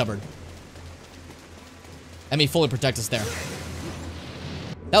 Emmy's got us covered. Emmy fully protect us there.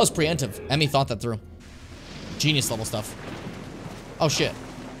 That was preemptive. Emmy thought that through. Genius level stuff. Oh shit.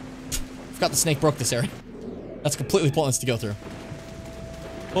 Forgot the snake broke this area. That's completely pointless to go through.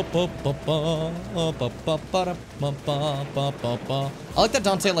 I like that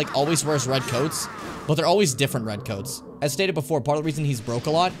Dante like always wears red coats, but they're always different red coats. As stated before, part of the reason he's broke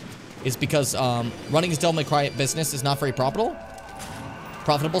a lot is because running his Devil May Cry business is not very profitable,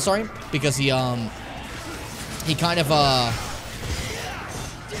 sorry, because he kind of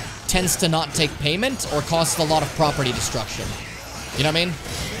tends to not take payment or costs a lot of property destruction. You know what I mean?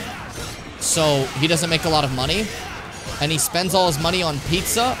 So he doesn't make a lot of money, and he spends all his money on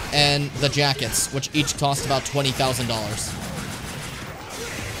pizza and the jackets, which each cost about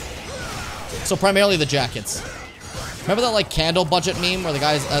 $20,000. So primarily the jackets. Remember that like candle budget meme where the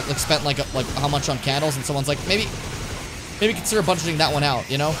guys like spent like how much on candles, and someone's like maybe consider budgeting that one out,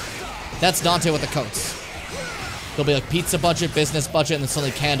 you know? That's Dante with the coats. There'll be like pizza budget, business budget, and then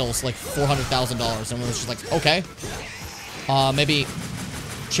suddenly candles like $400,000, and everyone's just like, okay, maybe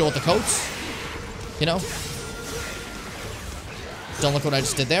chill with the coats, you know? Don't look what I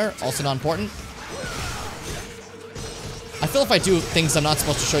just did there. Also not important. I feel if I do things I'm not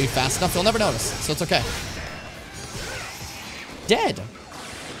supposed to show you fast enough, you'll never notice, so it's okay. Dead.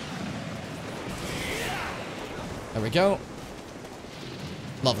 There we go.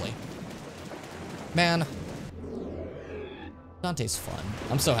 Lovely. Man. Dante's fun.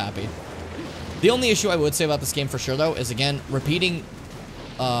 I'm so happy. The only issue I would say about this game for sure, though, is, again, repeating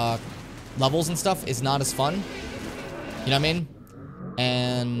levels and stuff is not as fun. You know what I mean?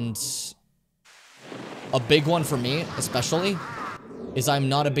 And a big one for me, especially, is I'm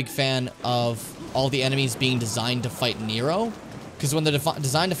not a big fan of all the enemies being designed to fight Nero. Because when they're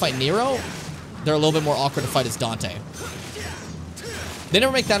designed to fight Nero, they're a little bit more awkward to fight as Dante. They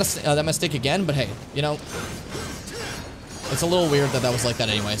never make that mistake again, but hey, you know, it's a little weird that that was like that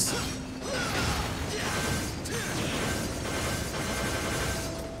anyways.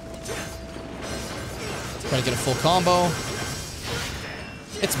 Try to get a full combo.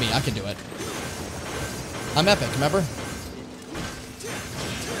 It's me. I can do it. I'm epic, remember?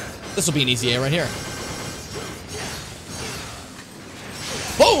 This will be an easy A right here.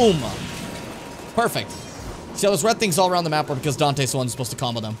 Boom! Perfect. See, those red things all around the map were because Dante's the one who's supposed to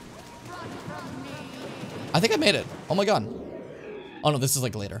combo them. I think I made it. Oh my god. Oh no, this is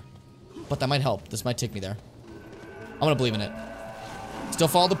like later. But that might help. This might take me there. I'm gonna believe in it. Still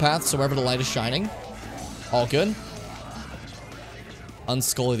follow the path, so wherever the light is shining. All good.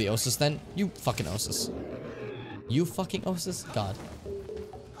 Unscully the Osis then. You fucking Osis. You fucking Osis? God.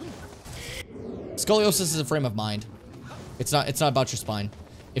 Scoliosis is a frame of mind. It's not about your spine.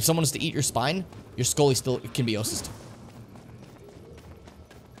 If someone is to eat your spine, your Scully still can be Osis.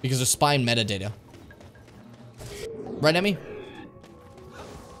 Because there's spine metadata. Right, Emmy?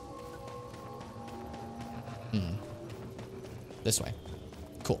 This way.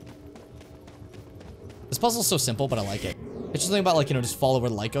 Cool. This puzzle's so simple, but I like it. It's just something about, like, you know, just follow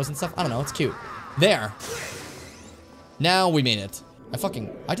where the light goes and stuff. I don't know, it's cute. There. Now we made it.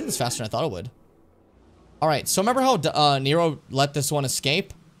 I did this faster than I thought it would. Alright, so remember how Nero let this one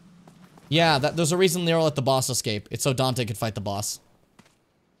escape? Yeah, there's a reason Nero let the boss escape. It's so Dante could fight the boss.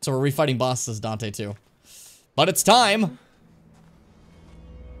 So we're refighting bosses as Dante too. But it's time!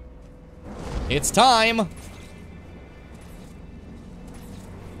 It's time!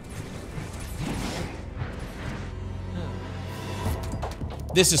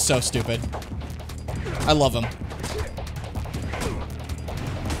 This is so stupid. I love him.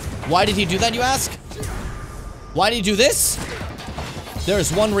 Why did he do that, you ask? Why did he do this? There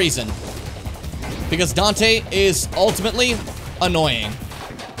is one reason. Because Dante is ultimately annoying.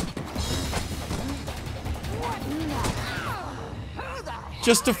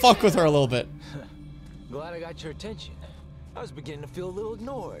 Just to fuck with her a little bit. Glad I got your attention. I was beginning to feel a little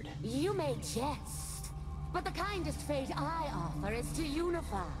ignored. You may jest, but the kindest fate I offer is to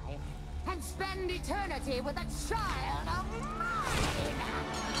unify and spend eternity with a child of mine.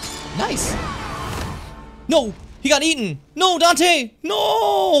 Nice. No, he got eaten. No, Dante.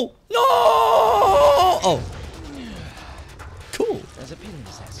 No, no. Oh. Cool. As appealing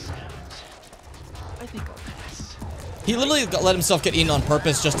as that sounds, I think I'll pass. He literally let himself get eaten on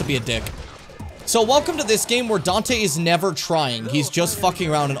purpose just to be a dick. So welcome to this game where Dante is never trying. He's just fucking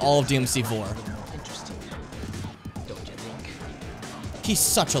around in all of DMC4. Interesting, don't you think? He's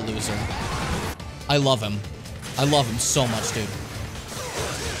such a loser. I love him. I love him so much, dude.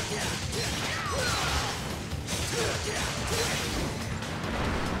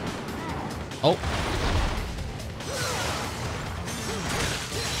 Oh.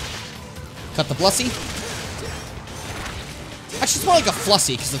 Cut the Blussy. Actually, it's more like a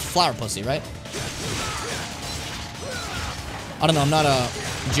Flussy because it's flower pussy, right? I don't know. I'm not a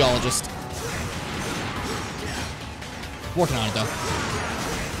geologist. Working on it, though.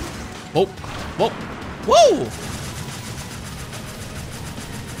 Whoa. Whoa. Whoa!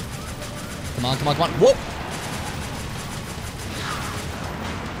 Come on, come on, come on. Whoa!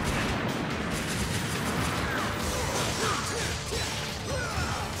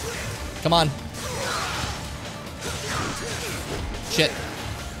 Come on. Shit.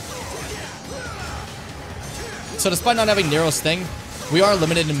 So despite not having Nero's thing, we are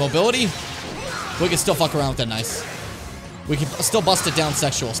limited in mobility. We can still fuck around with it nice. We can still bust it down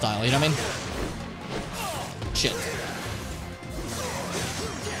sexual style, you know what I mean? Shit.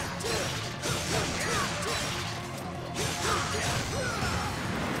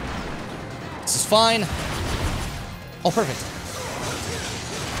 This is fine. Oh, perfect.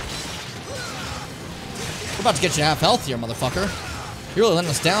 We're about to get you half health here, motherfucker. You're really letting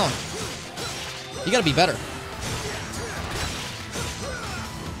us down. You gotta be better.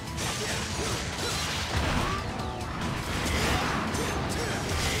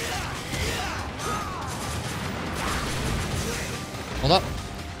 Hold up.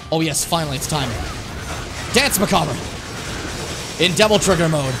 Oh yes, finally it's time. Dance Macabre! In Devil Trigger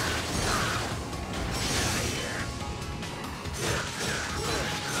mode.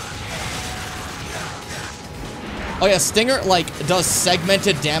 Oh yeah, Stinger, like, does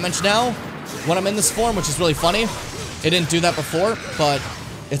segmented damage now when I'm in this form, which is really funny. It didn't do that before, but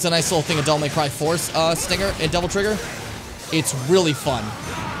it's a nice little thing of Devil May Cry 4's Stinger in Devil Trigger. It's really fun.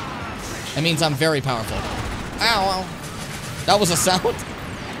 It means I'm very powerful. Ow, ow. That was a sound?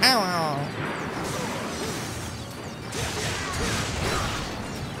 Ow, ow.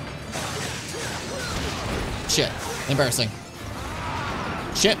 Shit. Embarrassing.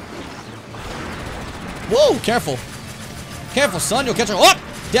 Shit. Whoa, careful. Careful, son. You'll catch a... Oh!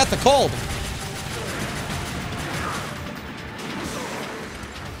 Death the cold.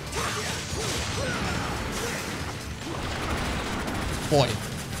 Boy.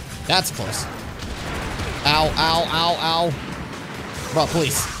 That's close. Ow, ow, ow, ow. Bro,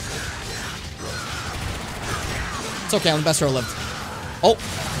 please. It's okay, I'm the best hero lived. Oh.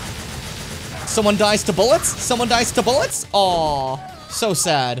 Someone dies to bullets? Someone dies to bullets? Aw. So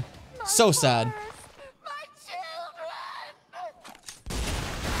sad. So sad.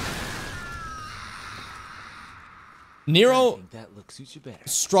 Nero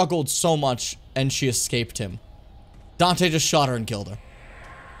struggled so much, and she escaped him. Dante just shot her and killed her.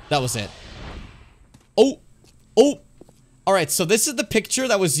 That was it. Oh! Oh! Alright, so this is the picture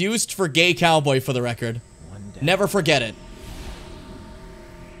that was used for Gay Cowboy, for the record. Never forget it.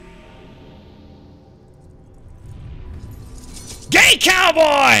 Gay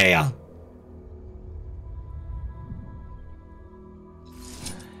Cowboy!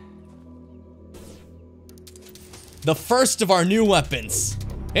 The first of our new weapons.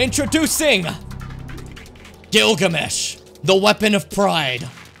 Introducing Gilgamesh, the weapon of pride.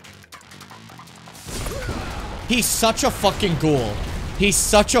 He's such a fucking ghoul. He's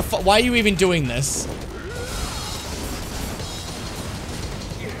such a why are you even doing this?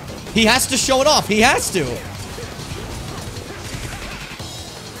 He has to show it off. He has to.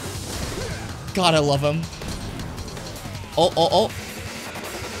 God, I love him. Oh, oh, oh.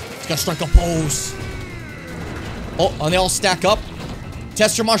 He's gonna strike a pose. Oh, and they all stack up.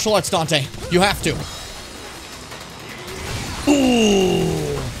 Test your martial arts, Dante. You have to.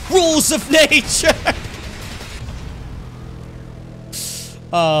 Ooh. Rules of nature.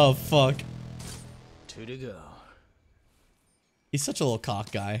 Oh, fuck. 2 to go. He's such a little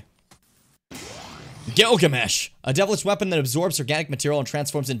cock guy. Gilgamesh, a devilish weapon that absorbs organic material and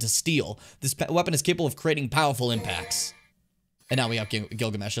transforms into steel. This weapon is capable of creating powerful impacts. And now we have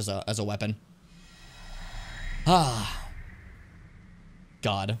Gilgamesh as a weapon. Ah.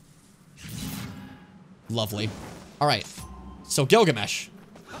 God. Lovely. Alright. So Gilgamesh.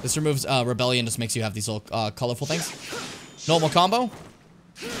 This removes Rebellion, just makes you have these little colorful things. Normal combo.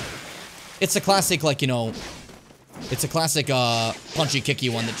 It's a classic, like, you know... It's a classic punchy kicky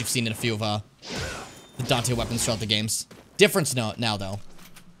one that you've seen in a few of the Dante weapons throughout the games. Difference now though.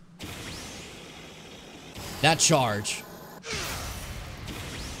 That charge.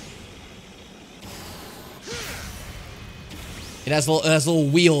 It has little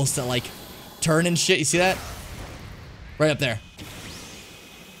wheels that like turn and shit. You see that? Right up there.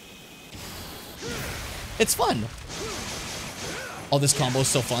 It's fun. Oh, this combo is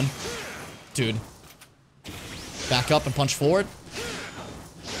so fun. Dude. Back up and punch forward.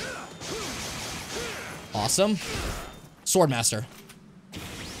 Awesome. Swordmaster.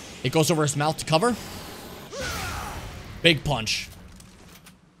 It goes over his mouth to cover. Big punch.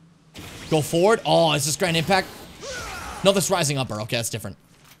 Go forward. Oh, is this Grand Impact? No, this Rising Upper. Okay, that's different.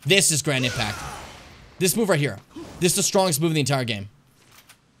 This is Grand Impact. This move right here. This is the strongest move in the entire game.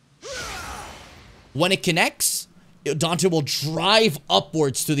 When it connects, Dante will drive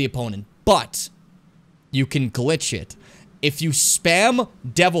upwards to the opponent. But you can glitch it. If you spam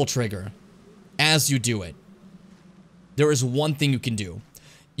Devil Trigger as you do it, there is one thing you can do.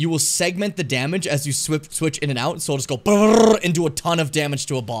 You will segment the damage as you switch in and out, so it'll just go brrr and do a ton of damage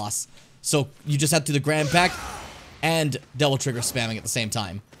to a boss. So you just have to do the Grand Impact and Devil Trigger spamming at the same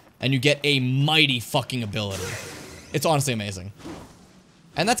time. And you get a mighty fucking ability. It's honestly amazing.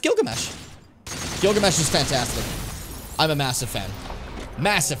 And that's Gilgamesh. Gilgamesh is fantastic. I'm a massive fan.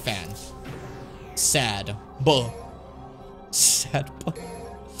 Massive fan. Sad. Buh. Sad buh.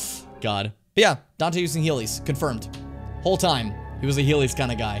 God. But yeah, Dante using Heelys. Confirmed. Whole time, he was a Heelys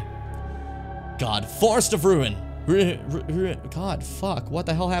kind of guy. God. Forest of Ruin. God, fuck. What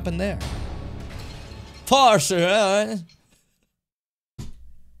the hell happened there? Forest of Ruin.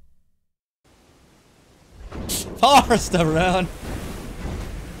 Forest of Ruin.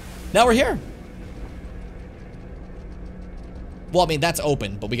 Now we're here. Well, I mean, that's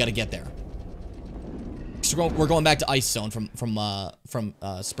open, but we gotta get there. So we're going back to Ice Zone from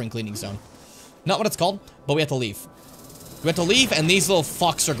Spring Cleaning Zone. Not what it's called, but we have to leave. We have to leave, and these little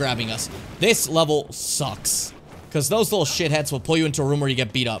fucks are grabbing us. This level sucks. Because those little shitheads will pull you into a room where you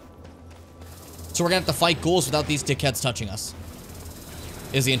get beat up. So we're gonna have to fight ghouls without these dickheads touching us.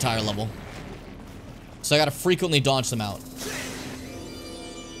 Is the entire level. So I gotta frequently dodge them out.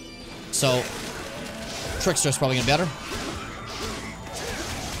 So, Trickster's probably gonna be better.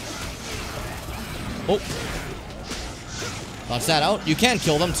 Oh. Dodge that out. You can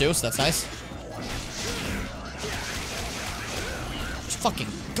kill them too, so that's nice. Fucking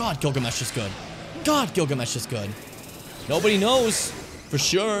God, Gilgamesh is good. God, Gilgamesh is good. Nobody knows. For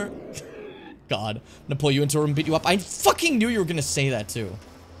sure. God. I'm gonna pull you into a room and beat you up. I fucking knew you were gonna say that too.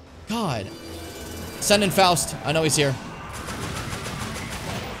 God. Send in Faust. I know he's here.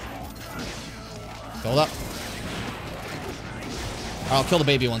 Build up. I'll kill the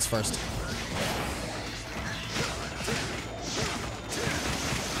baby ones first.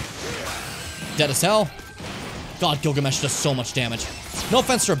 Dead as hell. God, Gilgamesh does so much damage. No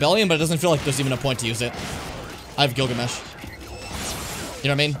offense to Rebellion, but it doesn't feel like there's even a point to use it. I have Gilgamesh. You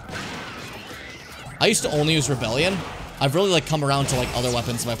know what I mean? I used to only use Rebellion. I've really like come around to like other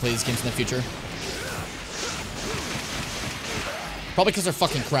weapons if I play these games in the future. Probably because they're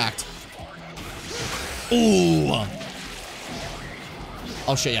fucking cracked. Ooh.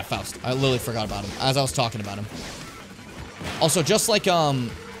 Oh shit, yeah, Faust. I literally forgot about him as I was talking about him. Also, just like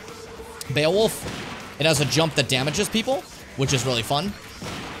Beowulf, it has a jump that damages people, which is really fun.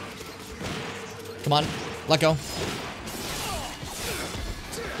 Come on, let go.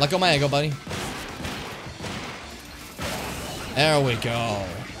 Let go my ego, buddy. There we go.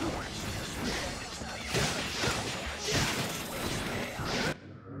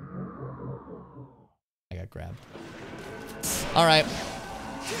 I got grabbed. All right.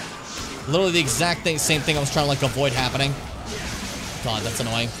 Literally the exact same thing I was trying to like avoid happening. God, that's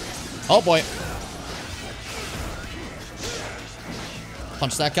annoying. Oh boy.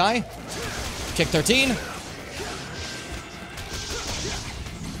 Punch that guy. Kick 13.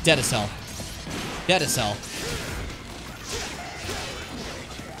 Dead as hell. Dead as hell.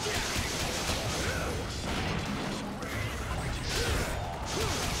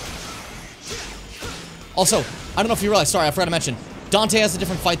 Also, I don't know if you realize, sorry, I forgot to mention, Dante has a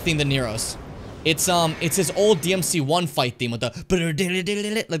different fight theme than Nero's. It's his old DMC1 fight theme with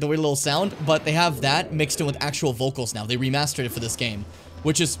the like the weird little sound, but they have that mixed in with actual vocals now. They remastered it for this game,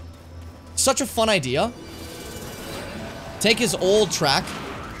 which is such a fun idea. Take his old track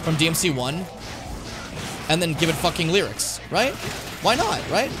from DMC1 and then give it fucking lyrics, right? Why not,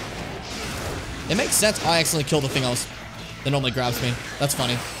 right? It makes sense. Oh, I accidentally killed the thing that normally grabs me. That's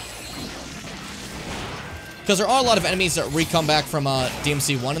funny. Because there are a lot of enemies that re-come back from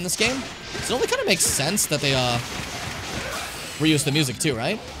DMC1 in this game. So it only kind of makes sense that they reuse the music too,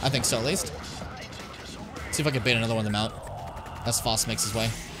 right? I think so, at least. Let's see if I can bait another one of them out. As Faust makes his way.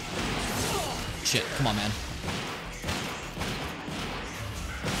 Shit, come on, man.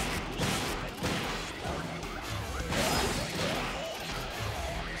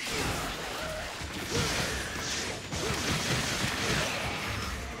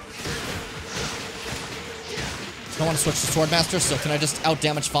 I want to switch to Swordmaster, so can I just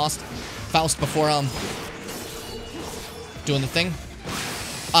out-damage Faust before, doing the thing?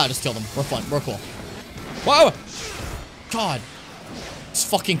 Ah, I just killed him. We're fun. We're cool. Whoa! God. These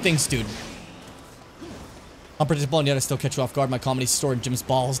fucking things, dude. Unpredictable, and yet I still catch you off guard. My comedy's stored in Jim's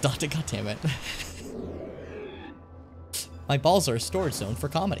balls. Dante, goddammit. My balls are a storage zone for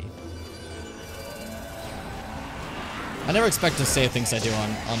comedy. I never expect to say things I do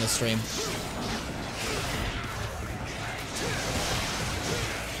on this stream.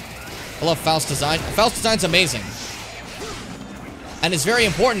 I love Faust design. Faust design's amazing. And it's very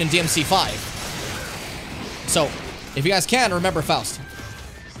important in DMC 5. So, if you guys can, remember Faust.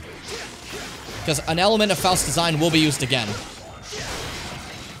 Because an element of Faust design will be used again.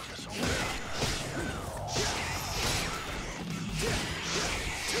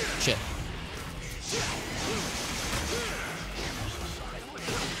 Shit.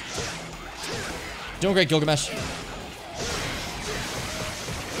 Doing great, Gilgamesh.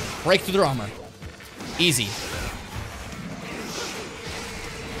 Break through their armor. Easy.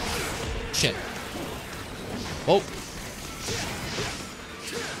 Shit. Oh.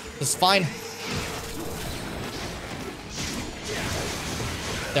 This is fine.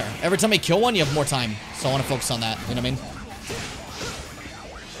 There. Every time I kill one, you have more time. So I want to focus on that. You know what I mean?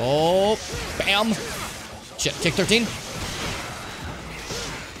 Oh. Bam. Shit. Kick 13.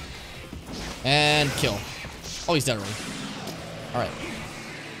 And kill. Oh, he's dead already. Alright.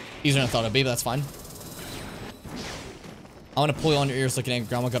 Easier than I thought it'd be, but that's fine. I want to pull you on your ears looking at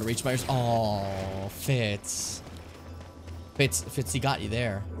Grandma gotta reach my ears. Oh, Fitz. Fitz, he got you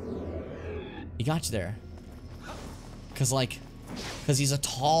there. He got you there. Cause he's a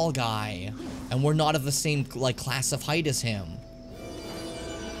tall guy. And we're not of the same, like, class of height as him.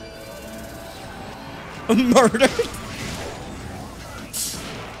 Murdered!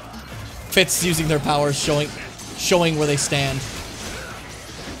 Fitz using their powers, showing where they stand.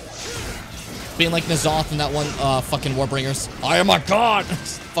 Being like N'Zoth in that one, fucking Warbringers. I am a god!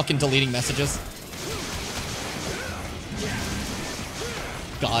 Fucking deleting messages.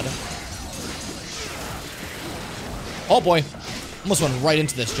 God. Oh boy. Almost went right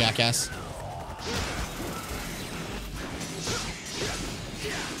into this jackass.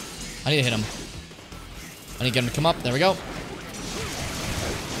 I need to hit him. I need to get him to come up. There we go.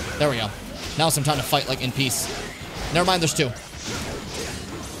 There we go. Now it's some time to fight, like, in peace. Never mind, there's 2.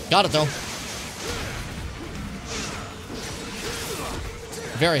 Got it, though.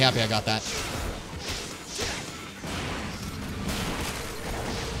 Very happy I got that.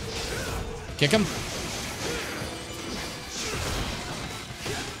 Kick him.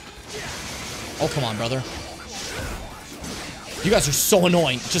 Oh, come on, brother. You guys are so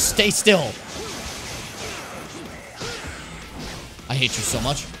annoying. Just stay still. I hate you so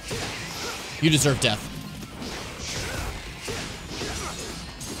much. You deserve death.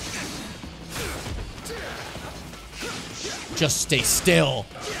 Just stay still.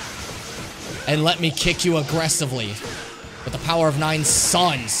 And let me kick you aggressively. With the power of 9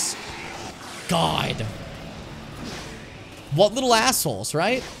 suns. God. What little assholes,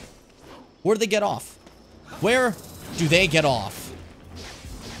 right? Where do they get off? Where do they get off?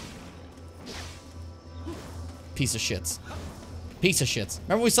 Piece of shits. Piece of shits.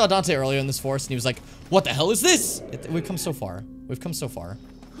 Remember we saw Dante earlier in this forest and he was like, what the hell is this? We've come so far. We've come so far.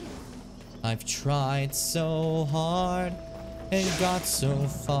 I've tried so hard and got so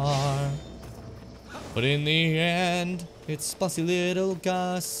far. But in the end, it's fussy little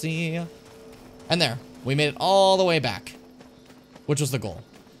Gussie. And there. We made it all the way back. Which was the goal.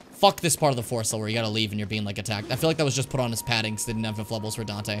 Fuck this part of the forest though where you gotta leave and you're being like attacked. I feel like that was just put on as padding because they didn't have enough levels for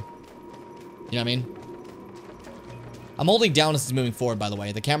Dante. You know what I mean? I'm holding down as he's moving forward, by the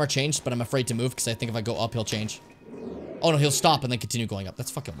way. The camera changed, but I'm afraid to move because I think if I go up, he'll change. Oh no, he'll stop and then continue going up. That's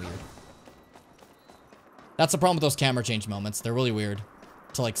fucking weird. That's the problem with those camera change moments. They're really weird.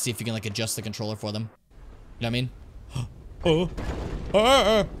 To like see if you can like adjust the controller for them. You know what I mean?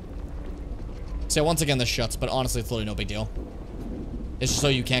 So once again, this shuts, but honestly, it's literally no big deal. It's just so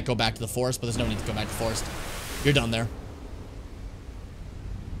you can't go back to the forest, but there's no need to go back to the forest. You're done there.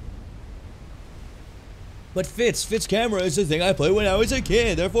 But Fitz camera is the thing I played when I was a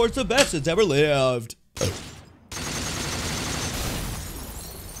kid, therefore it's the best it's ever lived.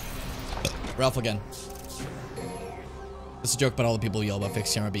 Ralph again. It's a joke about all the people who yell about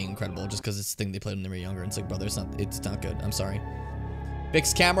fixed camera being incredible just because it's the thing they played when they were younger. And it's like, brother, it's not good. I'm sorry.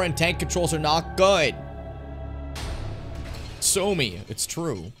 Fixed camera and tank controls are not good. Sue me. It's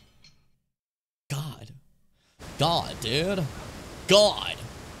true. God. God, dude. God.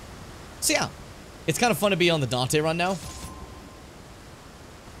 So yeah. It's kind of fun to be on the Dante run now.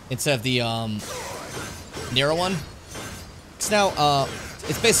 Instead of the, Nero one. It's now,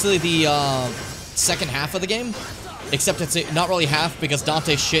 it's basically the, second half of the game. Except it's not really half because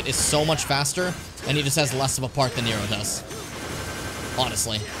Dante's shit is so much faster. And he just has less of a part than Nero does.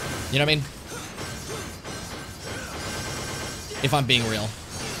 Honestly. You know what I mean? If I'm being real.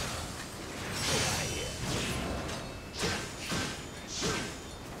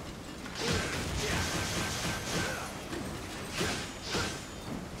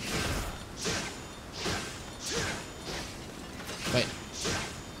 Wait.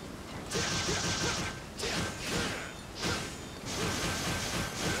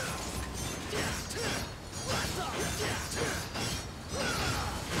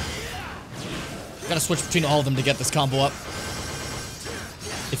 Gotta switch between all of them to get this combo up.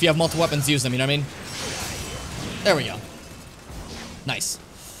 If you have multiple weapons, use them, you know what I mean? There we go. Nice.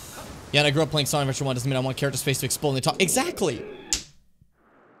 Yeah, and I grew up playing Sonic Adventure 1 doesn't mean I want character space to explode and they talk. Exactly!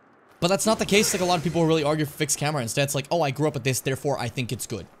 But that's not the case. Like, a lot of people really argue for fixed camera. Instead, it's like, oh, I grew up with this, therefore I think it's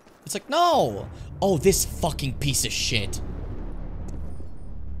good. It's like, no! Oh, this fucking piece of shit.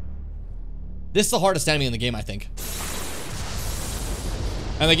 This is the hardest enemy in the game, I think.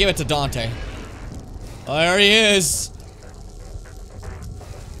 And they gave it to Dante. Oh, there he is!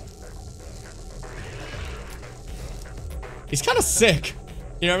 He's kind of sick.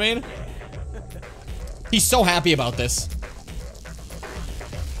 You know what I mean? He's so happy about this.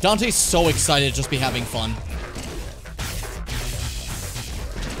 Dante's so excited to just be having fun.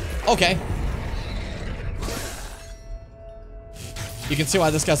 Okay. You can see why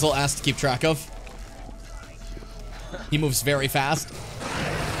this guy's a little ass to keep track of. He moves very fast.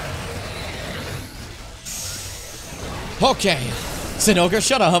 Okay. Sinoga,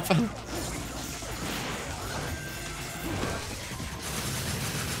 shut up.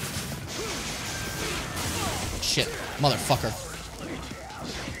 Shit. Motherfucker.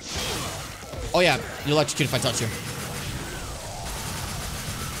 Oh yeah, you electrocute if I touch you.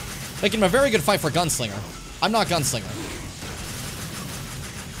 Making him a very good fight for Gunslinger. I'm not Gunslinger.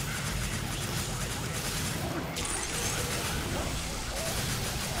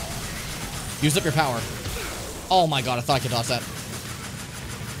 Use up your power. Oh my god, I thought I could dodge that.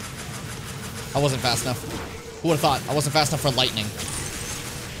 I wasn't fast enough. Who would have thought? I wasn't fast enough for lightning.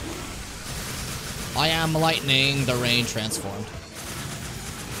 I am lightning, the rain transformed.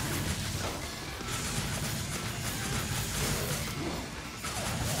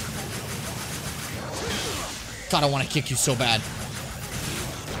 God, I want to kick you so bad.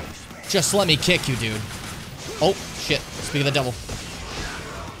 Just let me kick you, dude. Oh, shit. Speak of the devil.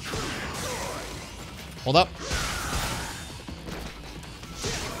 Hold up.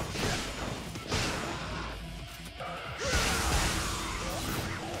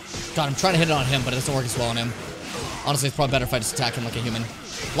 God, I'm trying to hit it on him, but it doesn't work as well on him. Honestly, it's probably better if I just attack him like a human.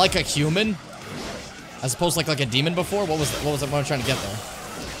 Like a human? As opposed to like a demon before? What was I'm trying to get there?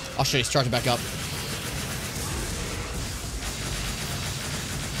 Oh shit, he's charging back up.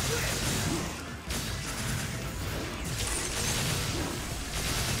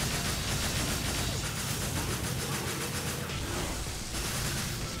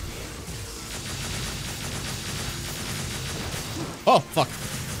 Oh, fuck.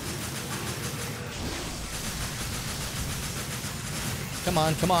 Come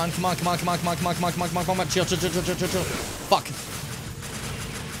on, come on, come on, come on, come on, come on, come on, come on, come on, come on, come on, chill, chill, chill, chill, chill, chill, chill. Fuck.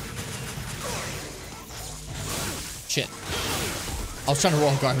 Shit. I was trying to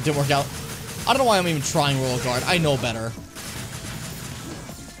roll guard, it didn't work out. I don't know why I'm even trying roll guard. I know better.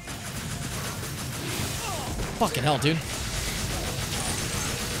 Fucking hell, dude.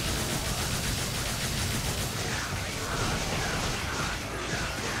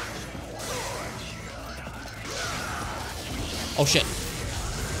 Oh shit.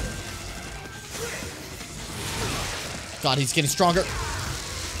 God, he's getting stronger.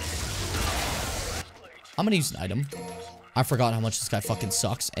 I'm gonna use an item. I forgot how much this guy fucking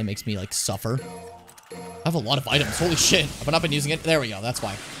sucks and makes me like suffer. I have a lot of items. Holy shit. I've not been using it. There we go. That's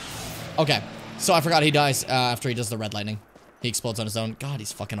why. Okay. So I forgot he dies after he does the red lightning. He explodes on his own. God,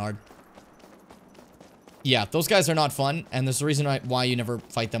 he's fucking hard. Yeah, those guys are not fun. And there's a reason why you never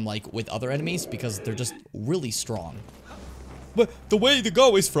fight them like with other enemies, because they're just really strong. But the way to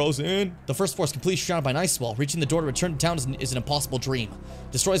go is frozen. The first floor is completely surrounded by an ice wall. Reaching the door to return to town is an impossible dream.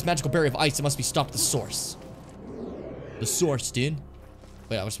 Destroys magical barrier of ice. It must be stopped at the source. The source, dude.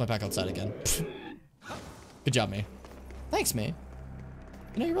 Wait, I wish my back outside again. Good job, me. Thanks, me.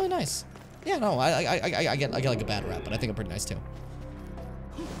 You know, you're really nice. Yeah, no, I get like a bad rap, but I think I'm pretty nice too.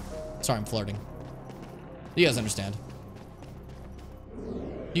 Sorry, I'm flirting. You guys understand.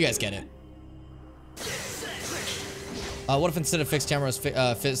 You guys get it. What if instead of fixed cameras,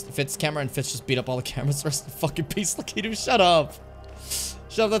 Fitz camera and Fitz just beat up all the cameras? Rest in fucking peace, Lakitu. Shut up.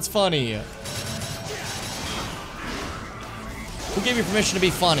 Shut up, that's funny. Who gave you permission to be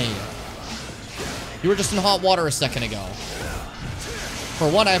funny? You were just in hot water a second ago.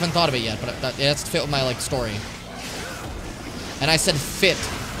 For one, I haven't thought of it yet, but that's to fit with my, like, story. And I said fit,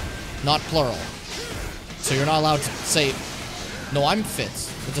 not plural. So you're not allowed to say, no, I'm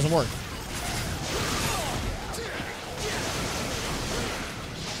Fitz. It doesn't work.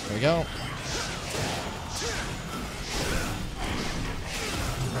 There we go.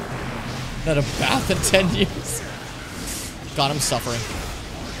 Not a bath in 10 years. God, I'm suffering.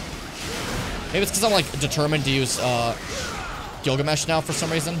 Maybe it's because I'm, like, determined to use, Gilgamesh now for some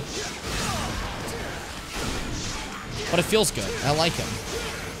reason. But it feels good. I like him.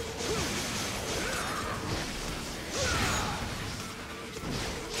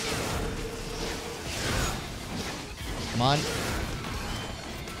 Come on.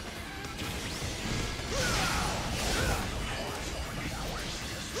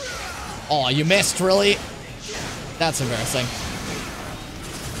 Oh, you missed, really? That's embarrassing.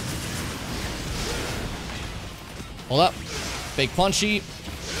 Hold up. Big punchy.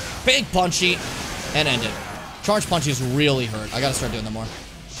 Big punchy. And end it. Charge punchies really hurt. I gotta start doing them more.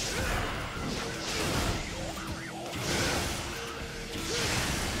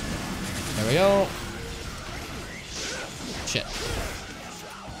 There we go. Shit.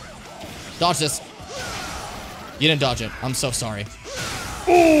 Dodge this. You didn't dodge it. I'm so sorry.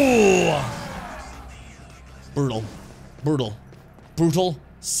 Ooh! Brutal. Brutal. Brutal.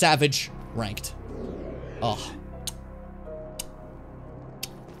 Savage. Ranked. Oh.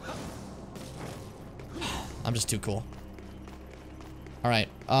 I'm just too cool. Alright.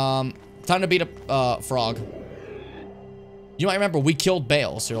 Time to beat up, Frog. You might remember we killed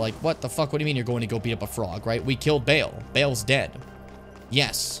Bale. So you're like, what the fuck? What do you mean you're going to go beat up a frog, right? We killed Bale. Bale's dead.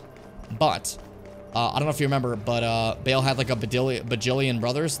 Yes. But, I don't know if you remember, but, Bale had like a bajillion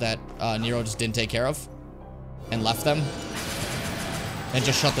brothers that, Nero just didn't take care of. And left them. And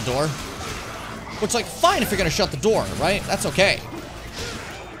just shut the door. Which, like, fine if you're gonna shut the door, right? That's okay.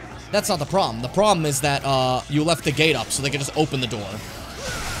 That's not the problem. The problem is that, you left the gate up so they could just open the door.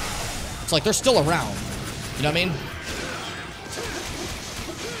 It's like, they're still around. You know what I mean?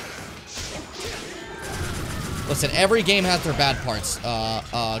 Listen, every game has their bad parts,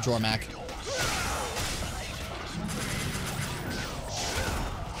 Jormac.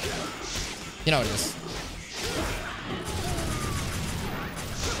 You know it is.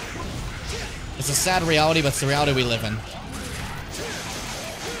 It's a sad reality, but it's the reality we live in.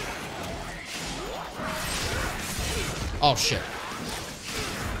 Oh, shit.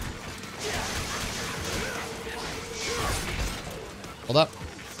 Hold up.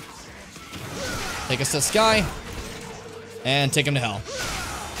 Take us to the sky. And take him to hell.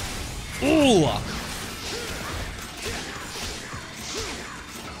 Ooh!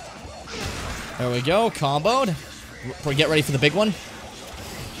 There we go. Comboed. We get ready for the big one.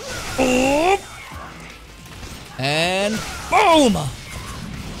 Ooh! And boom!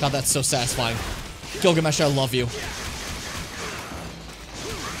 God, that's so satisfying. Gilgamesh, I love you.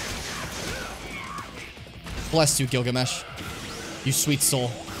 Bless you, Gilgamesh. You sweet soul.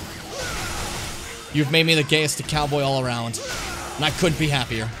 You've made me the gayest cowboy all around. And I couldn't be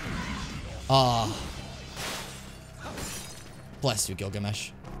happier. Ah. Bless you, Gilgamesh.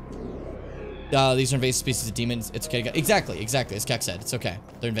 These are invasive species of demons. It's okay. Exactly. As Keck said. It's okay.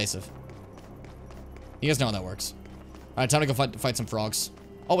 They're invasive. You guys know how that works. Alright, time to go fight some frogs.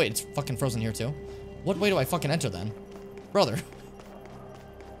 Oh, wait. It's fucking frozen here, too. What way do I fucking enter, then? Brother.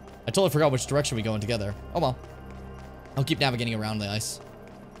 I totally forgot which direction we go in together. Oh, well. I'll keep navigating around the ice.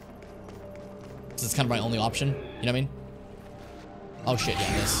 This is kind of my only option. You know what I mean? Oh, shit.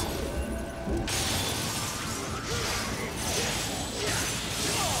 Yeah, this.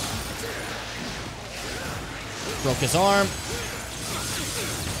 Broke his arm.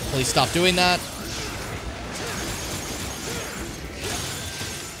 Please stop doing that.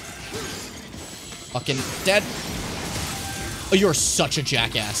 Fucking dead. Oh, you're such a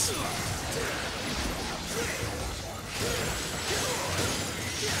jackass.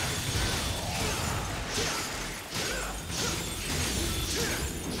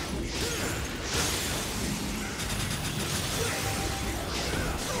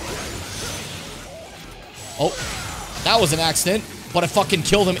 Oh, that was an accident, but I fucking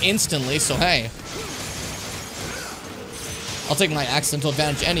killed him instantly, so hey. I'll take my accidental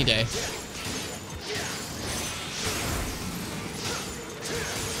advantage any day.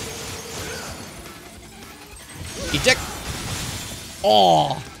 Eat dick.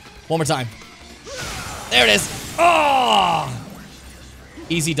 Oh, one more time. There it is. Oh,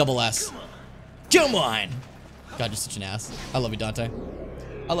 easy double S. Come on. God, you're such an ass. I love you, Dante.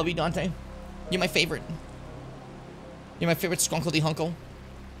 I love you, Dante. You're my favorite. You're my favorite skunkly hunkle.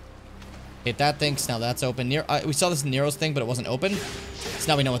 Hit that thing. So now that's open. We saw this in Nero's thing, but it wasn't open.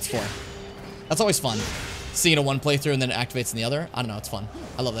 So now we know what it's for. That's always fun. Seeing a one playthrough and then it activates in the other. I don't know. It's fun.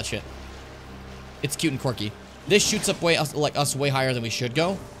 I love that shit. It's cute and quirky. This shoots up us way higher than we should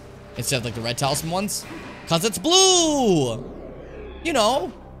go. Instead of like the red talisman ones. Cause it's blue! You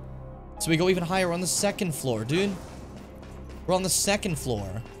know. So we go even higher. We're on the second floor, dude. We're on the second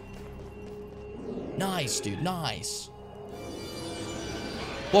floor. Nice, dude. Nice.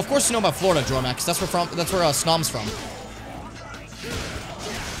 Well, of course you know about Florida, Dromax, because that's where Snom's from.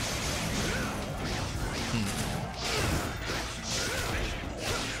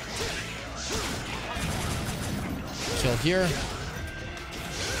 Kill here.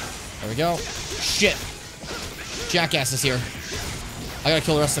 There we go. Shit. Jackass is here. I gotta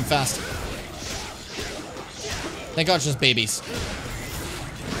kill the rest of them fast. Thank God it's just babies.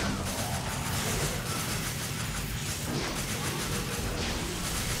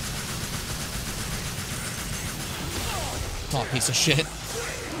 Oh, piece of shit.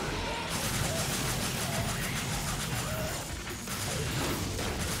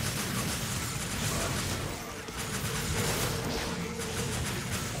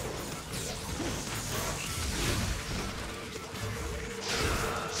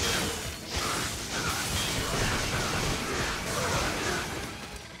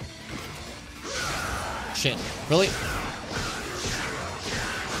 Shit. Really?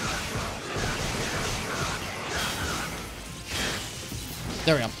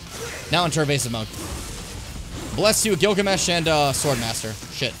 There we go. Now into evasive mode. Bless you, Gilgamesh and Swordmaster.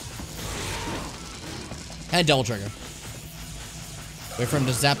 Shit. And Devil Trigger. Wait for him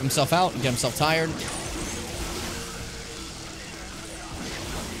to zap himself out and get himself tired.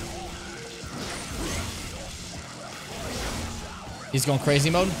 He's going crazy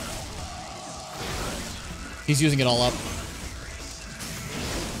mode. He's using it all up.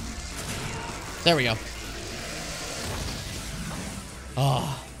 There we go.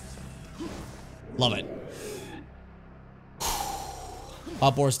 Oh. Love it.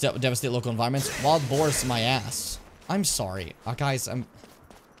 Wild boars devastate local environments. Wild boars my ass. I'm sorry. Guys,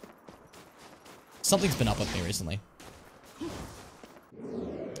 something's been up with me recently.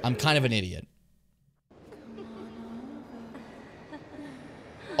 I'm kind of an idiot.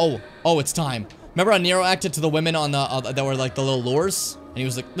 Oh, it's time. Remember how Nero acted to the women on the that were like the little lures? And he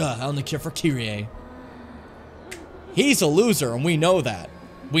was like, I only care for Kyrie. He's a loser, and we know that.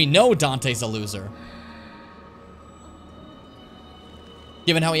 We know Dante's a loser.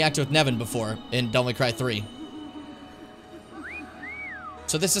 Given how he acted with Nevin before in Devil May Cry 3.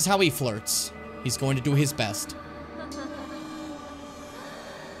 So this is how he flirts. He's going to do his best.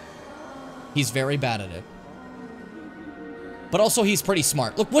 He's very bad at it. But also he's pretty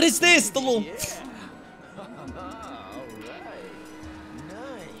smart. Look, what is this? The little...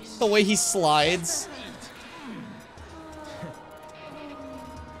 The way he slides.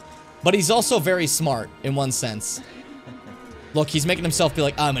 But he's also very smart in one sense. Look, he's making himself be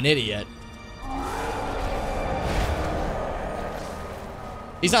like, I'm an idiot.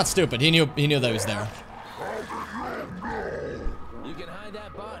 He's not stupid. He knew that he was there. You can hide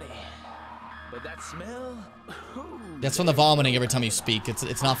that body, but that smell? That's from the vomiting every time you speak.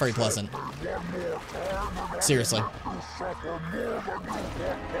 It's not very pleasant. Seriously.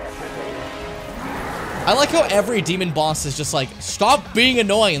 I like how every demon boss is just like, stop being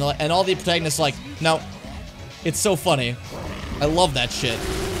annoying, and all the protagonists are like, no. It's so funny. I love that shit.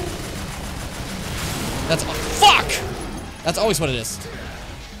 That's... Fuck! That's always what it is.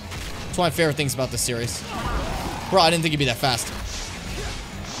 It's one of my favorite things about this series. Bro, I didn't think you'd be that fast.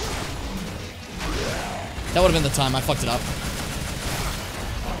 That would have been the time. I fucked it up.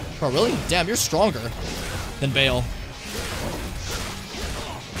 Bro, really? Damn, you're stronger than Bale.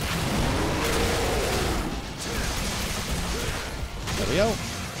 There we go.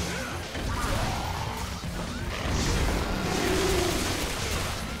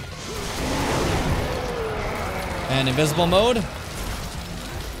 And invisible mode.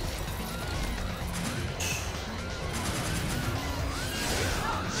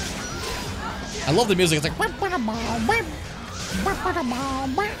 I love the music. It's like...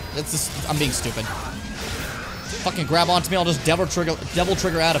 It's just... I'm being stupid. Fucking grab onto me. I'll just devil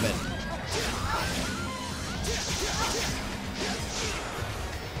trigger out of it.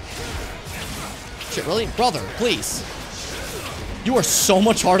 Shit, really? Brother, please. You are so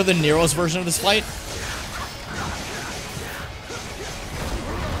much harder than Nero's version of this fight.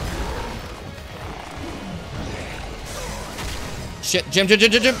 Shit, Jim. It's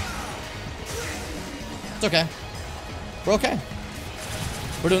okay. We're okay.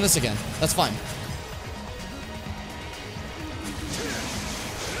 We're doing this again. That's fine.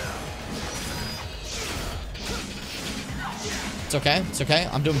 It's okay. It's okay.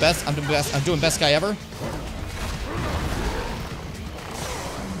 I'm doing best. I'm doing best guy ever.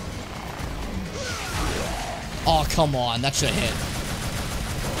 Oh, come on. That should hit.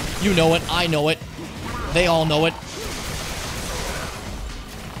 You know it. I know it. They all know it.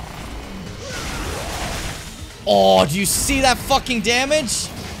 Oh, do you see that fucking damage?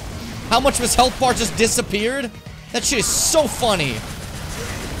 How much of his health bar just disappeared? That shit is so funny.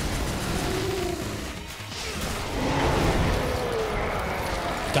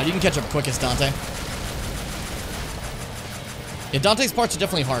 God, you can catch up quick as Dante. Yeah, Dante's parts are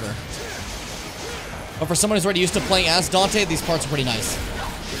definitely harder. But for someone who's already used to playing as Dante, these parts are pretty nice.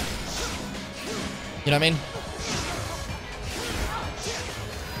 You know what I mean?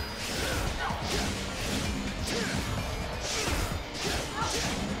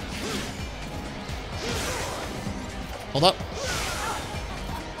 Hold up.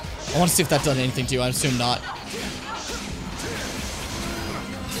 I want to see if that done anything to you. I assume not.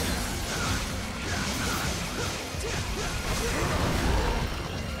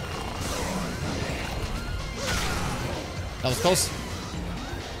 That was close.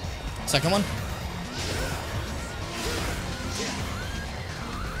 Second one.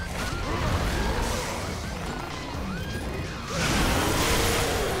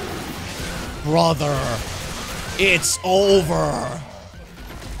 Brother. It's over.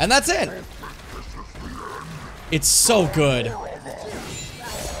 And that's it. It's so good.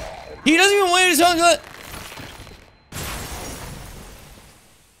 He doesn't even wait his own good.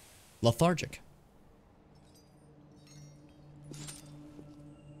 Lethargic.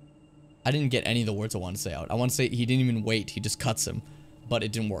 I didn't get any of the words I wanted to say out. I want to say he didn't even wait. He just cuts him. But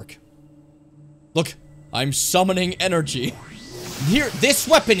it didn't work. Look. I'm summoning energy. Here, this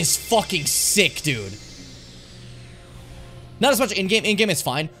weapon is fucking sick, dude. Not as much in-game. In-game is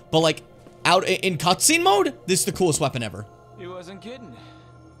fine. But, like, out in cutscene mode, this is the coolest weapon ever. He wasn't kidding.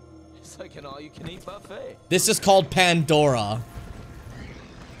 It's like an all-you-can-eat buffet. This is called Pandora.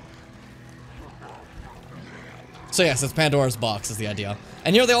 So, yes, it's Pandora's box is the idea.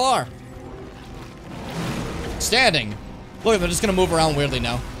 And here they all are. Standing. Look, they're just gonna move around weirdly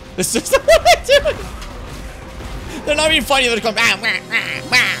now. This is what they're doing. They're not even fighting. They're going.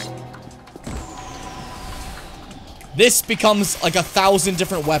 this becomes like 1,000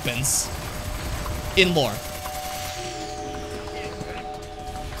 different weapons in lore.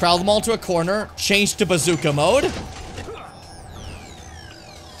 Crowd them all to a corner, change to bazooka mode.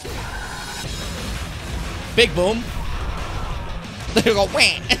 Big boom. There you go.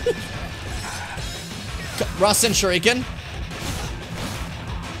 Wham. Rasen Shuriken.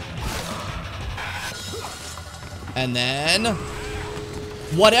 And then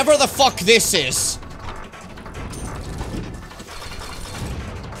whatever the fuck this is.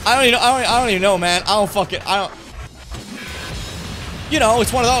 I don't even know, man. I don't. You know,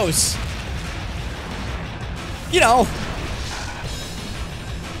 it's one of those. You know.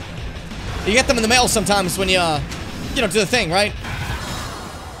 You get them in the mail sometimes when you do the thing, right?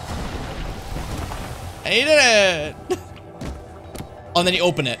 And you did it! Oh, and then you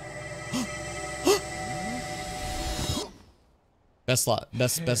open it. Best not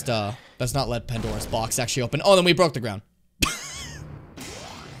let Pandora's box actually open. Oh, then we broke the ground.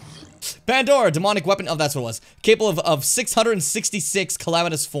 Pandora, demonic weapon. Oh, that's what it was. Capable of 666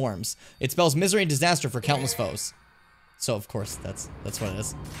 calamitous forms. It spells misery and disaster for countless foes. So, of course, that's what it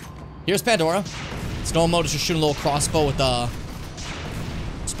is. Here's Pandora. Snow mode is just shooting a little crossbow with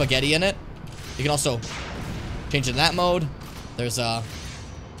spaghetti in it. You can also change it in that mode. There's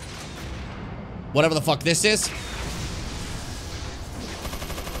whatever the fuck this is.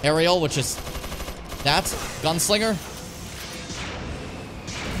 Aerial, which is that. Gunslinger.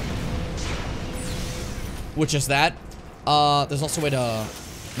 Which is that. There's also a way to...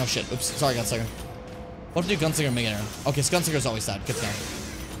 No shit. Oops. Sorry, Gunslinger. What to do Gunslinger and Mega Aaron? Okay, so Gunslinger's always that. Good to know.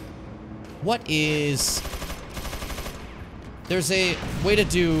 What is... There's a way to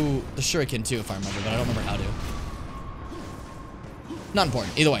do the Shuriken too, if I remember, but I don't remember how to. Not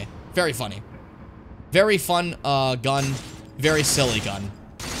important. Either way. Very funny. Very fun gun. Very silly gun.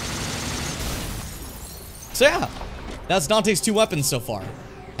 So yeah. That's Dante's 2 weapons so far.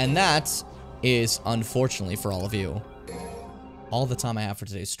 And that is, unfortunately for all of you, all the time I have for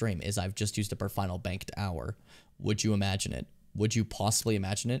today's stream is I've just used up our final banked hour. Would you imagine it? Would you possibly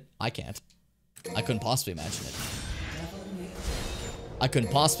imagine it? I can't. I couldn't possibly imagine it. I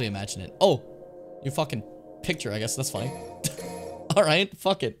couldn't possibly imagine it. Oh, your fucking picture, I guess. That's funny. Alright,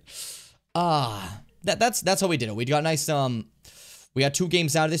 fuck it. That's how we did it. We got nice, we got 2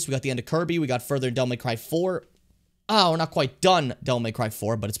 games out of this. We got the end of Kirby. We got further in Devil May Cry 4. Oh, we're not quite done Devil May Cry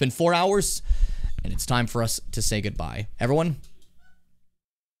 4, but it's been 4 hours, and it's time for us to say goodbye. Everyone?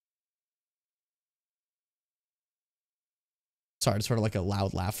 Sorry, just sort of like a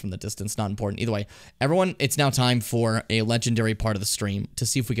loud laugh from the distance. Not important. Either way, everyone, it's now time for a legendary part of the stream to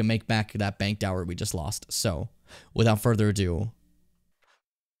see if we can make back that banked hour we just lost. So, without further ado...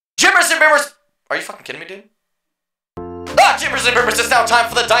 Jimmers and Bimmers! Are you fucking kidding me, dude? Jimmers and Bimmers, it's now time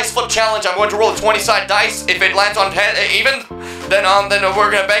for the dice flip challenge. I'm going to roll a 20-sided dice. If it lands on even, then we're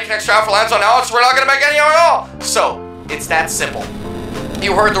going to bank an extra hour. If it lands on Alex, we're not going to make any hour at all. So, it's that simple.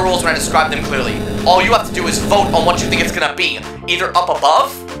 You heard the rules when I described them clearly. All you have to do is vote on what you think it's gonna be. Either up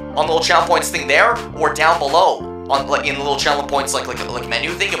above, on the little channel points thing there, or down below, on like in the little channel points like menu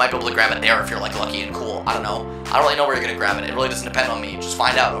thing. You might be able to grab it there if you're like lucky and cool. I don't know. I don't really know where you're gonna grab it. It really doesn't depend on me. Just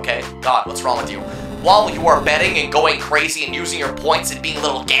find out, okay? God, what's wrong with you? While you are betting and going crazy and using your points and being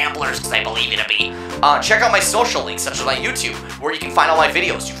little gamblers, because I believe you to be, check out my social links, such as my YouTube, where you can find all my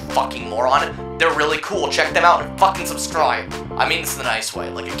videos, you fucking moron. They're really cool. Check them out and fucking subscribe. I mean this in a nice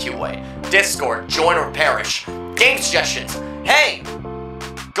way, like a cute way. Discord, join or perish. Game suggestions. Hey!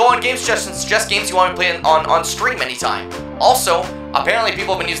 Go on game suggestions, suggest games you want to play on stream anytime. Also, apparently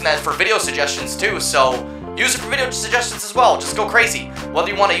people have been using that for video suggestions too, so use it for video suggestions as well. Just go crazy. Whether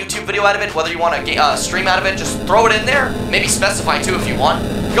you want a YouTube video out of it, whether you want a stream out of it, just throw it in there. Maybe specify too if you want.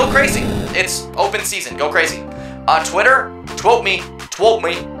 Go crazy. It's open season. Go crazy. Twitter, twote me.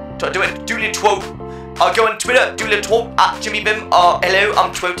 Do the twote. Go on Twitter, do the twote at Jimmy Bim. Hello,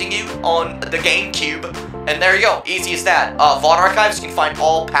 I'm twoting you on the GameCube. And there you go. Easy as that. VOD archives, you can find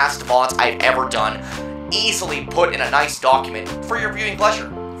all past VODs I've ever done. Easily put in a nice document for your viewing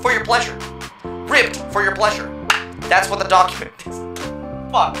pleasure. For your pleasure. Ribbed for your pleasure. That's what the document is.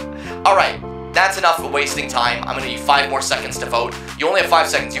 Fuck. Alright. That's enough of wasting time. I'm gonna give you 5 more seconds to vote. You only have 5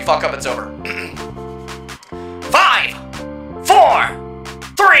 seconds. You fuck up, it's over. 5, 4,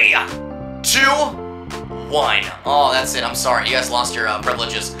 3, 2, 1. Oh, that's it. I'm sorry. You guys lost your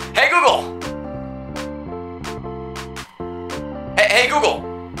privileges. Hey, Google! Hey, Google!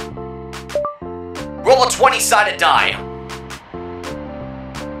 Roll a 20-sided die.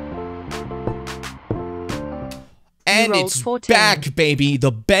 And it's back, baby.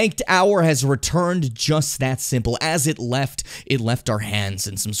 The banked hour has returned, just that simple. As it left our hands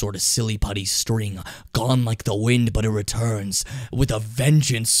in some sort of silly putty string, gone like the wind, but it returns with a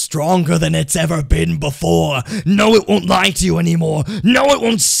vengeance stronger than it's ever been before. No, it won't lie to you anymore. No, it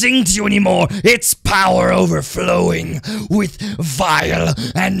won't sing to you anymore. Its power overflowing with vile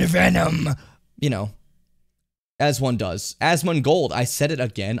and venom. You know, as one does. Asmongold, I said it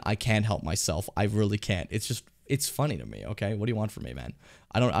again. I can't help myself. I really can't. It's funny to me, okay? What do you want from me, man?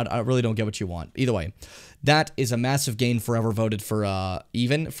 I really don't get what you want. Either way, that is a massive gain for whoever voted for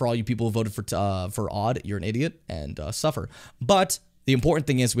even. For all you people who voted for odd, you're an idiot and suffer. But the important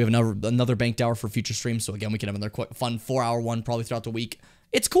thing is we have another banked hour for future streams. So again, we can have another quick, fun 4-hour one probably throughout the week.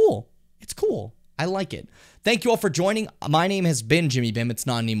 It's cool. It's cool. I like it. Thank you all for joining. My name has been Jimmy Bim. It's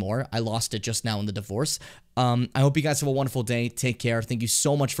not anymore. I lost it just now in the divorce. I hope you guys have a wonderful day. Take care. Thank you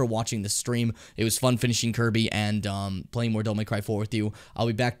so much for watching this stream. It was fun finishing Kirby and playing more Devil May Cry 4 with you. I'll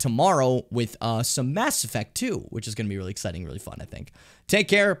be back tomorrow with some Mass Effect 2, which is going to be really exciting, really fun, I think. Take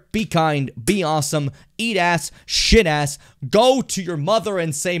care. Be kind. Be awesome. Eat ass. Shit ass. Go to your mother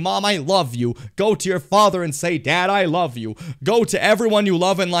and say, Mom, I love you. Go to your father and say, Dad, I love you. Go to everyone you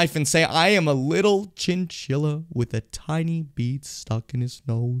love in life and say, I am a little chinchilla with a tiny bead stuck in his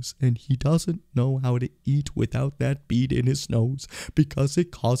nose, and he doesn't know how to eat without that bead in his nose because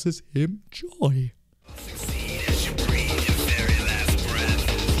it causes him joy.